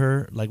picture of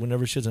her, like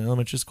whenever she was in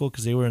elementary school,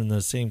 because they were in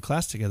the same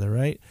class together,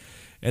 right?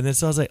 And then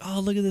so I was like, "Oh,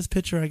 look at this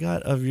picture I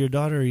got of your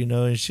daughter,"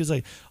 And she was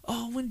like,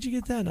 "Oh, when did you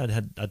get that?"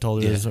 And I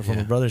told her this from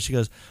my brother. She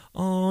goes,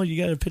 "Oh,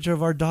 you got a picture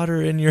of our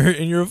daughter in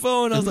your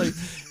phone." I was like,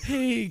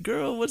 "Hey,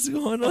 girl, what's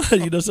going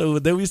on?" So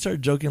then we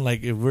started joking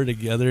like if we're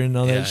together and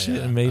all that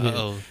shit, and made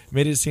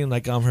it seem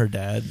like I'm her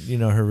dad,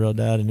 her real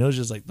dad, and it was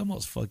just like the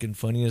most fucking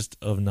funniest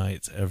of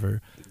nights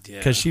ever.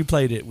 Because she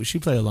played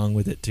along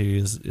with it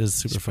too. It was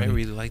super funny. I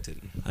really liked it.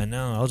 I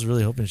know. I was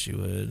really hoping she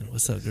would.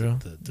 What's up, girl?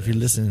 If you're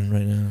listening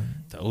right now,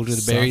 the older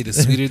the berry, the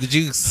sweeter the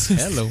juice.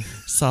 Hello,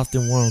 soft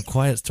and warm,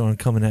 quiet storm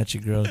coming at you,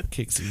 girl.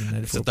 Kicks you.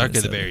 The darker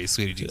the berry,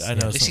 sweeter juice. I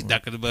know. Is she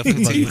darker the buff?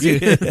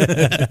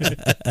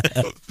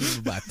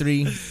 About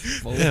 3,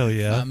 4,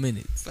 5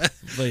 minutes.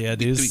 But yeah,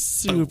 dude,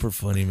 super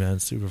funny, man.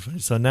 Super funny.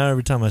 So now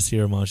every time I see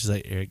her mom, she's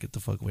like, "Eric, get the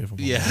fuck away from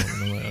me." Yeah.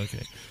 And I'm like,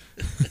 okay.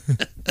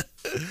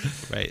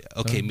 Right.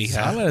 Okay,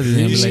 mija.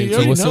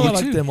 You know I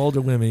like them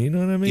older women. You know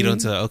what I mean? You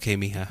don't tell, okay,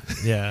 mija.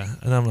 Yeah.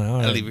 And I'm like, all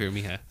right. I'll leave her,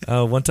 mija.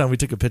 One time we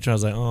took a picture. I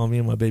was like, oh, me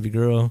and my baby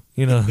girl,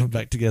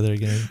 back together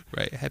again.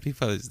 Right. Happy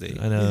Father's Day.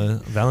 I know.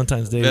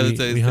 Valentine's Day,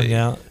 we hung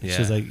out. Yeah.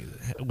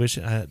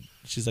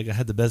 She's like, I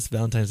had the best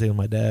Valentine's Day with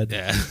my dad.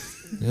 Yeah.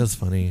 It was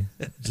funny.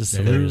 Just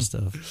hilarious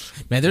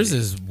stuff. Man, there's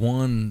this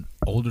one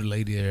older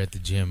lady there at the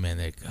gym, man.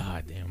 That,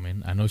 God damn,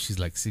 man. I know she's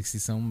like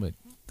 60-something, but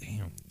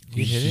damn.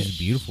 She's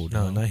beautiful.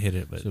 No, not hit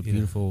it, but she's a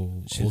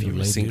beautiful older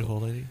lady. Beautiful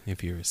lady.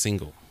 If you're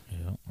single.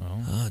 Yeah.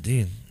 Oh,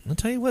 dude. I'll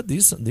tell you what,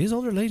 these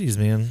older ladies,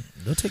 man,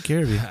 they'll take care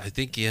of you. I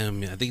think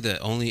the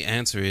only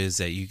answer is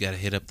that you got to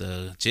hit up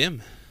the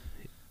gym.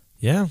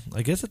 Yeah,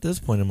 I guess at this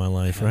point in my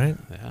life, right?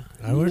 Yeah.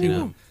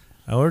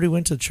 I already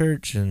went to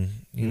church and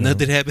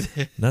nothing happened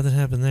there. Nothing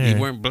happened there.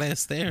 You weren't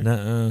blessed there.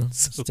 Nuh-uh.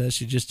 Instead,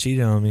 she just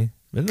cheated on me.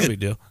 But no big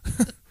deal.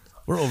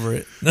 We're over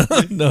it.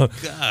 No.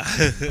 God.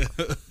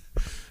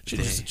 She's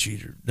just a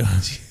cheater.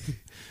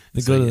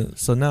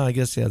 So now I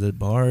guess the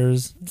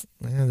bars.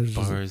 There's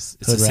bars.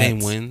 It's the same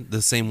ones.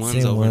 The same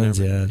ones over and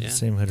over. Yeah,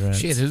 same hood rats.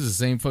 Shit, there's the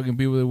same fucking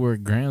people that were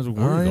grams. Dude.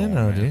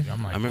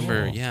 I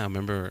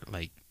remember.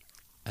 Like,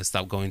 I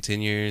stopped going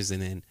 10 years,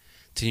 and then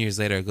 10 years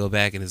later I go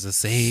back, and it's the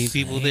same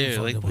people there.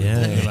 Like,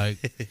 like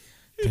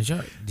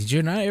Did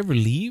you not ever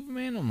leave,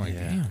 man? I'm like,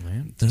 damn,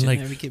 man. They're like,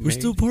 we're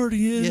still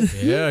partying.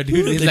 Yeah,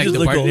 dude. It's like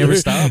the party never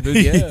stopped, dude.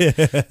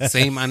 Yeah.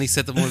 Same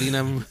Aniceto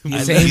Molina.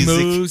 Same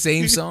move,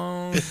 same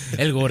song.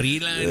 El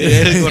Gorilla.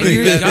 El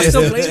Gorilla. Y'all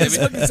still playing this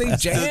fucking same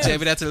jam.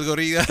 Jamming out to El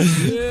Gorilla.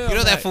 Yeah, you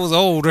know that fool's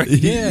old, right?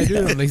 Yeah,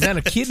 dude. Like, he's not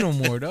a kid no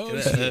more, though.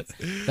 That's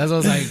what I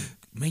was like,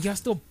 man, y'all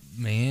still...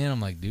 Man, I'm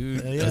like,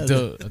 dude. I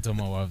told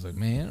my wife, I was like,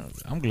 man,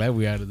 I'm glad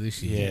we're out of this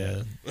shit.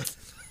 Yeah.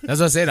 That's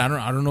what I said. I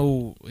don't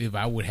know if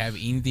I would have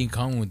anything in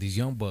common with these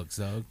young bucks,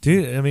 dog.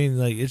 Dude, I mean,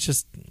 like, it's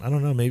just, I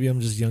don't know. Maybe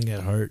I'm just young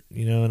at heart,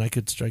 you know, and I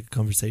could strike a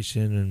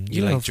conversation. And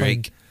you like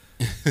Drake?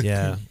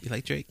 Yeah. You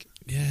like Drake?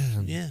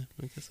 Yeah. Yeah.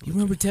 You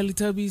remember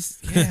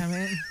Teletubbies? Yeah,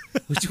 man.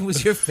 Which one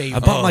was your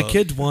favorite? I bought my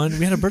kids one.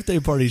 We had a birthday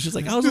party. She's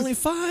like, I was only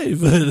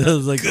 5. And I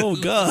was like, oh,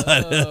 God.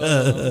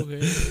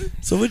 Okay.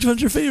 So which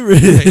one's your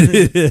favorite?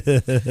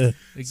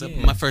 So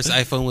my first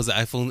iPhone was the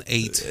iPhone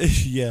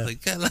 8. Yeah.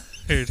 Like, God,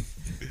 Lord.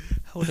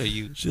 How old are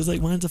you? She was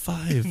like, mine's a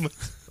 5.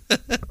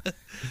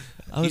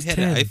 I was you had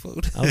 10. an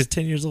iPhone? I was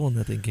 10 years old when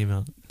that thing came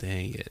out.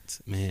 Dang it,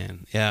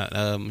 man.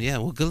 Yeah. Yeah.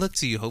 Well, good luck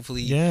to you.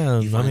 Hopefully,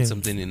 you find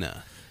something in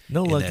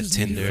no luck that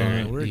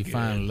Tinder. You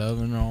find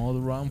love in all the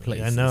wrong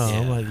places. I know. Yeah.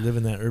 I'm like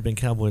living that urban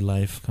cowboy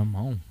life. Come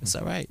on. It's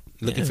all right.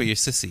 Looking for your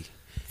sissy.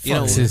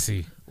 Fuck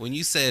sissy. When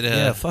you said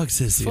fuck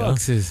sissy. Fuck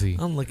sissy.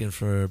 I'm looking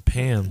for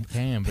Pam.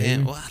 Pam,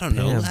 baby. Well, I don't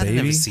know. I've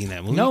never seen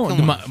that movie. No,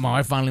 my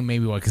wife finally made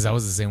me watch because I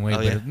was the same way.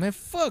 But man,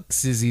 fuck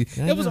sissy.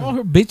 Yeah, that was all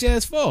her bitch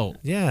ass fault.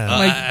 Yeah.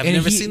 I've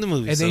never seen the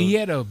movie. And then he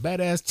had a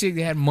badass chick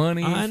that had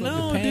money. I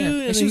know, Pam,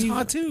 dude. and she was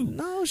hot too.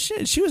 No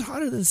shit, she was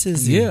hotter than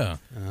sissy. Yeah.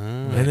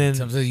 And then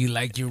sometimes you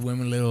like your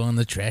women a little on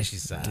the trashy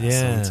side.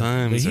 Yeah.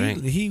 Sometimes, but right?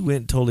 He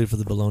went totally for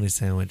the bologna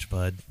sandwich,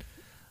 bud.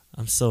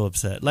 I'm so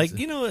upset. Like,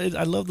 you know,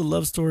 I love the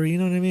love story, you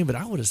know what I mean? But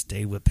I would have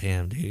stayed with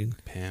Pam, dude.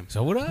 Pam.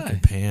 So would I.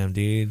 Pam,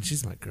 dude.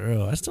 She's my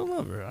girl. I still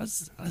love her. I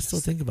still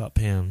think about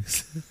Pam.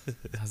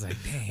 I was like,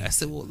 dang. I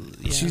said, well,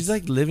 yeah. She's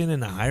like living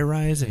in a high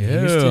rise in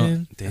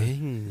Houston.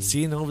 Dang.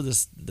 Seeing over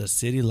the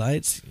city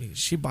lights.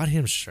 She bought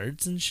him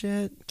shirts and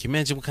shit. Can you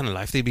imagine what kind of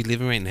life they'd be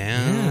living right now?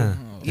 Yeah.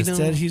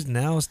 Instead, he's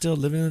now still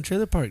living in a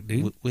trailer park,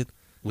 dude. With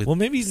well,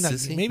 maybe he's not.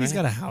 Sissy, maybe he's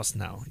got a house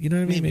now. You know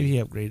what I mean? Maybe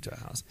he upgraded to a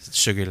house.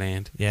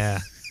 Sugarland. Yeah.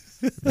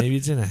 Maybe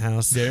it's in a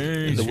house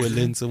in the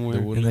woodlands somewhere,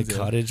 in the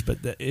cottage. But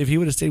if he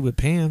would have stayed with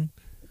Pam,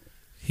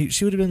 he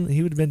would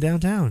have been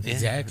downtown. Yeah.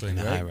 Exactly, in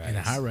a high rise. In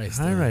a high rise,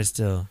 high rise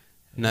still.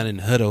 Not in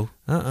Hutto.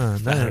 Not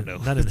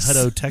in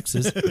Hutto,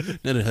 Texas.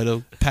 Not in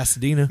Hutto,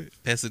 Pasadena.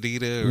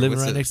 Or living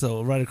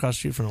right across the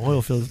street from an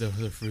oil field,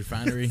 the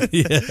refinery.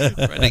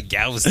 Yeah, right at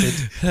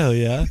Galveston. Hell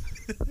yeah.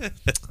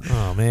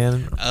 Oh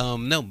man.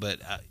 No, but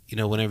you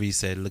know, whenever you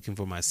said looking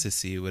for my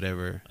sissy or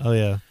whatever. Oh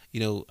yeah.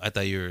 You know, I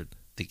thought you were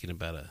thinking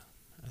about a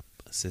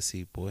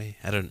sissy boy.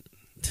 I don't.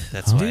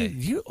 That's why.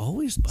 Dude, you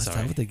always bust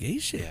out with the gay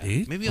shit,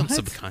 dude. Maybe I'm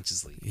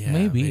subconsciously. Yeah,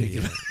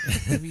 maybe.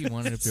 Maybe you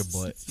wanted up your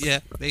butt. Yeah,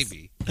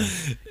 maybe.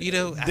 You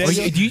know, do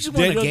you just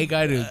want a gay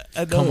guy to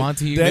come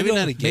onto you? Maybe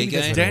not a gay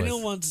guy.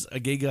 Daniel wants a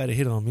gay guy to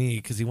hit on me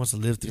because he wants to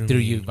live through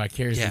you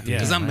vicariously. Yeah,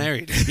 because I'm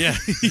married. Yeah,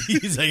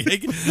 he's like,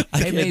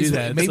 I can't do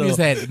that. Maybe it's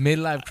that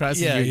midlife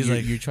crisis. Yeah,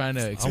 you're trying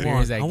to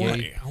experience that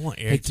gay. I want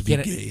Eric to be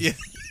gay.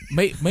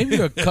 Maybe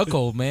you're a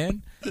cuckold,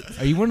 man.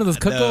 Are you one of those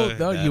cuckold?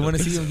 No, you want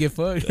to see him get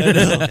fucked?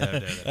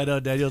 I know.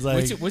 Daniel's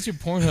like, what's your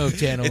Pornhub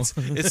channel? It's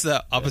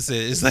the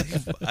opposite. It's like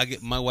I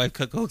get my wife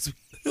cuckolds.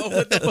 Oh,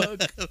 what the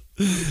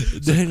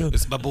fuck? Daniel,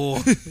 it's my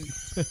boy.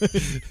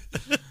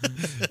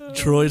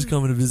 Troy's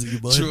coming to visit you,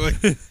 bud.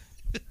 Troy.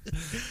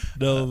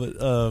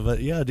 No,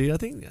 but yeah, dude. I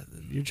think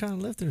you're trying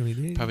to live through me,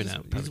 dude. Probably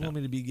not. You just want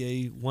me to be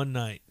gay one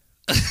night.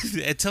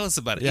 Tell us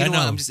about it. Yeah, you know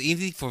what? I'm just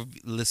easy for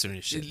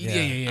listenership.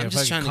 Yeah. I'm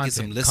just trying to get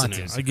some listeners.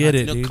 Content. I get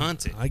it, no dude.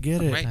 content. I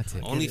get it. Right?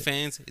 Content.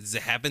 OnlyFans. Does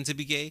it happen to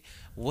be gay?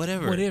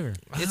 Whatever.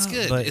 It's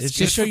good. But it's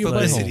just show your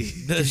publicity.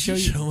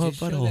 Show my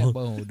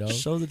butthole. Dog.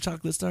 Show the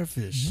chocolate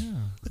starfish.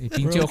 Yeah.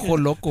 Pinche ojo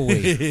loco,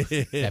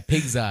 güey. That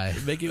pig's eye.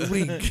 Make it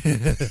wink.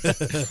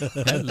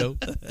 Hello.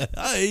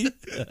 Hi.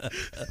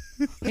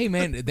 Hey,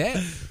 man,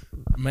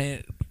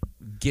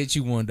 get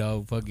you one,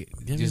 dog. Fuck it.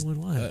 Get me one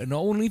what? An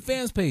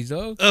OnlyFans page,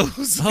 dog. I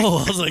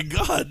was like,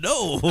 God,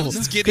 no. I'm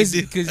just kidding.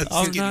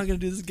 I'm not gonna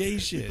do this gay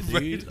shit,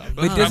 dude.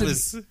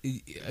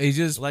 It's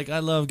just like I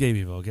love gay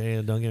people. Okay,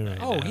 don't get me wrong.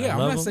 Oh yeah,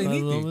 I'm not saying I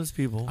anything. love those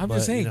people. I'm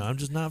just saying. I'm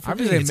just not. For I'm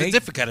me. just saying, It's a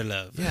different kind of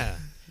love. Yeah.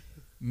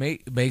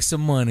 Make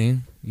some money.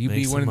 You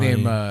Make be one of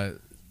some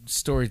them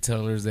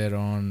storytellers that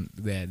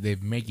they're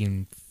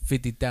making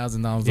 $50,000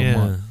 a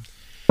month.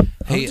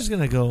 I'm just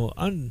gonna go.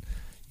 I'm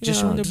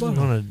just on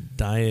a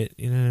diet.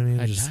 You know what I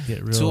mean? Just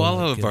get real. To all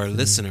of our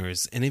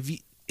listeners, and if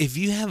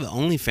you have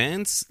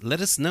OnlyFans,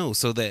 let us know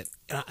so that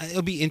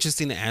it'll be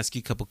interesting to ask you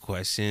a couple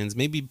questions.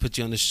 Maybe put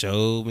you on the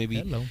show.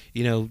 Maybe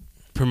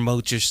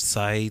promote your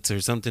sites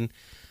or something.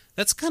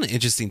 That's kind of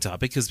interesting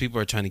topic because people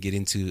are trying to get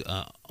into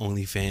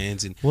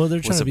OnlyFans and they're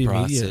trying to be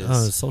media,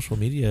 social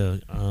media.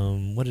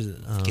 What is it?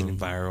 Getting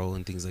viral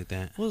and things like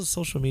that. Well,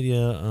 social media.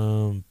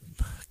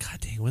 God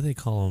dang, what do they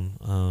call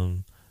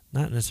them?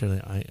 Not necessarily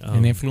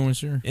an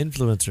influencer.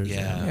 Influencers.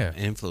 Yeah.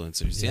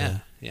 Influencers.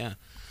 Yeah.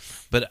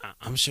 But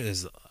I'm sure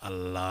there's a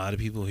lot of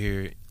people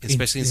here,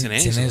 especially in San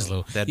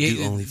Angelo, that do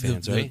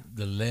OnlyFans, right?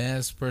 The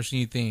last person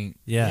you think,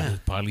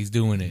 probably's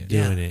doing it.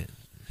 Hell yeah.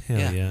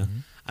 Mm-hmm.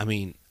 I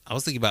mean, I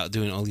was thinking about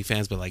doing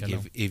OnlyFans, but like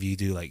if you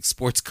do like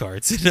sports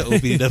cards and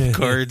opening up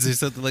cards or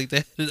something like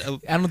that.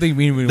 I don't think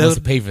anybody wants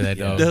to pay for that,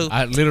 though. No.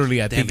 I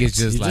think it's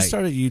just just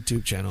start a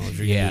YouTube channel. If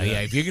you're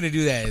if you're gonna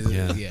do that,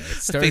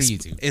 start a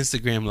YouTube,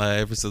 Instagram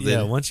Live, or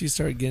something. Once you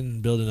start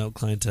building up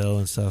clientele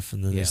and stuff,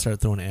 and then they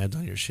start throwing ads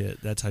on your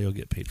shit, that's how you'll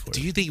get paid for it.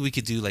 Do you think we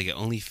could do like an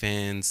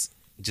OnlyFans,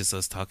 just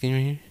us talking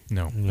right here?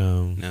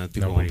 No.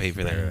 People won't pay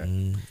for that.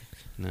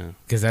 No,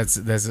 because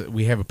that's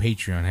we have a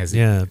Patreon.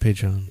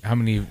 Patreon. How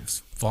many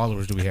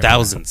followers do we have?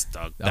 Thousands,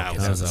 dog.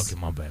 Thousands.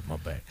 Okay, my bad.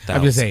 Thousands.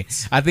 I'm just saying.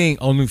 I think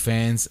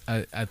OnlyFans.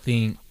 I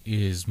think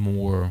is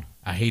more.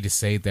 I hate to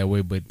say it that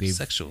way, but they've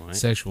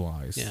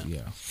sexualized.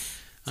 Yeah.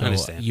 So I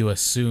understand. You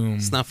assume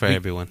it's not for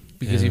everyone,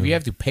 because if you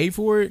have to pay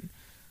for it,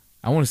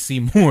 I want to see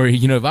more.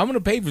 If I'm going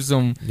to pay for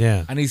some,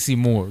 I need to see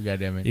more.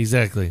 Goddamn it!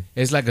 Exactly.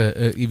 It's like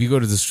if you go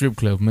to the strip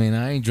club, man,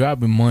 I ain't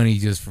dropping money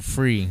just for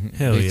free.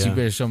 Hell yeah! You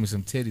better show me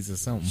some titties or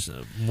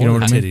something. You know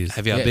what I mean?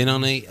 Have y'all been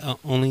on a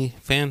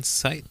OnlyFans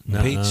site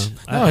page?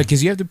 No,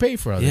 because you have to pay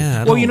for it.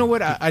 Yeah. Well, you know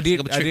what? I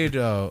did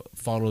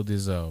follow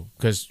this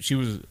because she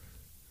was.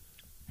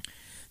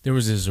 There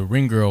was this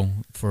ring girl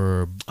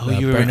for I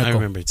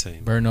remember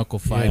saying bare knuckle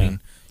fighting.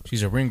 Yeah.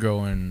 She's a ring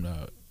girl and.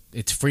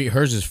 It's free.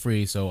 Hers is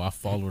free, so I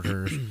followed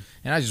hers,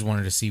 and I just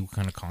wanted to see what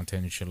kind of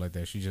content and shit like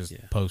that. She just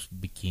posts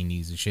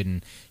bikinis and shit,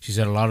 and she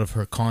said a lot of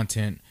her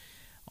content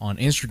on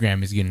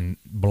Instagram is getting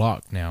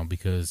blocked now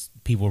because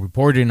people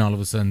reported, and all of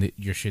a sudden that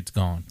your shit's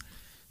gone.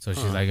 So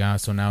she's like,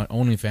 so now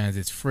OnlyFans,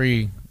 it's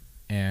free,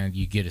 and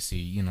you get to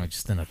see,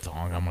 just in a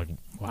thong. I'm like,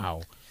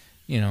 wow,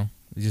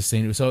 just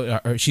saying. So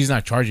she's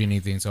not charging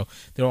anything. So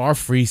there are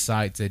free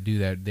sites that do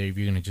that. If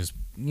you're gonna just,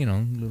 a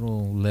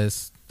little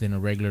less than a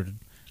regular.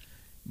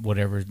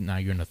 Whatever, now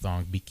you're in a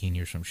thong bikini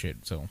or some shit.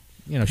 So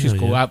she's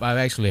cool. Yeah. I've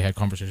actually had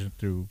conversations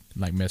through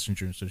like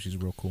Messenger, so she's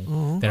real cool.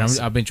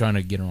 Awesome. I've been trying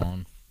to get her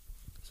on.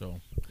 So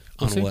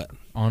what?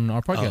 On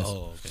our podcast.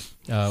 Oh,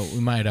 okay.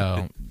 We might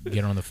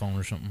get her on the phone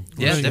or something.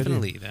 Yeah,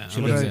 definitely.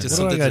 What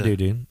do I gotta do,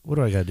 dude? What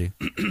do I gotta do?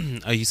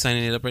 Are you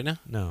signing it up right now?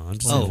 No, I'm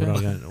just saying,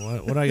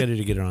 what do I gotta do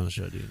to get her on the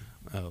show, dude?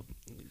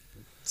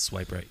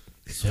 Swipe right.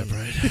 Swipe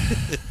right.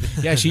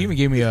 Yeah, she even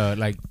gave me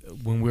like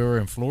when we were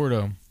in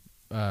Florida.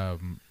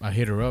 I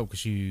hit her up because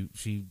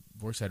she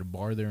works at a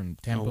bar there in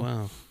Tampa. Oh,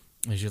 wow.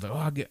 And she's like,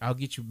 I'll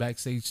get you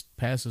backstage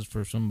passes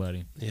for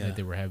somebody that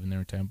they were having there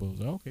in Tampa. I was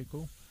like, okay,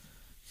 cool.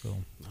 So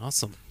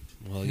awesome.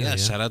 Well,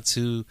 shout out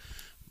to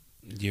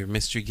your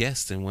mystery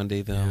guest, and one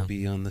day they'll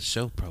be on the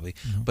show probably.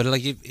 Mm-hmm. But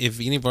like if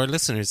any of our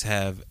listeners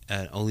have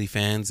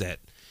OnlyFans that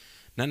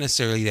not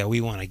necessarily that we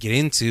want to get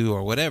into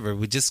or whatever,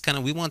 we just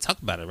we want to talk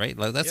about it, right?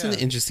 Like that's an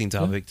interesting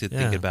topic to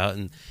think about,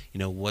 and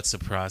what's the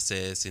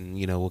process, and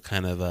what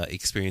kind of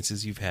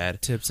experiences you've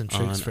had, tips and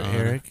tricks for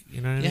Eric.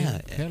 You know what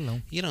I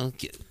mean?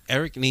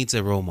 Eric needs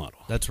a role model.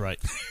 That's right.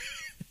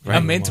 Right?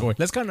 A mentor.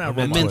 Let's call him a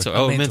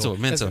mentor.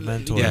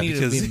 Mentor. Yeah,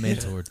 because a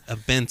mentor. A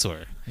mentor.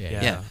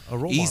 Yeah. A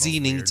role Easy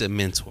needs a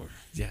mentor.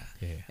 Yeah.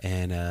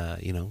 And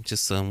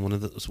just one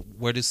of those.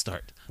 Where to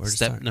start?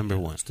 Step number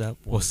one.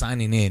 Well,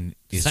 signing in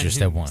is just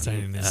step one.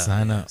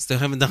 Sign up. Still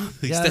haven't done.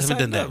 Yeah, still haven't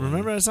done that.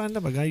 Remember, I signed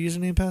up. I got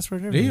username,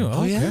 password, and everything. Do you?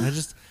 Oh yeah.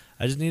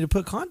 I just need to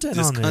put content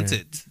on there.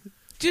 Content.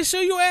 Just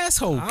show your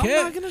asshole. I'm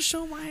not gonna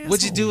show my asshole.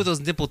 What'd you do with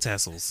those nipple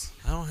tassels?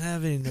 I don't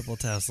have any nipple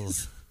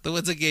tassels. The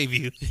ones I gave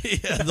you.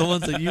 Yeah, the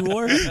ones that you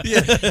wore?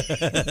 Yeah.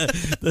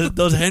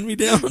 Those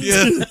hand-me-downs?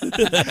 Yeah.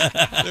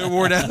 They're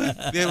worn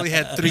out. They only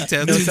had two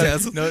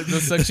tassels. No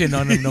suction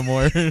on them no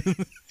more.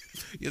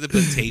 You have to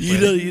put tape on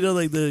it.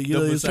 Like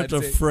they start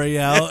to fray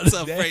out. It's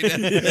all frayed out.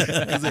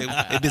 Because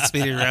they've been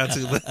spinning around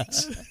too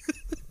much.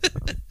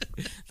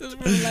 Those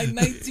were like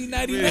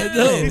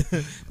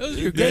 1999. Those are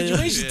your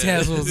graduation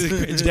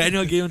tassels.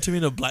 Daniel gave them to me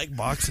in a black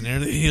box and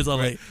everything. He was all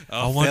like,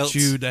 I want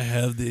you to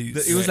have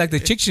these. It was like the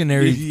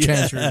Pictionary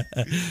transfer.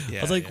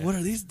 I was like, what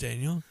are these,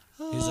 Daniel?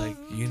 He's like,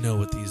 you know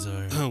what these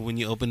are. When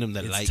you open them,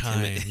 the light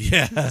time.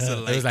 Yeah.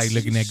 It was like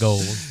looking at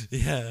gold.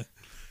 Yeah.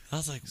 I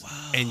was like,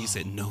 wow. And you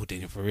said, no,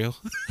 Daniel, for real?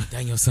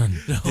 Daniel, son.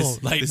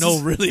 No,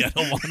 really, I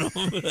don't want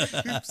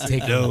them.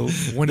 Take no.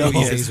 One of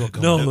these days will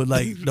come. I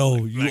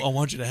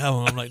want you to have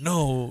them. I'm like,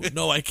 no,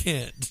 I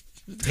can't.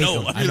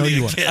 I know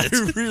you can't.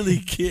 I really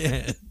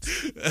can't.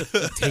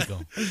 Take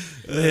them.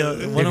 They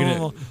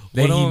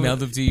emailed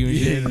them to you.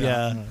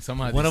 Yeah.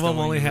 Somehow one of them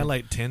only had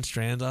like 10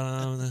 strands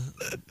on them.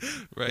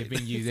 Right.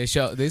 They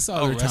saw their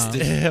time.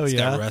 Hell yeah.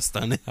 Got rust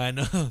on it. I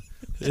know.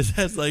 It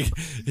has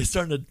it's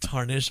starting to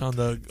tarnish on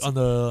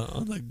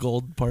the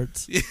gold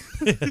parts.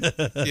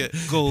 Yeah,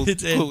 gold.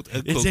 It's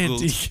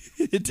antique.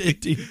 It's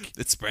antique.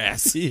 It's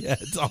brass. Yeah,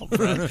 it's all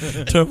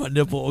brass. Turn my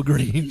nipple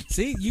green.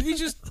 See, you can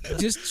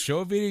just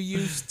show a video of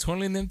you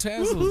twirling them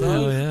tassels.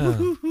 Oh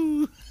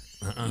yeah.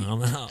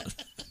 I'm out.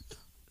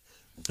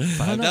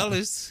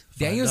 $5.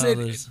 Daniel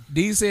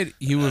said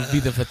he would be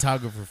the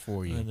photographer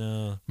for you. I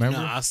know. Remember?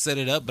 No, I'll set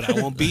it up, but I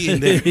won't be in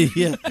there.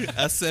 Yeah.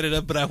 I set it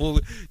up, but I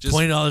won't. Just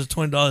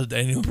 $20,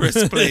 Daniel.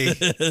 press play.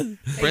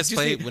 Press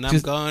play. think- When I'm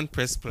gone,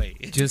 press play.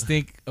 Just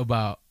think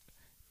about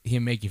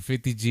him making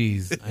 50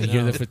 G's and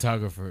you're the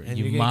photographer. And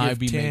you you're gonna might give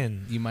be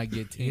 10. You might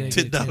get 10. You're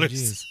gonna get $10. 10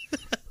 G's.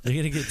 You're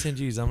gonna get 10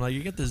 G's. I'm like,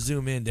 you get to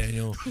zoom in,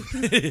 Daniel.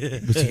 But you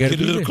gotta Get a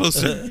be little there.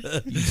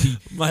 closer.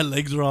 My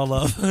legs are all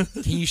up.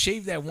 Can you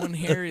shave that one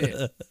hair?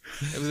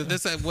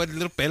 There's that one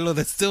little pelo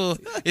that's still,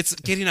 it's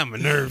getting on my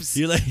nerves.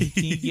 You like?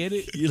 Can you get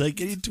it? You like?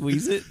 Can you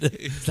tweeze it?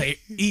 It's like,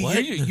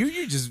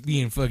 you're just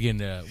being fucking,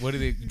 what are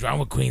they,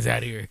 drama queens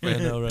out here. I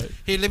know, right?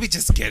 Here, let me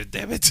just get it,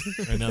 damn it.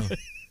 I know.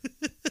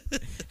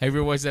 Have you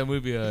ever watched that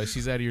movie,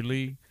 She's Out of Your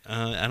League?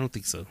 I don't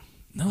think so.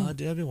 No,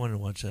 dude, I've been wanting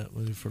to watch that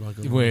movie for like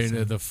a Where long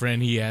time. the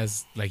friend he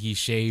has, like he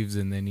shaves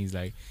and then he's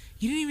like,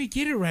 you didn't even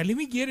get it right. Let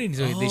me get it. And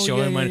so they Oh, show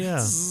yeah, him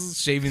yeah.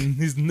 shaving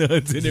his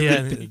nuts and Yeah,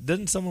 everything.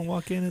 didn't someone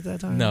walk in at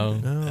that time? No.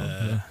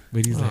 no.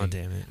 But he's Oh, like,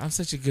 damn it! I'm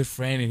such a good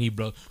friend, and he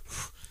broke.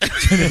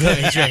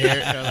 extra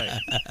hair. I'm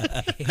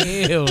like,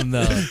 hell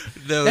no.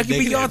 No, That could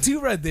be y'all too,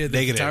 right there. The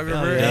Negative.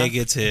 photographer. Yeah.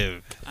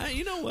 Negative.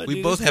 You know what? We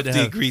dude? both It's have good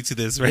to agree to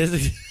this, right?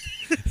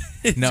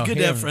 It's No, good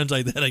to have hell. friends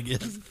like that, I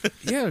guess.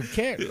 Yeah,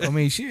 cat. I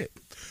mean, shit.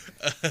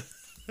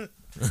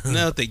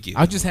 No, thank you.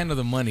 I'll just handle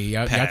the money.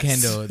 Y'all can Pass.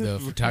 handle the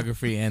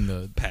photography and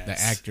the Pass.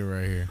 actor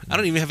right here. I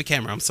don't even have a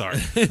camera. I'm sorry.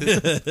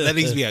 That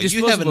needs me out.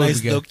 You have a Disposable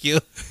nice we got.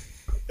 Nokia.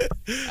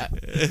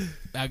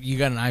 You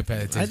got an iPad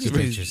that I takes just-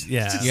 pictures.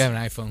 yeah. You have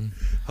an iPhone.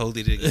 Hold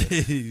it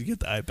again. You get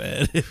the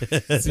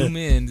iPad. Zoom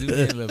in a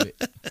little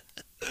bit.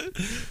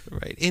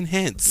 Right.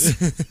 Enhance.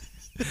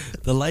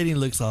 The lighting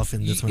looks off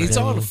in this one. It's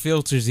all Daniel. the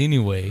filters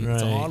anyway. It's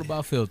Right. all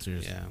about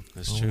filters. Yeah,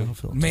 that's Oh, true. well,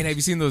 filters. Man, have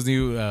you seen those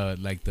new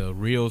like the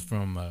reels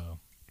from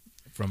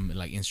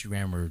like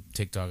Instagram or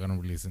TikTok? I don't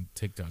really listen to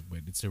TikTok, but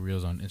it's the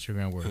reels on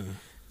Instagram where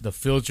the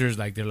filters,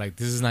 like they're like,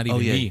 this is not even Oh,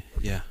 yeah. me.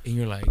 Yeah. And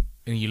you're like,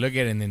 and you look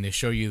at it and then they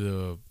show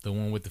you the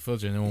one with the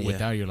filter and the one Yeah.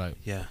 without. You're like,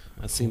 Yeah.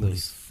 I've seen holy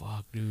those.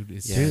 fuck, dude.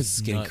 It's, Yeah,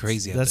 it's getting nuts.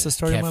 crazy out That's there. the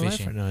story of my life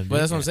Catfishing. right now. dude. But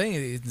that's what I'm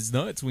saying. It's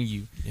nuts when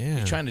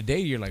you're trying to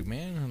date. You're like,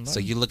 man.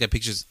 So you look at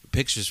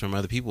pictures from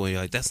other people, and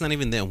you're like, that's not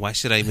even them. Why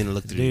should I even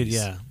look through Dude, these?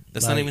 yeah.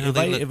 That's Like, not even how if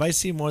they I, look. If I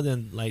see more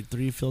than like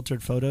 3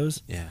 filtered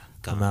photos, Yeah.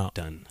 I'm Gone. out.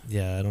 Done.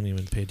 yeah, I don't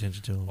even pay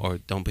attention to them. Or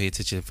don't pay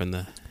attention from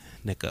the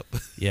neck up.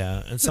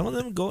 Yeah, and some of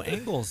them go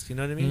angles. You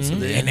know what I mean? Mhm.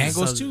 they- And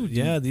angles too, dude.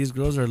 Yeah, these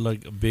girls are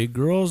like big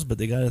girls, but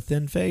they got a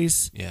thin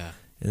face. Yeah.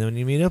 And then when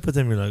you meet up with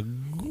them, you're like,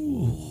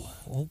 ooh,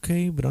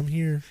 okay, but I'm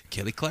here.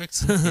 Kelly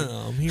Clarkson.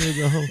 I'm here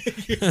though.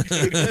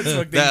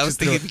 I was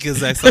thinking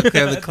because I saw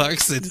Kelly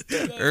Clarkson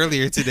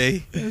earlier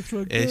today, and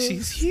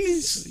she's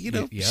huge. You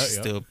know, Yeah, she's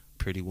yeah. still a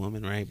pretty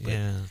woman, right? But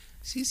Yeah.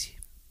 she's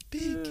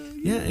big.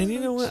 Yeah, and you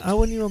know what? I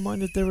wouldn't even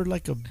mind if they were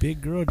like a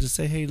big girl. Just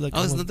say, hey, look, Oh,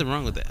 there's I'm, nothing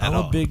wrong with that at I'm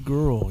all. a big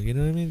girl. You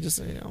know what I mean? Just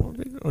say, I'm a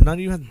big girl. Or not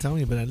even have to tell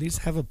me, but at least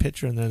have a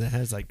picture in there that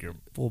has like your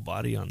full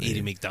body on there.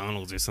 Eating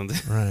McDonald's or something.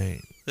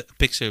 Right. A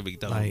picture of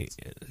McDonald's.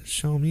 Like,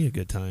 show me a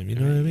good time. You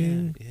know what I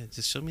mean? Yeah,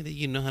 just show me that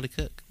you know how to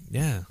cook.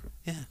 Yeah.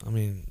 Yeah. I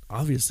mean,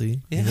 obviously,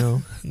 Yeah. you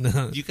know.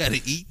 No. You got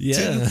to eat,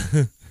 Yeah.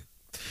 too.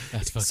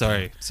 That's fucked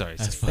Sorry. up. Sorry.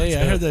 That's sorry.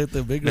 Hey, I heard that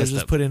the big girls Messed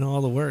just up. put in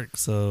all the work,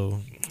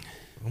 so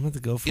I'm going to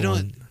go for You know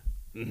what?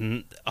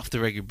 one. Off the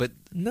record, but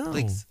No.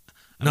 like,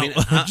 I No. mean,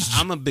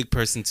 I'm a big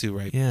person too,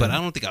 right? Yeah. But I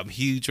don't think I'm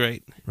huge,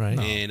 right? Right.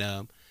 No.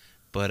 And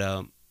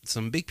but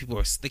some big people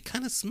are they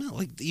kind of smell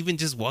like even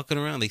just walking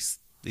around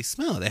they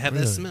smell. They have that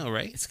Really? smell,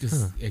 right? It's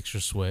because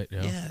extra sweat.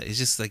 Yeah. Yeah, it's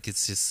just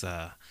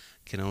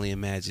can only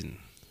imagine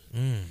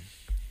Mm.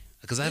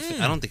 because I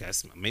don't think I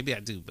smell. Maybe I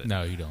do, but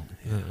No, you don't.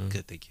 yeah,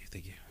 good. Thank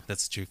you.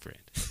 That's a true friend.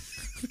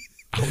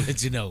 I'll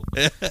let you know.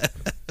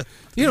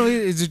 You know,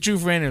 it's a true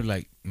friend of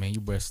like, man,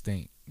 your breath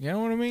stink. You know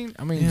what I mean?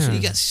 I mean, Yeah.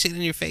 You got shit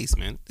in your face,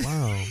 man.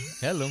 Wow.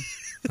 hello.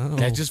 Oh.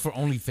 That's just for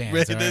OnlyFans.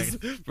 Right,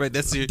 all right?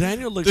 that's your.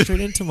 Daniel looked straight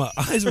into my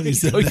eyes when he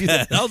said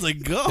that. I was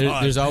like, God.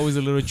 There's always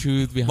a little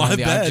truth behind My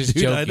the bad, I'm just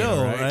dude, I joking.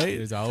 know, right? right?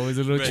 There's always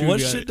a little Right. truth What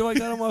behind shit do I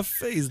got on my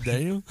face,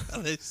 Daniel?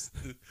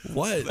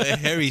 What? That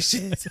hairy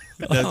shit.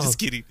 No, I'm just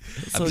kidding.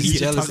 So I'm you just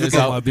jealous. talk There's,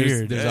 about Because my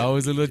beard. there's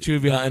always a little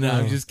truth behind it. I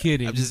know. I'm just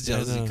kidding. I'm just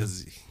jealous I know.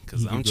 because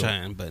You I'm can go.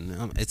 trying, but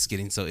it's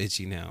getting so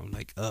itchy now. I'm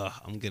like,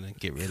 I'm gonna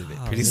get rid of it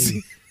Golly. pretty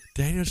soon.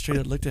 Daniel straight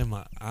up looked at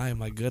my eye,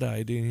 my good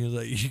eye, dude, and he was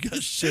like, you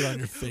got shit on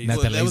your face. Not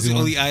Well, the that was lazy the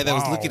only one. eye that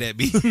was Wow. looking at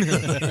me.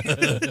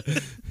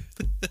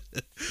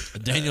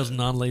 Daniel's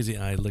non-lazy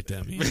eye looked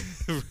at me.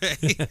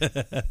 Right?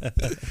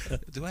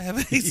 Do I have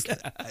a lazy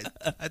eye?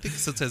 I think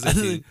sometimes I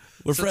do.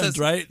 We're Sometimes- friends,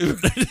 right?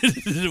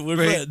 We're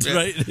Right, friends,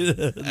 right?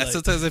 Like,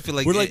 Sometimes I feel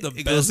like we're like the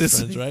it goes best this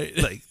friends, way, right?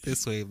 Like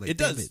this way. I'm like, it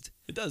damn does.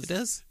 It does. It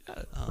does.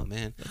 Yeah. Oh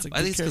man, That's a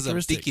I think good it's because I'm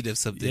characteristic. thinking of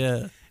something,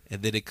 Yeah.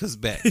 and then it comes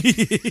back.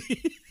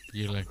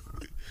 You're like,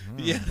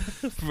 Yeah,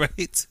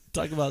 right.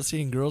 Talk about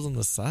seeing girls on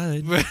the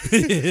side. Right.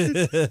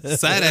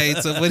 Side eye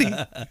somebody.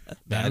 man, I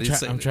I'm, didn't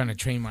say I'm that. trying to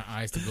train my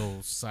eyes to go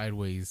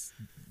sideways,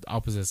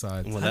 opposite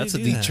sides. Well, How that's do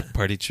a you do neat that?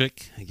 party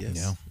trick, I guess.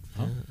 Yeah.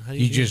 Huh? How do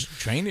You do just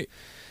train it.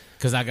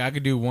 Because I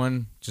could do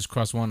one, just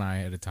cross one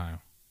eye at a time.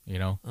 You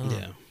know? Oh.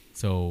 Yeah.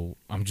 So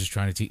I'm just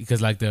trying to teach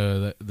because like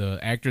the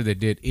actor that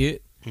did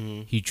it,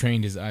 he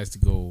trained his eyes to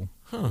go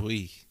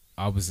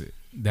opposite.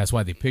 That's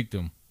why they picked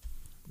him.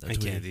 I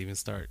can't even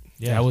start.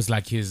 Yeah, that was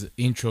like his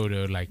intro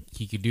to like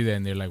he could do that,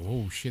 and they're like,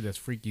 "Whoa, shit, that's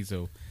freaky."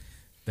 So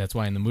that's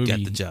why in the movie,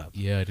 got the job.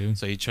 Yeah, dude.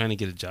 So you're trying to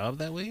get a job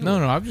that way? No,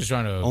 I'm just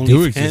trying to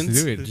do it.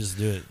 Just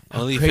do it.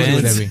 Only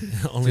fans.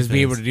 Just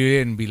be able to do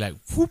it and be like,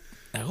 whoop,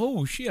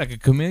 oh shit, like a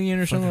chameleon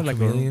or something, like a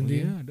chameleon,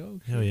 dude. Yeah,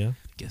 dog. Hell yeah.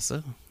 Guess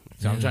so.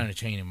 So I'm trying to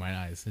train in my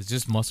eyes. It's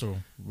just muscle.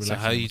 So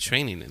how are you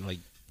training it? Like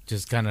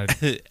just kind of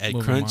at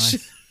Crunch.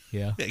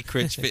 Yeah, at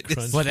Crunch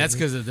Fitness. Well, that's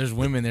because there's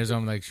women there, so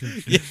I'm like,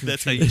 shoot,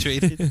 that's how you train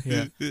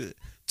it. Yeah.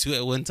 2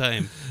 at one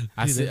time.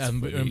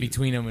 I'm in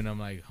between them, and I'm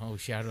like, oh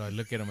shit, how do I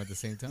look at them at the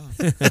same time?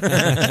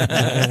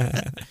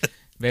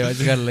 Babe, I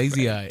just got a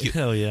lazy eye.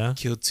 Hell yeah.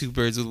 Kill 2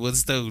 birds with 1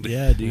 stone.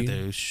 Yeah, dude.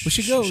 We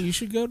should go. You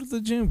should go to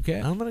the gym,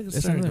 Cat. I'm going to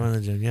start going to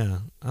the gym, yeah.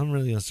 I'm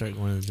really going to start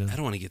going to the gym. I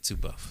don't want to get too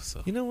buff,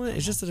 so. You know what?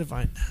 It's just that if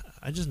I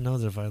just know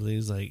that if I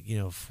lose like,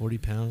 40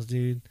 pounds,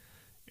 dude,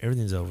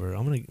 everything's over.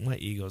 My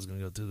ego's going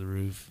to go through the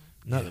roof.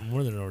 Not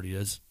more than it already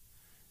is.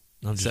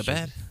 Is that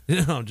bad?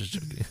 No, I'm just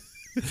joking.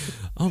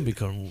 I'm going to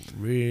become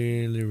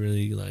really,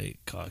 really like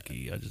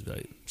cocky. I just be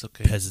like, it's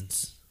okay.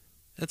 Peasants.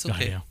 That's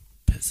okay. Yeah.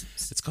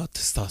 Peasants. It's called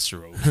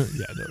testosterone.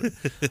 Yeah, I know.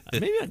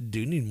 Maybe I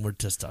do need more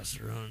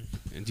testosterone.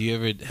 And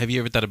have you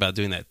ever thought about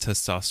doing that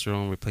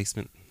testosterone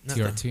replacement?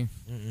 TRT?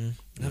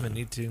 I haven't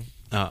need to.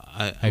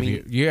 I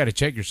mean, you got to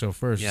check yourself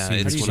first. Yeah,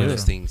 it's one of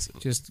those things.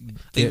 Just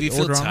if you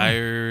feel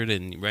tired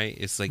and right,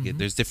 it's like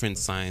there's different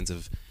signs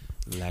of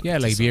lack. Yeah,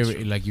 of like if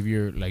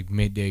you're like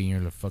midday and you're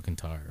like fucking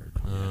tired,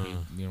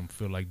 you don't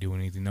feel like doing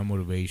anything, no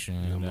motivation,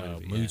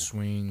 mood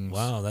swings.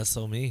 Wow, that's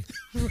so me.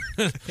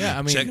 Yeah,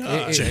 I mean, check.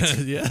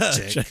 You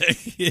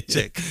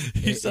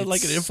sound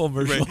like an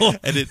infomercial. Right.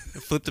 And then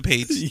flip the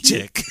page,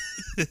 check.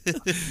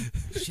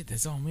 Shit,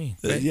 that's all me.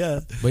 Right? Yeah,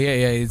 but yeah,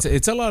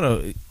 it's a lot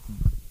of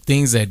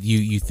things that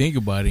you think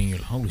about it and you're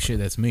like, holy shit,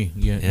 that's me.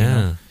 You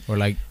know? Or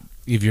like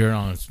if you're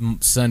on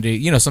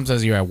Sunday,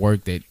 sometimes you're at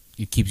work that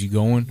it keeps you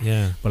going.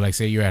 Yeah. But like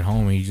say you're at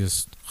home and you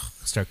just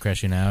start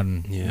crashing out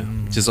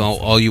and just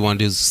all you want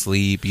to do is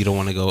sleep. You don't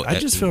want to go. I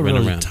just feel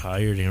really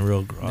tired and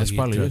real groggy. That's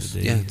probably it.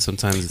 Yeah,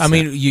 sometimes. I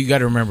mean, you got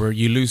to remember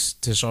you lose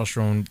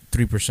testosterone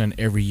 3%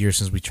 every year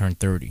since we turned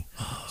 30.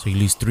 So you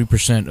lose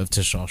 3% of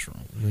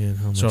testosterone.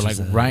 Man, so like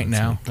right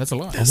now, that's a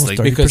lot. That's like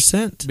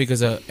 30%.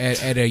 Because at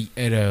a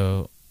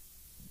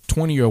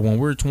 20-year-old, when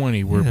we're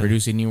 20, we're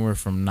producing anywhere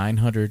from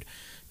 900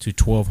 to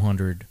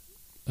 1200.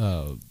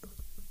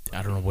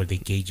 I don't know what they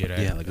gauge it at.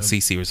 Yeah, like a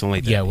CC or something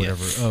like that. Yeah,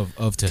 whatever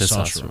of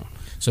testosterone.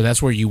 So that's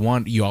where you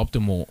want your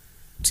optimal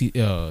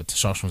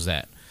testosterone's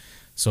at.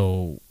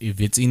 So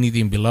if it's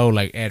anything below,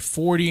 like at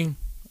 40,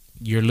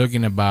 you're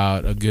looking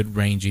about a good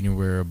range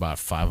anywhere about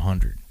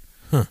 500.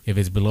 Huh. If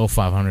it's below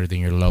 500, then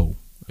you're low.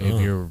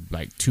 If you're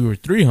like 200 or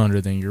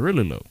 300, then you're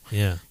really low.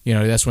 Yeah,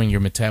 that's when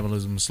your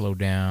metabolism slow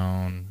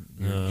down.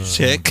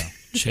 Check.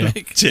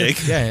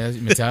 Yeah,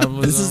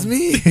 metabolism. This is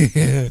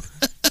me.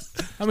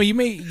 I mean, you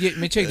may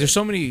check. There's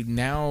so many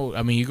now.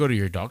 I mean, you go to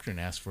your doctor and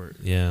ask for it.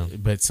 Yeah.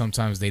 But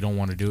sometimes they don't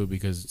want to do it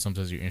because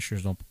sometimes your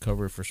insurance don't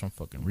cover it for some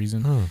fucking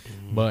reason. Huh.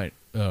 But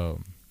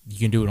you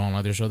can do it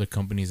online. There's other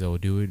companies that will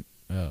do it.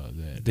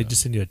 They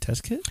just send you a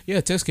test kit? Yeah,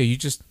 a test kit. You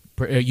just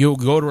you'll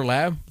go to a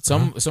lab.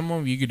 Some of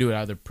them you could do it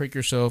either prick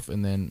yourself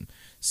and then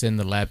send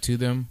the lab to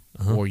them,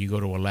 or you go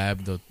to a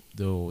lab.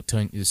 They'll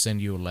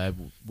send you a lab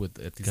with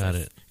at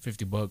least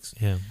 $50.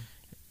 Yeah.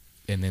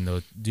 And then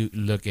they'll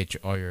look at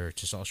all your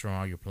testosterone,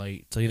 all your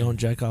plate. So you don't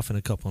jack off in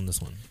a cup on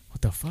this one?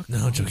 What the fuck?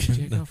 No, I'm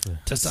joking.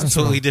 That's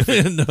totally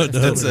different.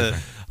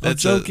 I'm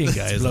joking,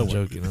 guys. I'm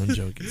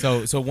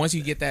joking. So once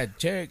you get that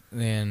check,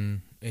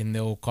 then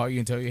they'll call you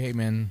and tell you, hey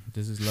man,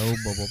 this is low,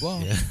 blah blah blah.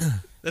 Yeah.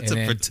 That's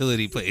a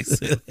fertility place.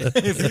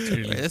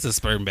 That's a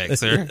sperm bank,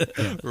 sir.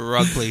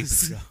 Wrong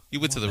place. You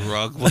went to the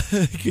wrong one.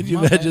 Could you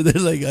imagine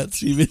they're like got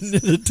semen in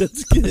a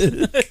test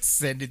kit?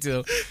 Send it to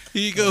them.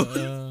 Here you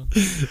go.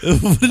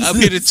 I'm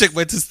here to check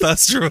my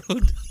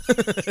testosterone.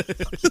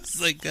 It's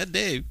like,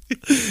 goddamn.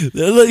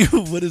 They're like,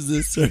 what is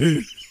this,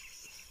 sir?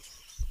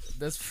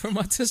 That's for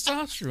my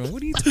testosterone.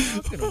 What are you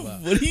talking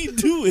about? What are you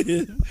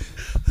doing?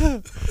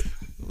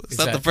 It's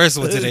not the first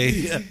one today.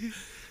 Yeah.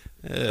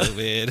 Oh,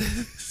 man.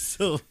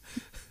 So...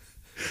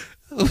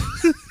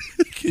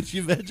 Could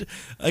you imagine?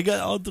 I got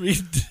all three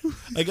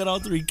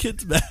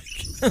kits back.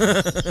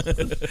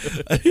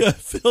 I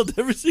failed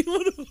every single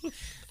one of them.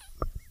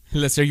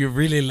 Let's say you're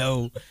really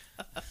low.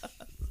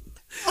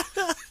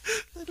 I'm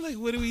like,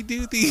 what do we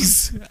do with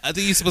these? I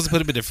think you're supposed to put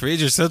them in the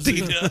fridge or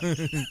something.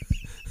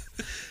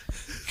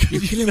 You're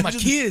killing my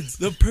kids.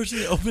 The person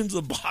that opens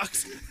the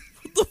box.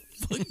 What the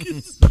fuck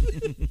is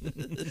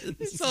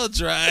it's all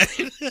dry.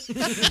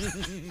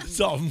 It's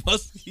all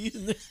musky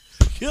in there.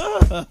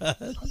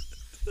 God.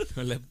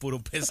 Le puro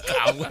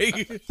pescado,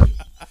 güey.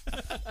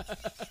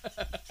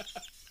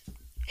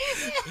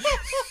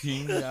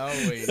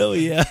 Hell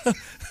yeah.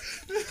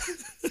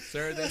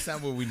 Sir, that's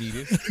not what we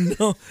needed.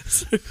 No,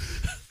 sir.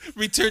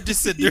 Return to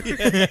sender.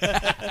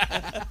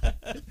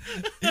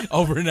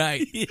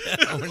 Overnight.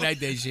 Overnight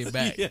that shit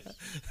back.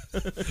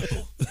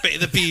 Pay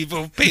the fee,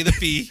 bro. Pay the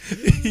fee.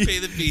 Pay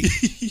the fee.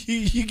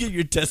 You get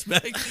your test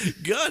back.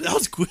 God, that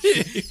was quick.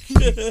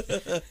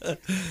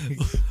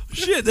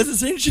 Shit, that's the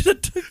same shit I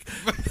took.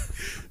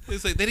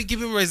 It's like they didn't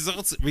give him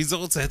results.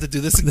 I had to do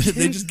this again.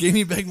 They just gave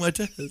me back my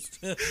test.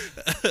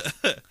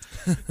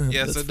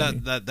 Yeah, so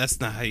that's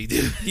not how you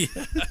do it.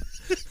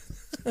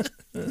 Yeah.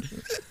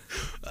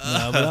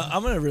 No, but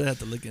I'm gonna really have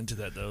to look into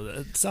that though.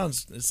 It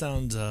sounds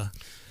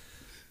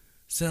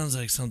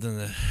like something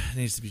that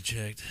needs to be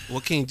checked.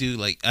 What can you do?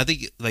 Like I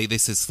think, like they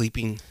said,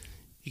 sleeping.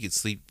 You can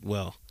sleep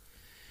well,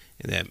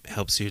 and that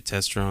helps your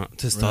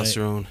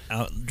testosterone.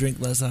 Right. Drink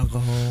less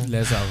alcohol.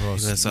 Less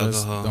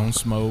alcohol. Don't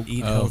smoke.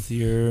 Eat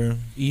healthier.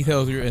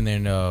 And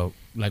then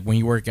like when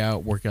you work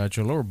out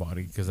your lower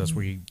body because that's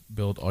where you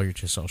build all your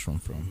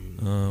testosterone from.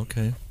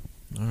 Okay.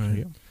 All right.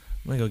 Yeah.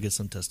 I'm gonna go get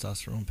some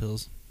testosterone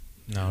pills.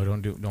 No,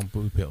 don't do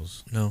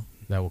pills. No,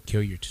 that will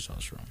kill your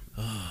testosterone.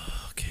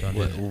 Oh, okay.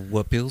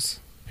 What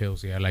pills?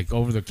 Pills, yeah, like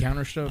over the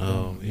counter stuff.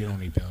 Oh, you don't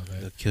need all that.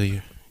 They'll kill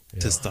your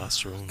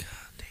testosterone. God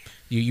damn.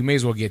 You may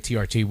as well get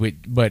TRT,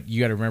 but you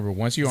got to remember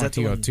once you're on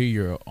TRT,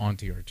 you're on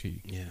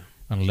TRT. Yeah.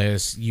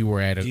 Unless you were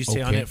at a. Do you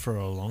stay on it for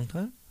a long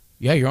time?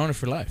 Yeah, you're on it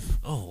for life.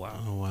 Oh wow.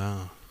 Oh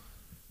wow.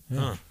 Yeah.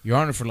 Huh. You're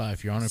on it for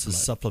life. You're on it for It's a life.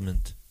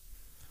 supplement.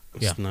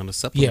 It's not a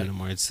supplement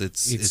anymore. It's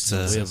a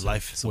way of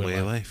life. It's a way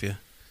of life. Yeah.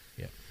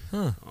 Yeah.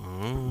 Huh.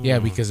 Oh. Yeah,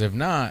 because if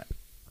not,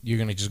 you're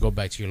gonna just go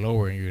back to your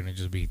lower, and you're gonna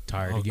just be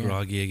tired again,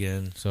 groggy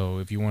again. So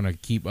if you want to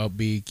keep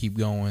upbeat, keep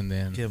going,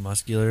 then Get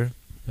muscular.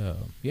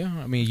 yeah.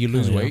 I mean, you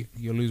lose weight.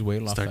 You lose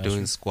weight a lot Start faster.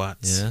 doing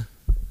squats. Yeah.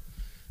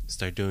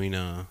 Start doing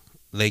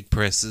leg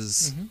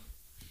presses. Mm-hmm.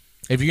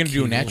 If you're gonna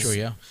do it Kegels. natural,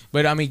 yeah.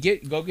 But I mean,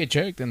 go get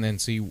checked and then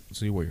see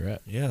where you're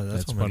at. Yeah,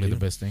 that's what I'm probably gonna the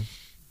do. best thing.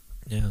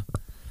 Yeah.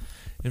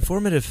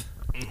 Informative.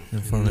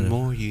 The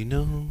more you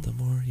know. The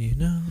more you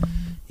know.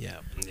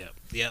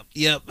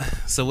 Yep.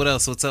 So what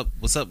else? What's up,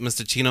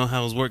 Mr. Chino?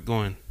 How's work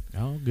going?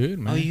 Oh, good,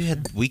 man. Oh, you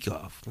had the week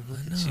off. Look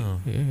at you.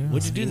 No. Yeah.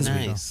 What'd you do this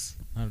week? Nice.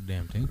 Not a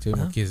damn thing. Too.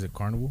 My kids at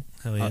Carnival.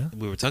 Hell yeah.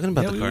 We were talking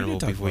about Yeah, the we carnival did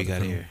talk before we about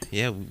got the here.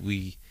 Yeah,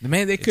 we.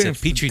 Man, they It's a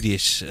couldn't. petri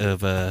dish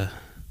of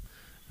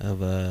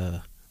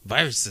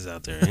viruses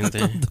out there, ain't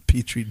there? The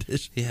petri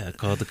dish. Yeah,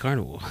 called the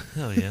carnival.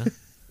 Hell yeah.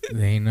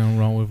 There ain't nothing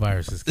wrong with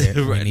viruses, kid.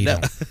 We Right need now.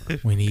 them.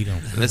 We need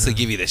them. Unless they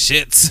give you the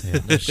shits. Yeah.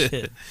 No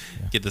shit.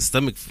 Get the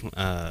stomach,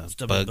 Stomach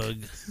bug.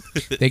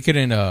 They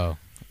couldn't.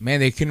 Man,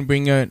 they couldn't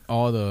bring out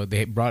all the.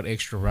 They brought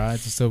extra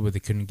rides and stuff, but they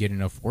couldn't get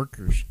enough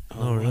workers.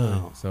 Oh, really?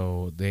 wow.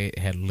 So they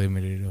had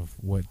limited of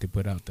what they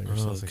put out there.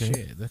 So I was like, okay.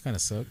 shit, that kind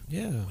of sucked.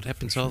 Yeah. What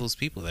happened to all those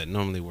people that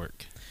normally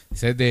work? They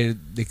said they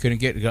couldn't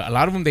get a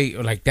lot of them. They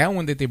like that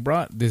one that they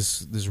brought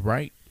this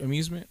right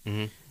amusement.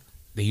 Mm-hmm.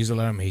 They used a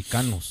lot of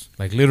Mexicanos,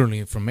 like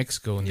literally from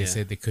Mexico, and they Yeah.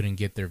 said they couldn't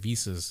get their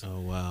visas Oh,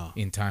 wow.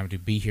 in time to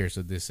be here.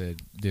 So they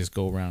said this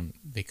go around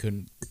they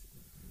couldn't.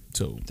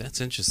 So That's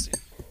interesting.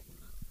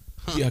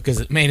 yeah,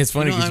 because man, it's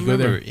funny You know, because I you go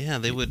remember, there. yeah,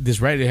 they would. This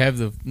right, they have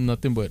the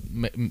nothing but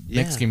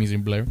Mexican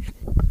music blaring,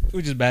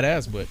 which is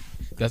badass. But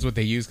that's what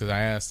they use because I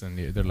asked, and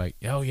they're like,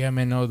 "Oh yeah,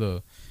 man,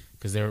 no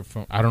because they're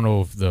from. I don't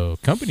know if the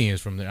company is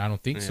from there. I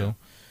don't think so,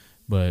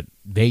 but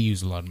they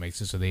use a lot of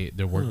Mexicans, so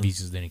their work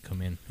visas didn't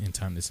come in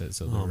time. They said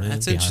so. Oh, man.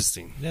 That's behind.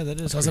 interesting, Yeah, that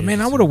is. So I was like,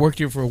 man, I would have worked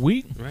here for a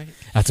week. right?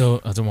 I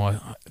told them, I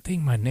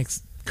think my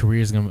next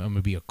career is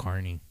gonna be a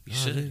carny. You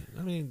should.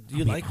 I mean, That'd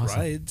you be like awesome.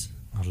 rides.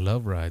 I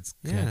love rides.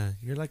 Yeah,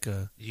 you're like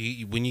a.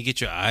 When you get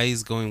your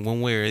eyes going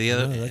one way or the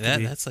other, that could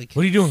be- that's like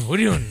What are you doing? What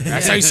are you doing?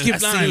 That's how you skip I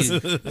see lines. you.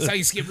 That's how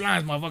you skip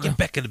lines, motherfucker.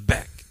 back in the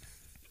back.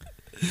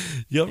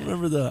 Y'all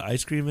remember the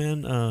ice cream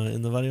man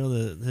in the video,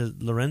 his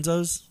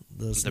Lorenzo's,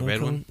 the snow red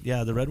cone? one?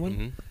 Yeah, the red one.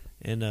 Mhm.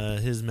 And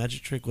his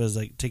magic trick was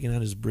like taking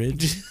out his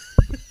bridge.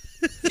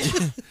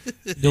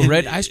 The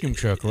red ice cream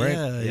truck, right?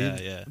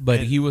 Yeah.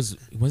 But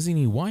wasn't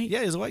he white?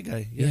 Yeah, he's a white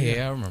guy.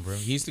 Yeah, I remember.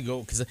 He used to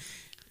go because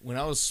when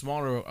I was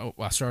smaller,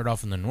 I started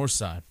off in the north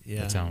side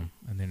Yeah. of town,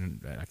 and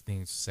then I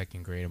think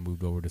second grade I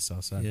moved over to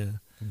south side. Yeah.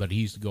 But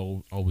he used to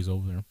go always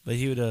over there. But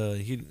he would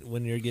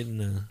when you're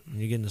getting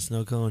a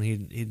snow cone,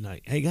 he'd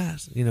like, hey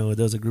guys, there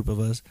was a group of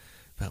us,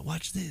 but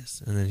watch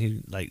this, and then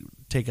he'd like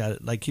take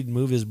out like he'd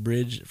move his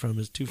bridge from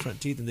his two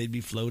front teeth, and they'd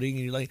be floating,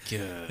 and you're like, God.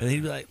 and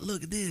he'd be like,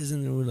 look at this,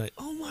 and then we're like,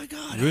 oh my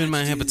god, Ruin my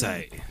how'd you do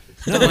appetite.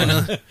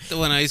 Don't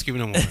want ice cream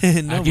no more.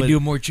 that? No, I can but- do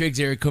more tricks,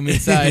 Eric. Come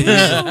inside.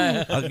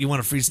 You want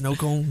a free snow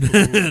cone?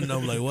 And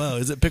I'm like, wow,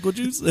 is it pickle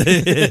juice?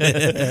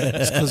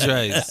 Just close your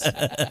eyes.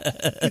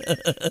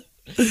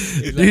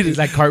 It's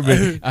like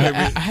carpet.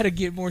 I had to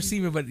get more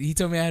semen, but he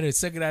told me I had to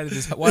suck it out of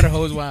this water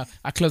hose while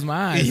I closed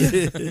my eyes.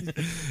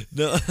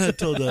 No, I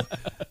told her.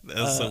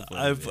 That's so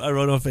funny. I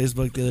wrote on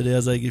Facebook the other day. I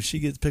was like, if she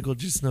gets pickle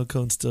juice snow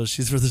cone still,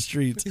 she's for the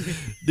streets,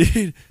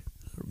 dude.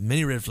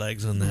 Many red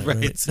flags on that,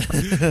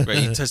 right?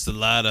 Right, you touched a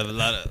lot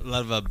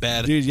of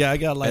bad. Dude, yeah, I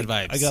got like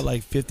bad vibes. I got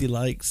like 50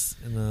 likes,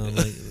 and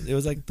like it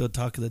was like the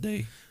talk of the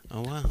day.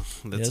 Oh wow,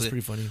 Yeah, that's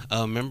pretty funny.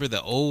 Remember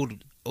the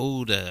old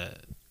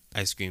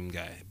ice cream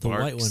guy, The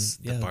Barks, white one,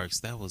 yeah. the Barks.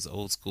 That was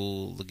old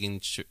school looking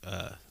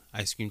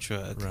ice cream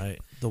truck. Right.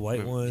 The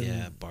white one.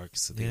 Yeah,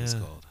 Barks, I think it's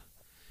called.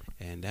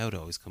 And that would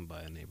always come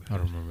by the neighborhood. I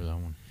don't remember that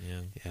one.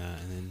 Yeah,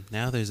 and then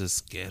now there's a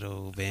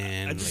Skittle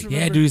van.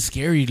 Yeah, dude, it's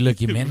scary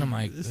looking, man. I'm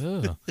like,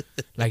 ugh.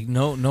 Like,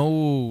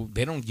 no,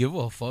 they don't give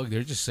a fuck.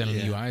 They're just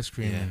selling you ice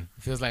cream. And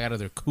it feels like out of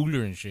their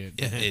cooler and shit.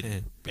 Yeah,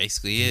 it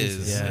basically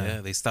is.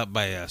 Yeah. They stopped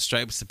by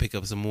Stripes to pick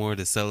up some more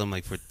to sell them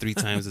like for 3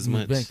 times as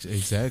much.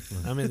 Exactly.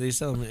 I mean, they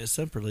sell them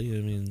separately.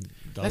 I mean,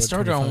 let's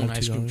start our own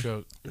ice cream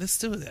truck. Let's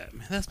do that,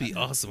 man. That'd be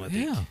awesome, I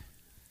think. Yeah.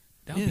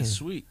 That would be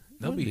sweet.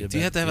 Do you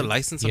have to have a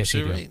license? I'm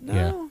sure, right?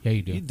 No. Yeah,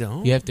 you do. You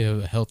don't. You have to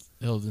have a health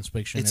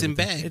inspection. It's in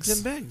bags. It's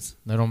in bags.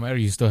 That don't matter.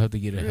 You still have to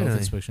get a health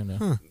inspection now.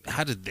 Huh.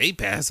 How did they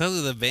pass? How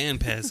did the van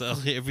pass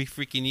out every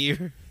freaking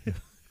year?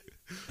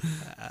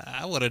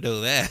 I want to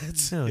know that.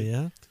 Hell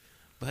yeah.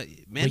 But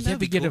man, you have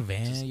to get a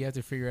van. You have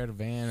to figure out a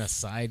van, a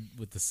side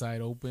with the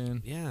side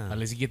open. Yeah.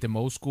 Unless you get the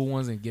old school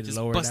ones and get it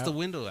lowered bust out. the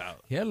window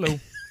out.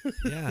 Hello.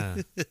 Yeah.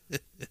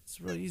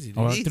 It's real easy.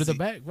 Or Easy. through the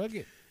back. Fuck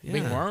it. Yeah.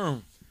 Big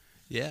worm.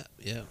 Yeah.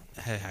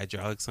 Had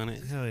hydraulics on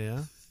it. Hell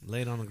yeah.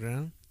 Lay it on the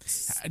ground.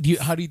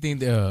 How do you think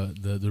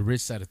the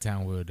rich side of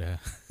town would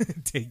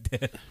take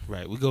that?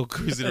 Right, we go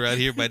cruising around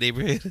here by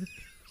neighborhood.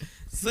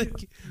 It's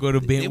like We'll go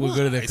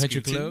to the ice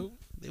country cream, club. too.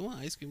 They want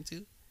ice cream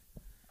too.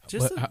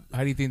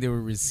 How do you think they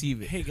would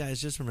receive it? Hey guys,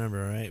 just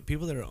remember, all right?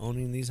 People that are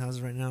owning these houses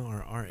right now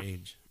are our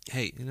age.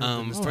 Hey, You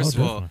know, first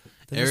of all,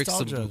 The Eric's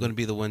nostalgia going of to it.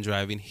 be the one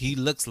driving. He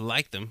looks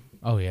like them,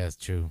 Oh yeah, it's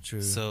true.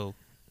 True. so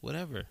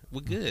whatever.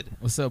 We're good.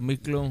 What's up,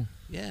 Miklo?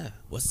 Yeah,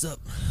 What's up?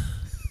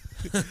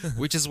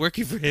 we're just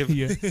working for him.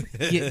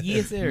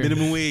 Yes, sir.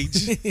 Minimum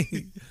wage.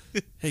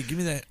 Hey, give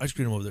me that ice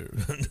cream over there.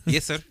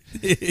 Yes, sir.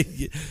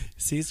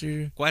 See,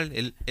 sir?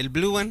 ¿Cuál? El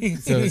blue one?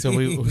 So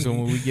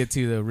when we get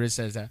to the rich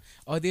side of town,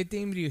 they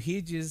think your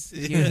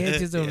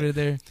hedges over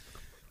there.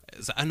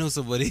 So I know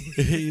somebody.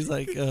 He's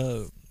like,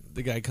 the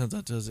guy comes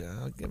up to us,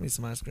 give me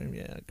some ice cream.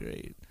 Yeah,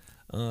 great.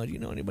 Do you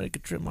know anybody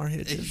could trim our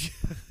hedges?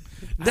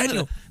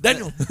 Daniel,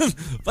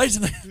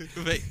 váyase.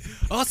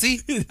 Oh,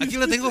 sí, aquí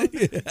lo tengo.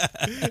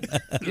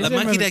 La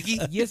máquina aquí.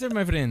 Yes, sir,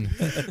 my friend.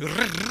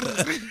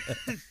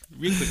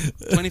 Real quick,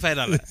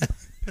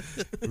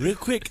 $25. Real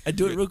quick. I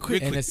do it real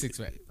quick. And a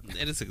 6-pack.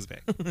 And a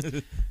 6-pack.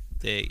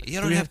 You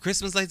don't have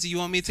Christmas lights you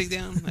want me to take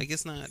down? I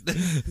guess not.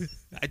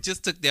 I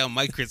just took down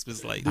my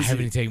Christmas lights. I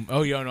haven't taken.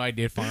 Oh, no, I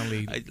did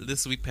finally.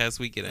 This past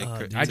weekend,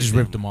 I just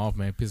ripped them off,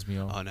 man. Pissed me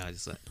off. Oh no, I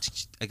just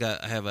like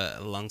I have a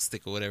long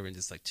stick or whatever, and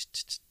just like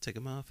take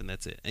them off, and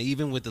that's it. And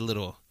even with the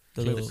little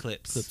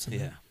clips.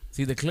 Yeah.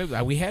 See the clips?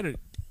 We had it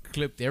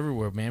clipped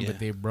everywhere, man, but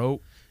they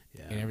broke.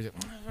 Yeah. And everything.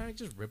 I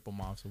just rip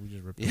them off, so we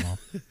just ripped them off.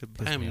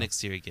 Buy them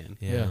next year again.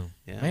 Yeah.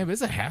 Man, but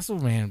it's a hassle,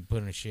 man,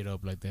 putting a shit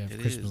up like that for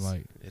Christmas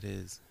light. It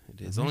is.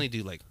 Only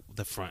do like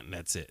the front, and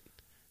that's it.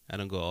 I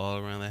don't go all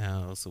around the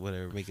house or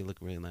whatever, make it look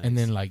really nice. And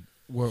then like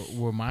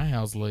where my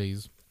house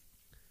lays,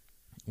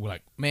 we're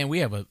like, man, we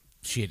have a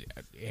shit.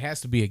 It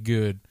has to be a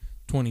good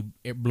 20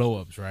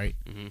 blow ups, right?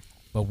 Mm-hmm.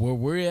 But where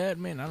we're at,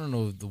 man, I don't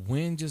know. If the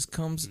wind just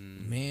comes,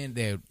 man,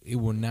 that it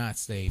will not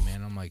stay,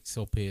 man. I'm like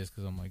so pissed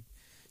because I'm like,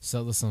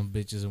 sell us some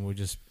bitches, and we'll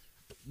just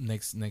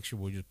next year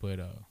we'll just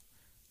put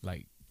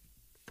like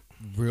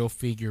real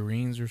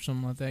figurines or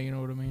something like that. You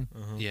know what I mean?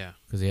 Uh-huh. Yeah.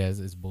 Because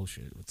it's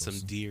bullshit. With Some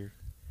deer.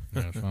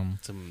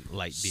 Some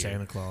light deer.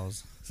 Santa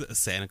Claus.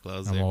 Santa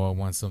Claus. I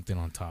want something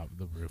on top of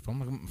the roof. I'm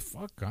like,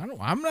 fuck,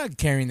 I'm not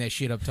carrying that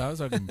shit up top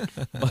so I can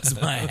bust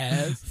my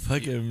ass.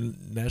 Fucking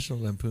National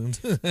Lampoons.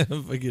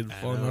 Fucking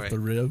falling off the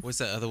roof. What's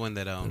that other one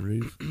that The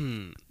roof.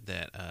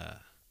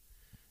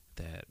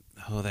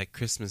 that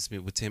Christmas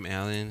with Tim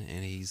Allen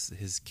and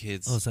his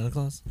kids. Oh, Santa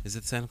Claus? Is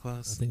it Santa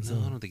Claus? I think so.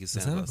 No, I don't think it's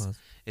Santa Claus.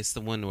 It's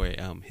the one where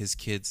his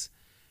kids,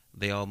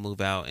 they all move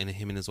out and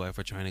him and his wife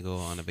are trying to go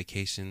on a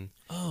vacation.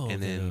 Oh,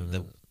 and then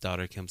the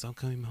daughter comes, I'm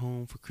coming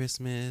home for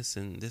Christmas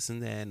and this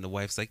and that, and the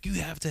wife's like, you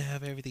have to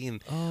have everything,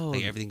 and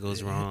like everything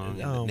goes wrong,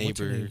 and the neighbors. What's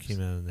her name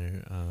came out in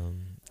there?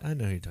 I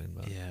know who you're talking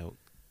about. Yeah,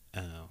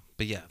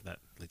 but yeah, that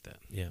like that.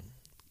 Yeah,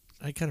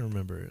 I kind of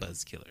remember.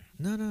 Buzz Killer.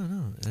 No.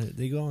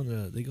 They want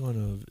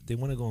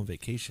to go on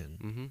vacation.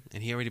 Mm-hmm.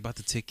 And he already bought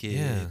the tickets.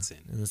 Yeah,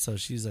 and so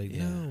she's like,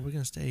 no, we're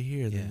gonna stay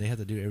here. And then they have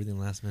to do everything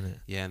last minute.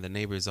 Yeah, and the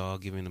neighbors all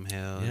giving them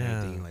hell and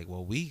everything. Like,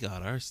 well, we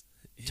got our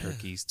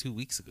turkeys 2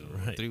 weeks ago,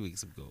 or 3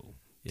 weeks ago.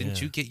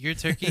 Didn't you get your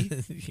turkey?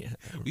 Yeah,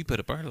 we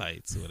put up our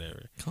lights or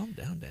whatever. Calm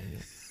down,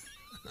 Daniel.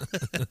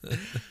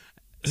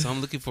 So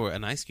I'm looking for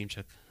an ice cream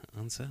truck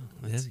on sale.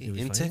 Let's see.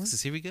 In Texas,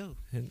 here we go.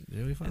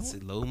 Did we find It's a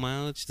low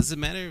mileage. Does it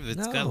matter if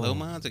it's got low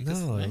mileage? Like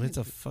no, this? it's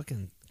a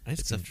fucking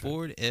ice cream truck. It's a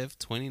Ford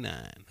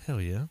F-29. Hell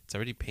yeah. It's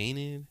already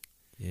painted.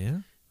 Yeah.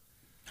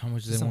 How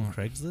much is they on want?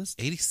 Craigslist?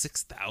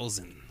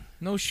 $86,000.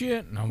 No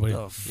shit. No,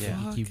 but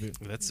keep it.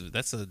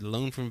 That's a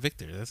loan from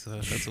Victor. That's a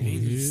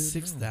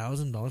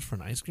 $86,000 for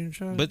an ice cream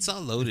truck. But it's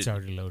all loaded. It's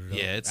already loaded up.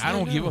 Yeah, I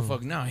don't give a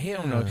fuck. No,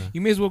 hell no.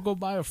 You may as well go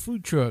buy a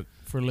food truck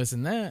for less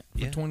than that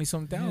for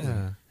 20-some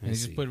thousand, and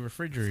just put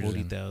refrigerators.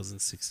 40,000,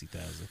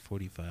 60,000,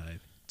 45,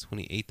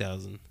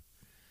 28,000.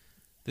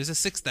 There's a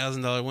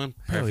 $6,000 one.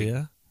 Perfect. Hell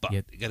yeah.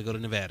 You gotta go to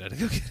Nevada to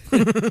go get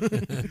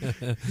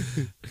it.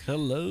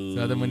 Hello.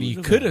 So the money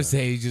you could have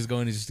saved just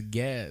going to just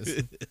gas.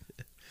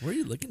 Where are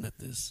you looking at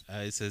this?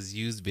 It says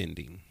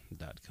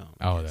usedvending.com.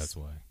 Oh, that's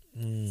why.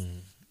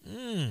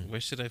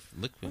 Where should I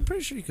look? I'm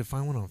pretty sure you could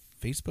find one on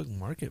Facebook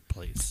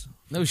Marketplace.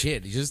 No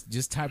shit.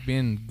 Just type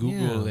in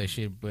Google that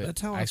shit. But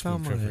that's how I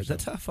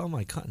found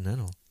my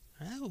Continental.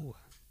 Oh.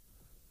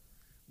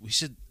 We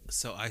should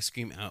sell ice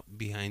cream out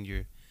behind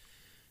your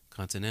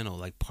Continental.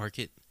 Like park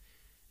it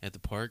at the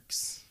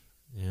parks.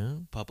 Yeah.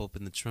 Pop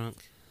open the trunk.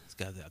 It's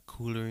got that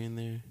cooler in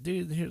there.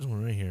 Dude, here's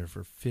one right here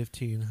for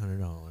 $1,500.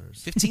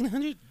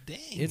 $1,500? Dang.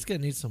 It's gonna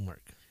need some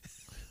work.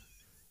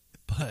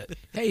 But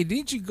hey,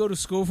 didn't you go to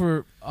school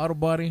for auto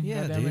body?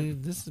 Yeah,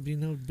 dude. This would be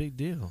no big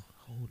deal.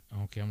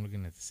 Okay, I'm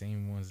looking at the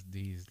same ones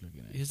D's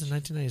looking at. Here's a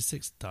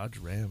 1996 Dodge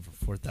Ram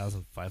for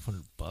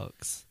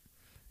 $4,500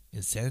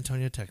 in San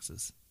Antonio,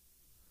 Texas.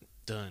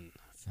 Done.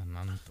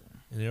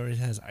 And it already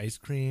has ice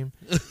cream.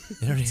 It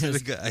already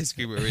has got ice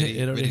cream already.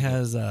 It already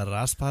has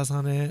raspas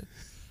on it.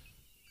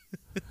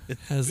 It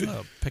has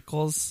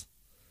pickles,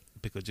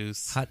 pickle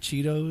juice, hot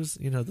Cheetos.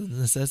 You know the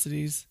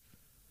necessities.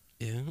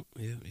 Yeah.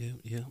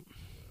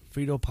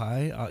 Frito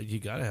pie. You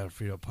gotta have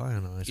Frito pie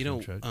on an ice cream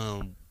truck.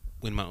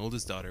 When my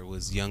oldest daughter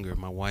was younger,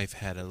 my wife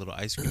had a little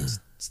ice cream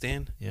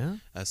stand. Yeah,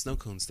 a snow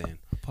cone stand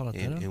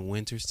in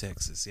Winters,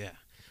 Texas. Yeah,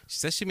 she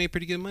said she made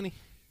pretty good money.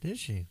 Did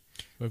she?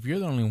 Well, if you're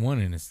the only one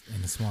in a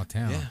small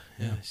town,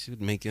 yeah, she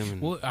would make them.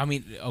 Well, I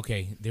mean,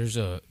 okay, there's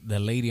the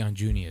lady on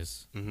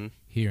Junius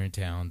here in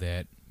town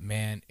that,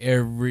 man,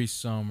 every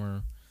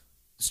summer,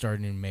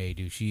 starting in May,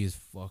 dude, she is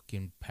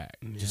fucking packed.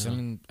 Yeah. Just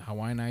selling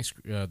Hawaiian ice,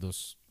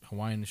 those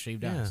Hawaiian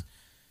shaved ice,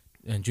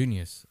 and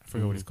Junius. I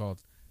forget what it's called,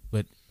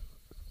 but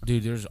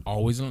dude, there's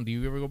always on. Do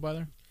you ever go by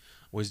there?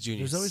 Where's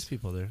Junius? There's always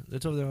people there.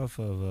 It's over there off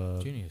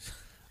of Junius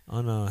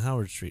on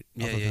Howard Street.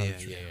 Yeah.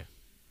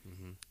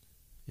 Mm-hmm.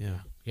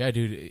 Yeah,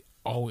 dude.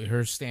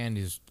 Her stand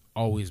is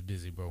always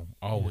busy, bro.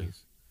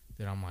 Always.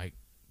 Then I'm like,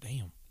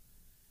 damn.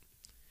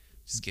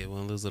 Just get one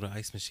of those little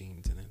ice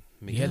machines and then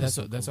make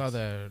that's all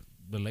the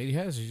lady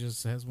has. She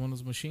just has one of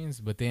those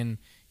machines. But then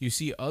you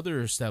see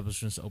other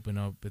establishments open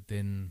up, but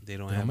then they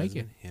don't make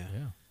it. Yeah.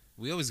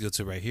 We always go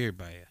to right here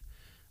by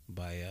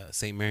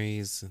St.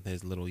 Mary's.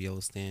 There's a little yellow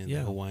stand,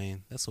 the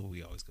Hawaiian. That's what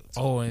we always go to.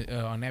 Oh,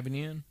 on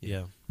Avenue?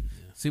 Yeah.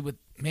 See, but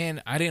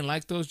man, I didn't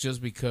like those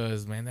just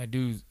because, man, that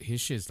dude, his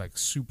shit's like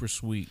super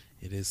sweet.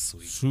 It is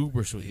sweet.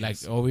 Super sweet.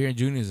 Like over here in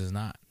Junior's is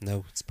not.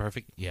 No, it's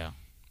perfect. Yeah.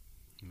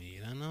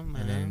 Mira no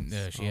and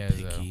then she has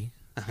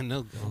I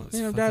know.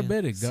 I'm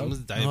diabetic, dog.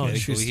 Someone's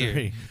diabetic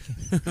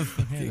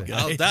over here.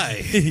 I'll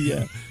die.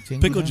 Yeah.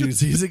 Pickle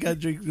juice. He's got to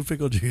drink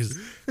pickle juice.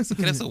 So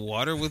can I have some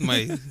water with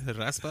my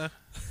raspa?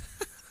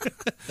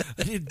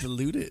 I need to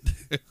dilute it.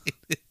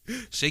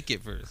 Shake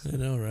it first. I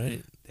know,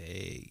 right?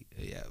 Hey,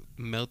 yeah,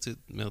 melt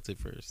it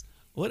first.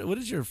 What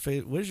is your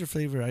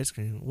favorite ice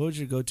cream? What would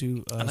you go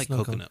to? I like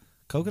coconut.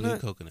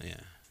 Coconut? Blue coconut, yeah.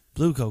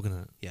 Blue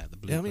coconut. Yeah, the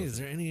blue. Yeah, I mean, is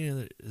there any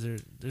other?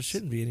 There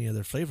shouldn't be any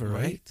other flavor,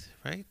 right?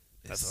 Right.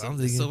 That's what I'm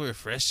thinking. It's so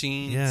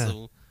refreshing. Yeah.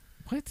 So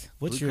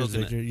What's yours,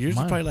 Victor? Yours is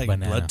probably like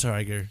banana. Blood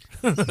Tiger.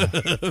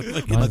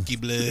 Monkey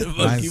blood.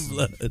 Monkey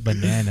blood.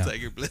 Banana.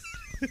 Tiger blood.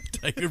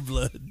 Tiger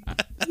blood.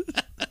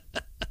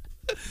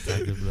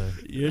 Tiger blood.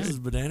 Yours is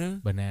banana?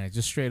 Banana.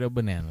 Just straight up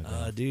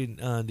banana. Dude,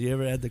 do you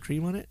ever add the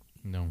cream on it?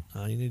 No.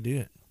 You need to do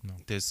it. No.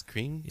 There's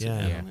cream?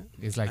 Yeah.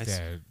 It's like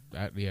that.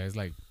 It's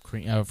like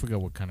cream. I forget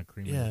what kind of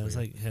cream. Yeah, it's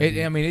like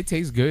I mean, it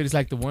tastes good. It's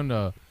like the one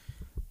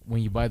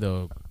when you buy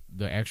the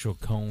actual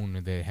cone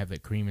and they have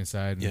that cream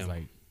inside and it's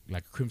like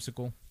a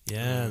creamsicle.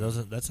 Yeah,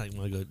 that's like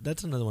my go.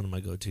 That's another one of my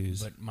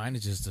go-tos. But mine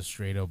is just a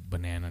straight up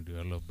banana, dude.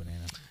 I love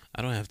banana.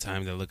 I don't have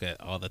time to look at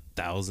all the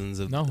thousands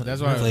of that's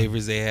why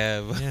flavors they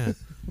have. Yeah.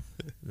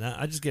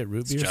 I just get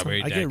root beer.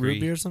 I get root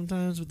beer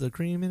sometimes with the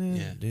cream in it.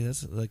 Yeah. Dude,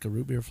 that's like a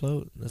root beer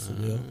float. That's the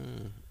deal.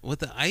 With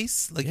the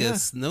ice? Like a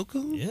snow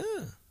cone? Yeah.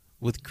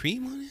 With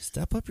cream on it?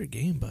 Step up your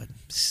game, bud.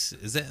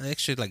 Is that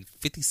extra like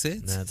 50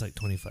 cents? Nah, it's like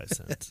 25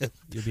 cents.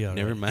 You'll be all right.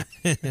 Never mind.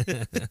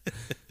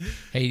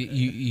 Hey,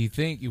 you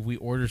think if we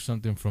order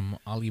something from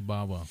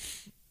Alibaba,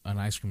 an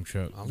ice cream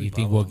truck, do you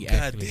think we'll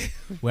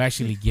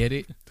actually get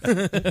it?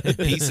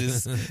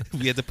 Pieces.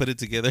 We had to put it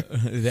together.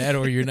 That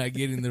or you're not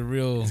getting the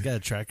real. It's got a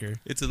tracker.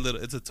 It's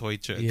a toy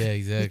truck. Yeah,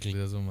 exactly.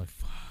 That's what I'm like,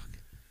 fuck.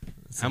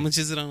 How much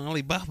is it on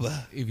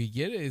Alibaba? If you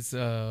get it, it's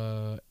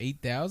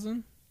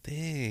 8,000.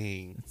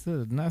 Dang. It's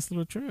a nice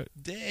little truck.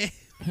 Dang.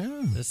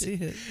 Yeah. Let's see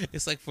it.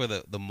 It's like for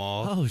the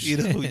mall. Oh, shit.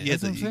 You know, you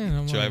have to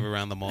drive like,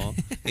 around the mall,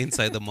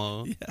 inside the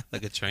mall,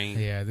 like a train.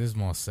 Yeah, this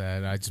mall's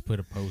sad. I just put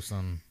a post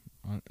on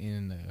do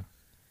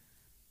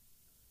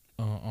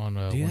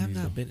you have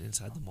not been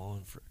inside the mall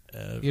in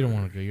forever? You don't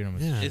want to go. You're not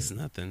missing. Yeah. It's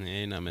nothing.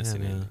 You're not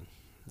missing anything.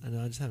 I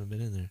know. I just haven't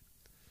been in there.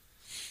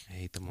 I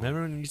hate the mall.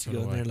 Remember when you used to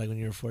go in there, like when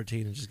you were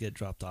 14, and just get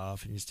dropped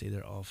off, and you stay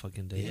there all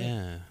fucking day?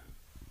 Yeah.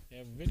 They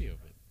have a video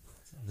of it.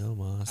 No,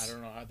 Moss. I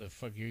don't know how the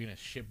fuck you're gonna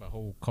ship a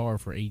whole car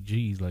for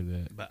 $8 like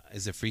that. But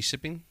is it free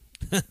shipping?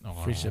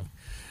 Free ship.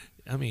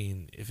 I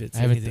mean, if it's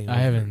anything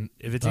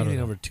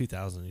over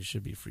 2,000, you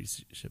should be free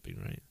shipping,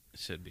 right? It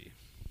should be.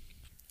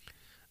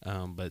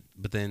 But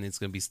then it's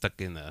gonna be stuck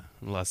in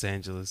Los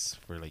Angeles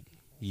for like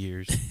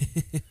years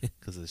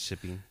because of the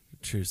shipping.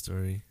 True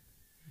story.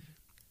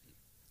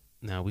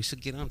 Now we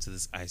should get onto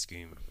this ice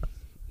cream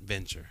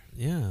venture.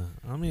 Yeah,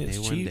 I mean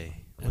it's cheap.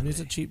 It's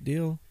a cheap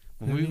deal.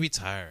 When we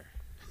retire.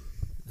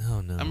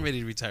 Oh no, I'm ready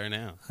to retire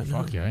now.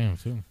 Fuck yeah, I am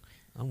too.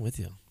 I'm with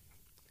you.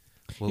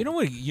 Well,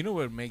 you know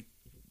what make.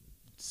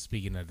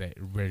 Speaking of that,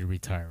 ready to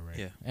retire, right?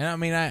 Yeah. And I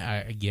mean,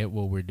 I get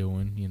what we're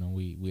doing. You know,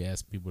 we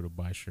ask people to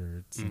buy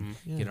shirts and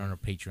get on our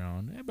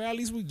Patreon, but at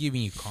least we're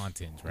giving you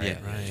content, right?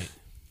 Yeah, right.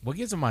 What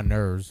gets on my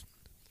nerves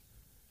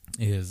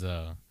is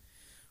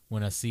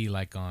when I see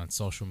like on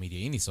social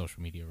media, any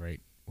social media,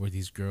 right, where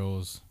these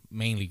girls,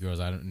 mainly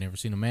girls, I've never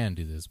seen a man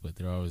do this, but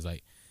they're always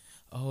like,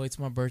 "Oh, it's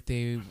my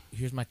birthday.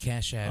 Here's my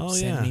Cash App.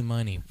 Send me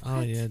money." What?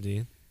 Oh yeah,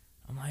 dude.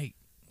 I'm like,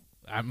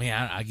 I mean,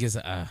 I guess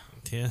I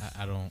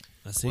don't.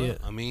 I see it.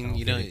 I mean,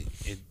 you know,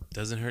 it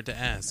doesn't hurt to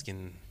ask,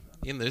 and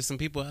you know, there's some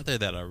people out there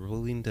that are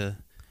willing to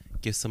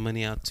give some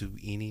money out to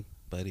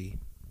anybody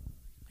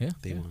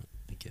they want,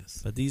 I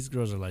guess. But these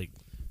girls are like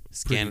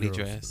scantily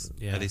dressed.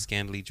 Yeah. Are they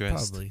scantily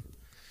dressed? Probably.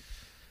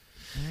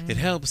 It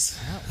helps.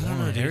 I don't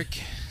know, Eric.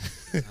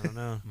 I don't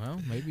know. Well,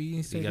 maybe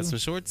you got some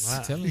shorts.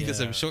 Wow. You got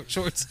some short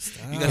shorts.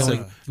 You got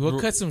some. We'll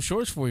cut some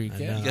shorts for you.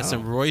 You got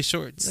some Roy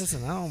shorts.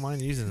 Listen, I don't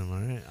mind using them. All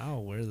right,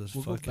 I'll wear this.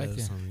 We'll fuck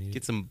ass on you.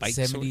 Get some bike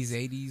 70s, shorts.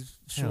 80s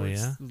shorts. Hell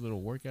yeah. The little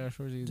workout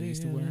shorts you Dude,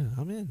 used to wear.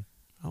 I'm in.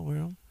 I'll wear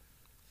them.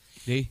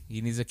 He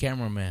needs a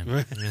cameraman.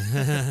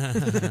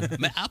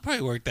 Man, I'll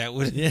probably work that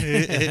one.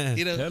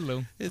 You know,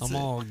 hello. I'm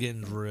all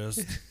getting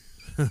dressed.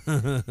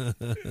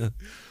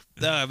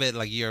 No, I meant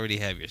like you already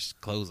have your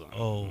clothes on.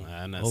 Oh,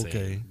 I'm not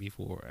saying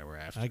before or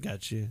after. I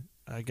got you.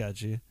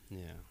 Yeah.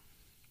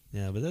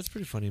 Yeah, but that's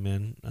pretty funny,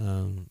 man.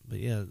 But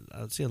yeah,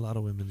 I see a lot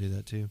of women do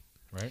that too.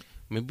 Right?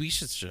 Maybe we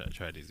should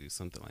try to do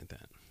something like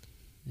that.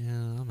 Yeah,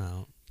 I'm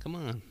out. Come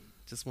on,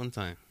 just one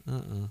time.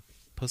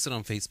 Post it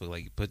on Facebook.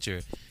 Like, put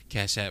your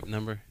Cash App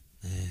number.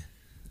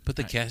 Put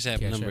the Cash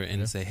App number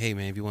and say, "Hey,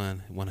 man, if you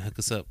want to hook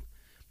us up,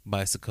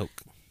 buy us a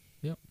Coke."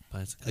 Yep.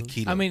 Buy us a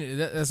kilo. I mean,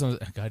 that's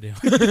what, goddamn.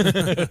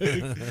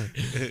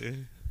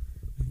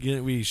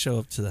 We show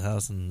up to the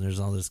house and there's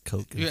all this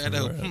Coke. Yeah, I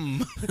know.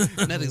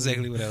 Not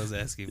exactly what I was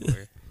asking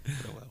for.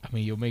 Well. I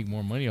mean, you'll make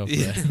more money off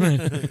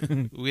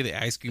that. We're the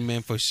ice cream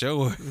man for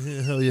sure.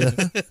 Hell yeah.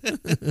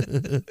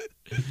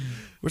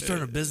 We're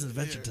starting a business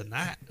venture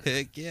tonight.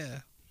 Heck yeah.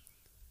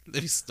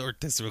 Let me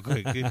start this real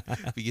quick.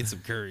 We get some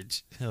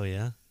courage. Hell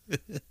yeah.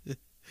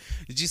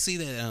 Did you see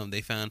that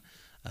they found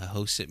a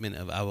whole shipment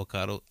of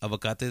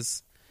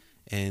avocados?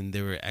 And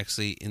they were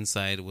actually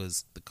inside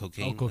was the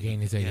cocaine. Oh,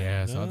 cocaine! Is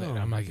I saw that.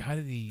 I'm like, how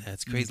did he?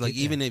 That's crazy. Like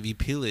even if you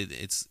peel it,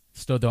 it's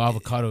still the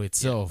avocado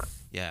itself.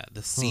 Yeah,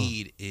 the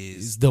seed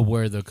is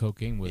where the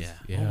cocaine was.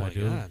 Yeah. Oh my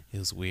god, it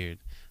was weird.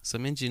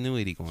 Some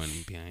ingenuity going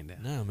behind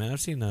that. No man,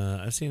 I've seen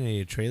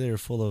a trailer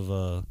full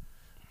of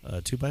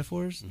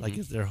 2x4s. Like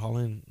they're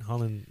hauling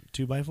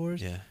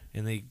 2x4s. Yeah,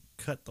 and they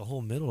cut the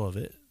whole middle of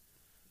it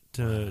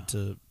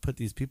to put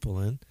these people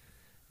in,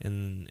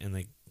 and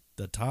like.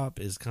 The top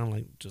is kind of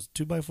like just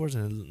 2x4s,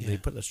 and they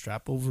put a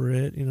strap over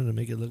it, you know, to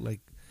make it look like.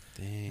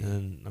 Dang.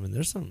 And I mean,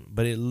 there's some,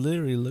 but it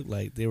literally looked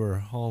like they were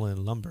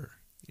hauling lumber.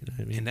 You know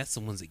what I mean? And that's the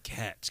ones that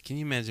catch. Can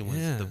you imagine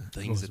the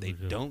things that they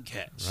don't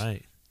catch?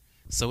 Right.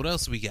 So what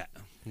else we got?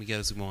 We got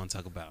us want to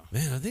talk about.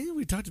 Man, I think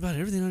we talked about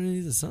everything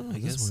underneath the sun. I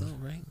guess so,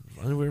 right?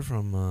 Anywhere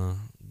from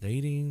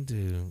dating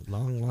to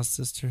long lost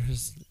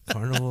sisters,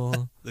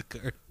 carnival, the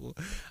carnival,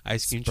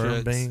 ice cream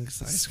sperm trucks,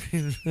 banks, ice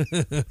cream,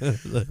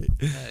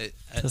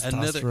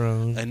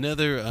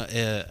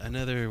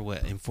 another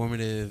what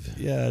informative?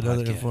 Yeah,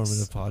 another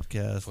informative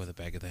podcast for the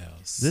back of the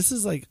house. This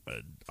is like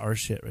our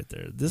shit right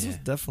there. This is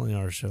definitely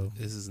our show.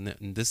 This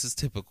is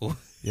typical.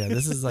 Yeah,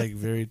 this is like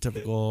very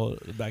typical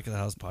back of the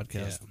house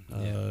podcast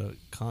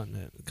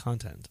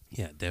content.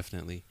 Yeah,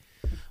 definitely.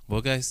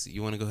 Well, guys,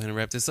 you want to go ahead and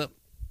wrap this up?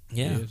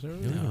 Yeah, let's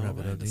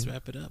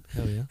wrap it up.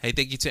 Hell yeah! Hey,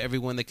 thank you to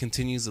everyone that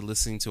continues to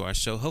listen to our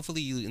show.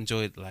 Hopefully, you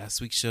enjoyed last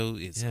week's show.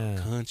 It's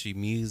country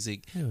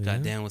music.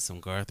 Got down with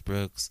some Garth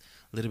Brooks,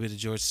 a little bit of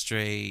George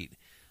Strait.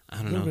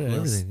 I don't know who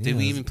else. Did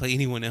we even play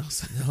anyone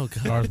else? Oh,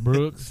 God. Garth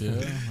Brooks.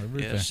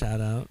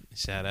 Shout out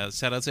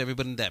to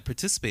everybody that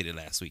participated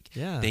last week.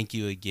 Yeah, thank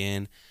you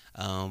again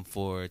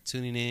for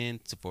tuning in,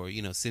 for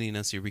sending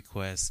us your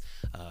requests.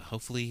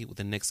 Hopefully, with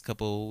the next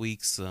couple of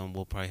weeks,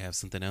 we'll probably have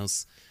something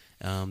else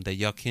that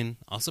y'all can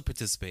also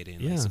participate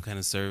in, like some kind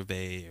of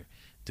survey or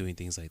doing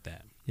things like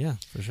that. Yeah,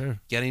 for sure.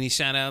 Got any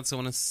shout outs? I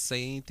want to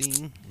say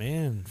anything?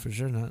 Man, for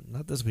sure.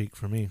 Not this week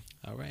for me.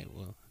 All right.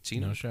 Well,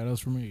 Chino. No shout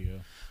outs for me. Yeah.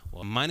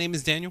 Well, my name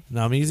is Daniel.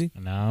 Now I'm Easy.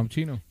 And now I'm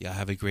Chino. Y'all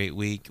have a great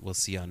week. We'll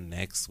see y'all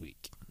next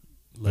week.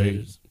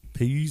 Later.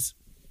 Peace.